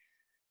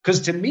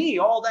 Because to me,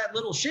 all that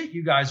little shit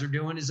you guys are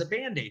doing is a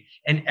Band-Aid.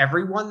 And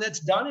everyone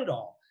that's done it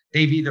all,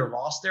 they've either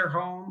lost their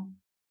home,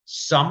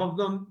 some of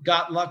them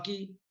got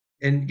lucky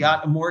and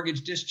got a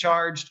mortgage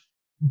discharged,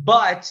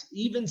 but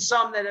even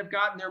some that have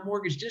gotten their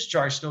mortgage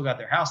discharged still got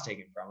their house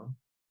taken from them.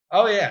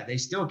 Oh yeah, they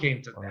still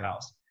came to the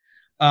house.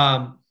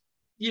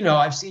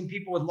 I've seen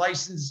people with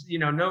license,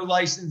 no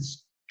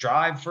license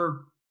drive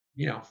for,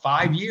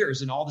 5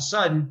 years, and all of a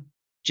sudden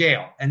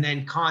jail, and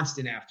then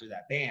constant after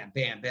that. Bam,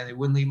 bam, bam. They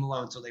wouldn't leave them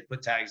alone until they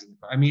put tags in the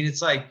car. I mean,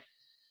 it's like,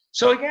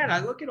 so again, I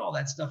look at all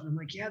that stuff and I'm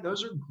like, yeah,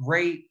 those are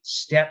great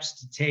steps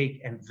to take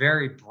and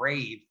very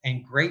brave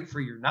and great for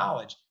your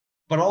knowledge.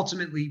 But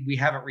ultimately, we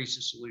haven't reached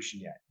a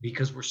solution yet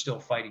because we're still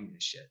fighting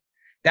this shit.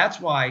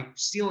 That's why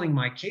sealing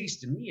my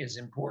case to me is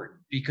important,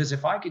 because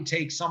if I could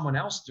take someone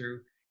else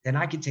through, then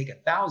I could take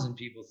 1,000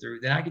 people through,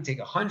 then I could take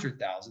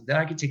 100,000, then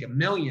I could take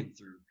 1,000,000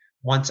 through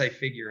once I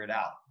figure it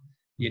out.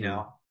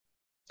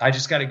 I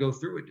just got to go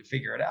through it to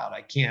figure it out.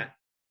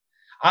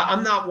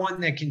 I'm not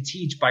one that can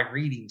teach by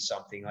reading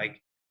something.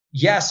 Like,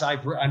 yes,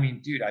 I've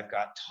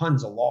got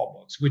tons of law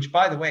books, which,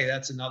 by the way,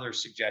 that's another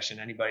suggestion.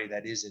 Anybody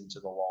that is into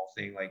the law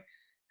thing, like,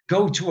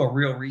 go to a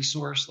real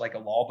resource like a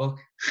law book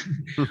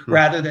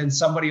rather than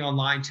somebody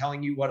online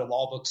telling you what a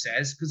law book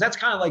says. Because that's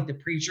kind of like the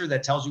preacher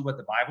that tells you what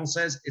the Bible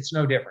says. It's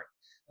no different.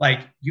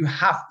 Like, you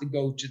have to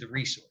go to the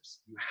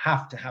resource. You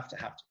have to.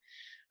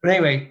 But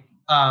anyway,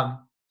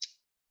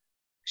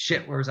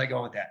 where was I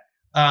going with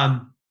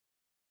that?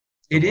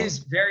 It is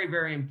very,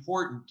 very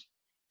important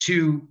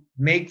to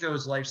make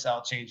those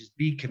lifestyle changes,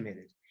 be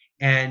committed.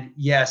 And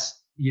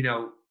yes,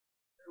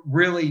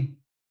 really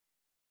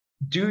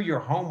do your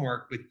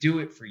homework, but do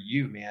it for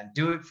you, man.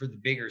 Do it for the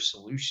bigger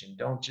solution.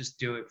 Don't just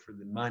do it for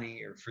the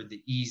money or for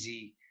the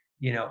easy,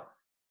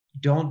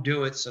 don't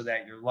do it so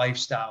that your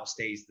lifestyle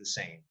stays the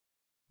same,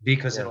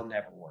 because it'll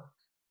never work.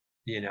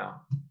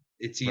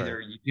 It's either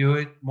you do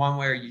it one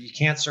way or you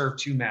can't serve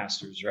two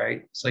masters,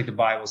 right? It's like the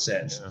Bible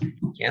says,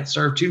 you can't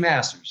serve two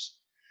masters.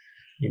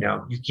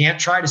 You can't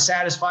try to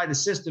satisfy the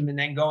system and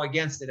then go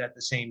against it at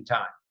the same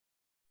time.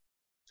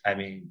 I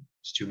mean,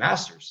 it's two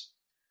masters,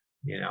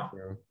 Yeah.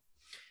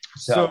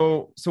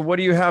 So what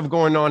do you have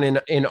going on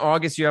in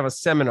August? You have a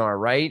seminar,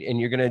 right? And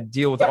you're going to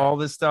deal with all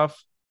this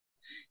stuff?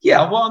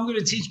 Yeah. Well, I'm going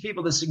to teach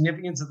people the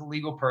significance of the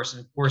legal person.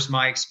 Of course,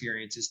 my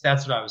experiences.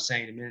 That's what I was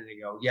saying a minute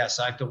ago. Yes,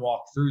 I have to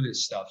walk through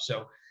this stuff.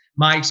 So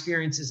my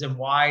experiences and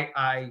why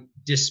I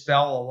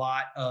dispel a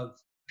lot of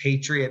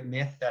patriot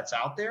myth that's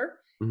out there.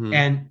 Mm-hmm.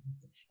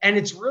 And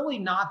it's really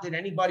not that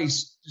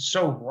anybody's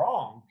so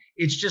wrong.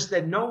 It's just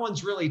that no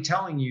one's really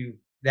telling you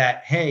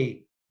that,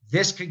 hey,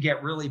 this could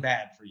get really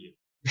bad for you.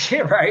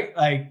 Right?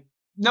 Like,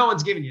 no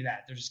one's giving you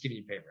that. They're just giving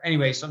you paper.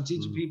 Anyway, so I'm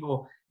teaching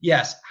people,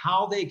 yes,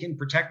 how they can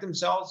protect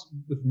themselves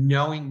with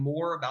knowing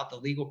more about the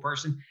legal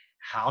person,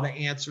 how to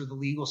answer the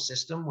legal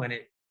system when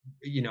it,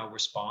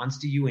 responds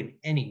to you in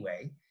any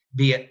way,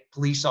 be it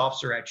police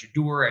officer at your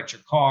door, at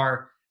your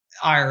car,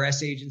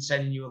 IRS agent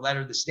sending you a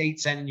letter, the state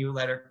sending you a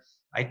letter.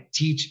 I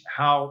teach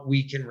how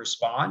we can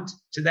respond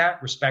to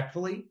that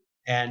respectfully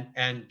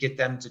and get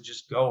them to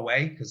just go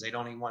away because they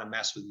don't even want to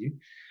mess with you.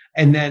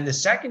 And then the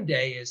second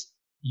day is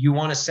you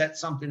want to set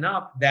something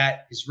up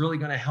that is really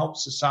going to help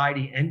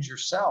society and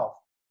yourself.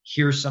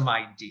 Here's some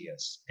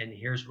ideas and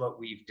here's what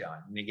we've done.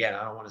 And again,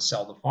 I don't want to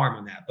sell the farm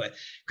on that, but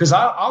because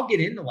I'll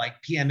get into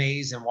like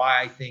PMAs and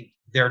why I think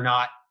they're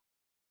not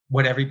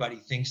what everybody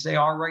thinks they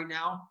are right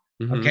now.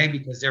 Mm-hmm. Okay.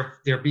 Because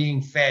they're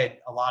being fed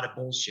a lot of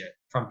bullshit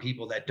from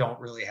people that don't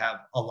really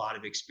have a lot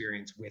of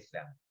experience with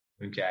them.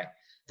 Okay.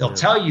 They'll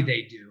tell you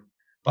they do,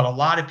 but a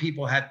lot of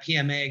people have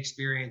PMA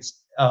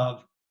experience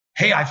of,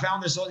 hey, I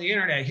found this on the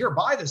internet. Here,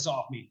 buy this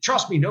off me.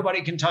 Trust me,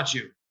 nobody can touch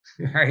you.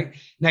 Right.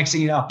 Next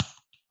thing you know,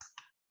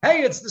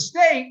 hey, it's the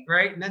state.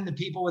 Right. And then the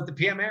people with the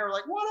PMA are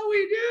like, what do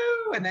we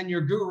do? And then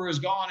your guru is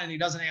gone and he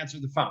doesn't answer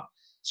the phone.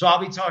 So I'll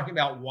be talking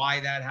about why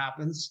that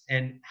happens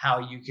and how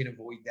you can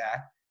avoid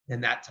that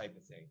and that type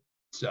of thing.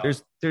 So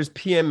there's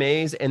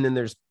PMAs and then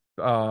there's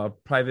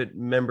private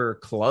member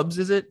clubs,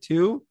 is it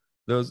too?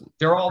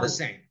 They're all the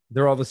same.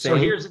 They're all the same. So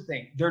here's the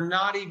thing. They're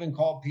not even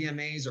called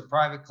PMAs or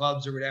private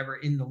clubs or whatever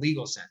in the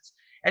legal sense.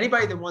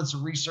 Anybody that wants to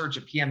research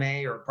a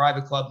PMA or a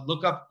private club,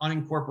 look up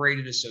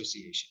unincorporated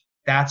association.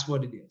 That's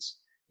what it is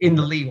in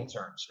the legal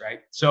terms,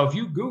 right? So if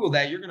you Google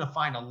that, you're going to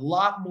find a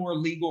lot more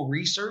legal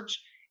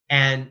research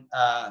and,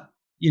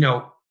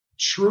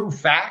 true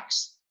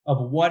facts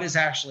of what has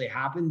actually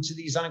happened to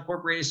these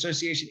unincorporated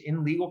association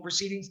in legal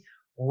proceedings,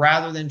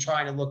 rather than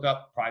trying to look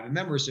up private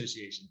member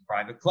association,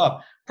 private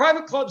club.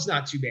 Private club's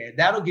not too bad.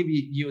 That'll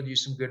yield you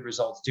some good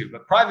results too.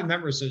 But private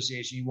member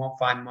association, you won't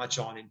find much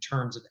on in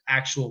terms of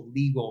actual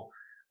legal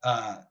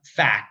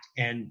fact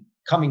and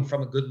coming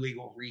from a good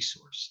legal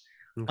resource.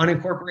 Okay.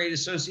 Unincorporated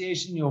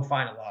association, you'll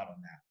find a lot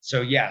on that.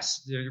 So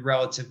yes, they're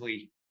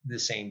relatively the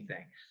same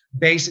thing.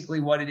 Basically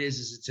what it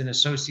is it's an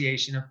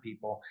association of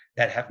people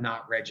that have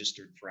not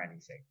registered for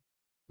anything.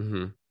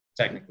 Mm-hmm.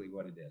 Technically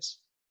what it is.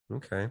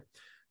 Okay.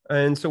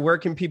 And so where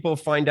can people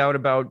find out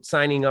about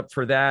signing up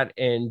for that?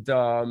 And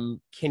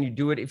can you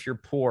do it if you're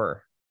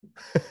poor?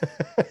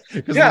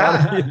 Because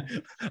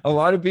a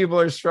lot of people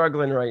are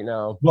struggling right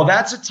now. Well,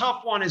 that's a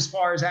tough one as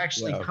far as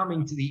actually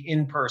coming to the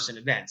in-person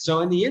events.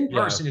 So in the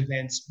in-person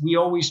events, we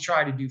always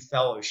try to do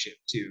fellowship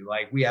too.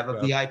 Like we have a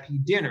VIP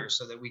dinner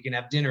so that we can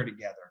have dinner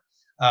together.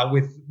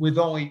 with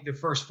only the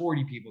first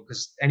 40 people,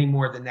 because any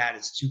more than that,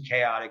 it's too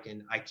chaotic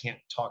and I can't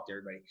talk to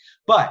everybody.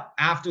 But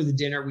after the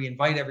dinner, we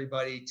invite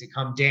everybody to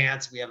come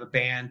dance. We have a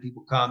band,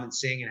 people come and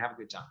sing and have a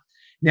good time.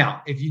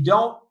 Now, if you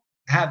don't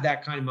have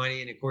that kind of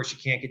money, and of course you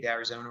can't get to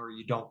Arizona or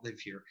you don't live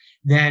here,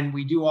 then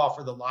we do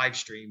offer the live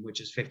stream,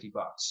 which is $50.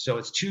 So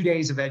it's 2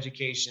 days of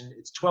education.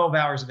 It's 12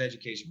 hours of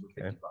education for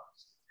 $50.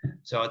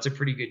 So it's a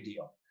pretty good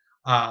deal.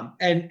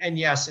 And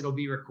yes, it'll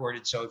be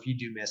recorded. So if you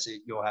do miss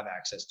it, you'll have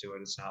access to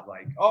it. It's not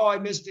like, oh, I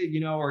missed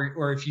it,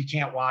 or if you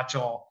can't watch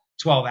all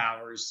 12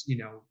 hours,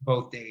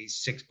 both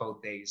days,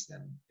 both days,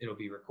 then it'll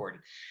be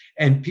recorded.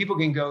 And people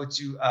can go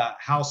to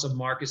House of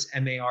Markus,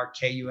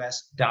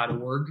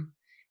 MARKUS.org,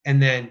 and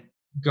then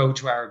go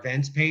to our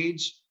events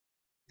page.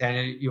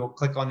 And you'll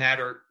click on that,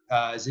 or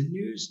is it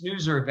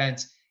news or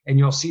events? And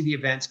you'll see the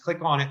events.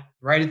 Click on it.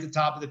 Right at the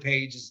top of the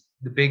page is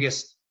the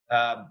biggest,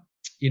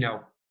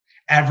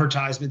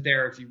 advertisement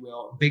there, if you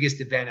will.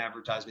 Biggest event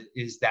advertisement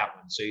is that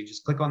one. So you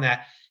just click on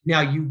that. Now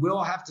you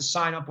will have to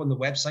sign up on the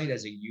website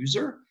as a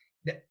user.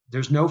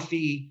 There's no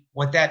fee.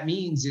 What that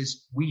means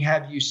is we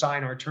have you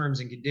sign our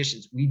terms and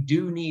conditions. We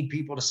do need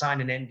people to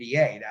sign an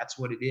NDA. That's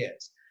what it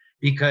is.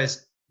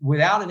 Because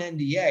without an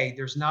NDA,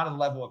 there's not a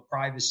level of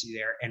privacy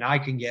there, and I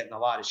can get in a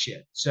lot of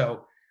shit.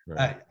 So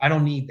I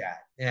don't need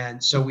that.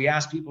 And so we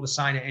ask people to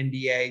sign an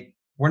NDA.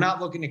 We're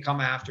not looking to come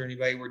after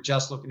anybody. We're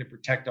just looking to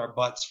protect our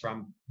butts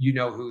from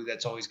who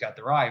that's always got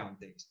their eye on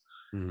things.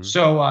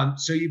 Mm-hmm.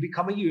 So you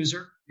become a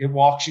user. It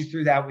walks you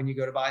through that when you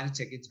go to buy the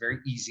ticket. It's very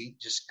easy,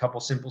 just a couple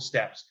simple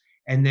steps.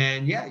 And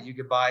then, you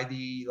could buy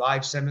the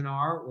live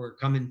seminar or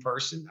come in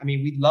person. I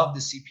mean, we'd love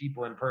to see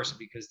people in person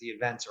because the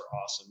events are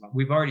awesome.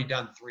 We've already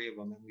done 3 of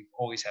them, and we've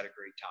always had a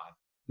great time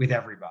with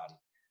everybody.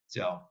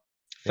 So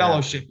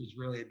fellowship is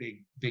really a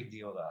big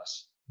deal to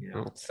us.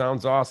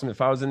 Sounds awesome.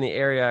 If I was in the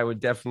area, I would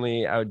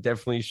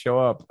definitely show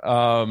up.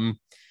 Man,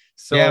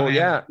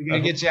 we're gonna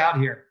get you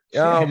out here.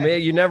 Oh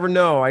man, you never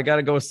know. I got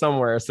to go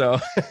somewhere, so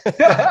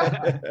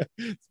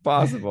it's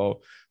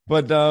possible.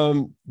 But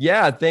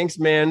thanks,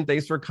 man.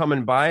 Thanks for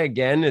coming by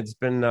again. It's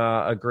been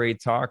a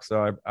great talk,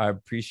 so I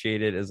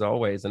appreciate it as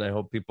always, and I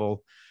hope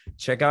people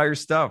check out your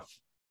stuff.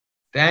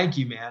 Thank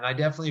you, man. I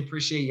definitely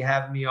appreciate you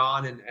having me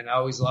on, and I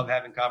always love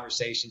having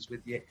conversations with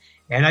you.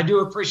 And I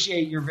do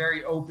appreciate your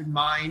very open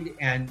mind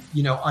and,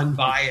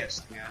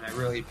 unbiased, man. I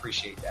really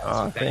appreciate that.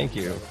 Oh, so thank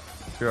you.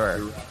 Sure. All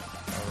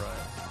right.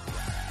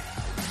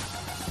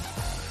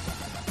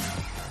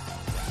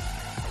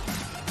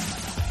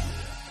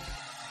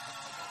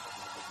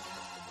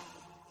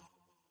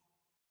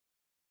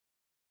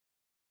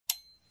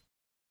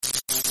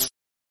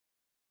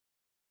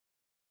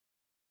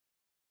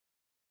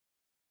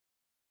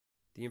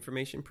 The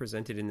information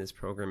presented in this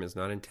program is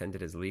not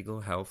intended as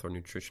legal, health, or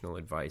nutritional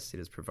advice.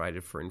 It is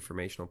provided for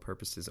informational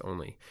purposes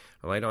only.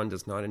 Alighton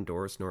does not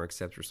endorse nor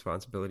accept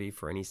responsibility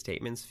for any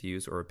statements,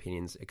 views, or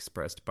opinions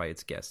expressed by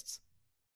its guests.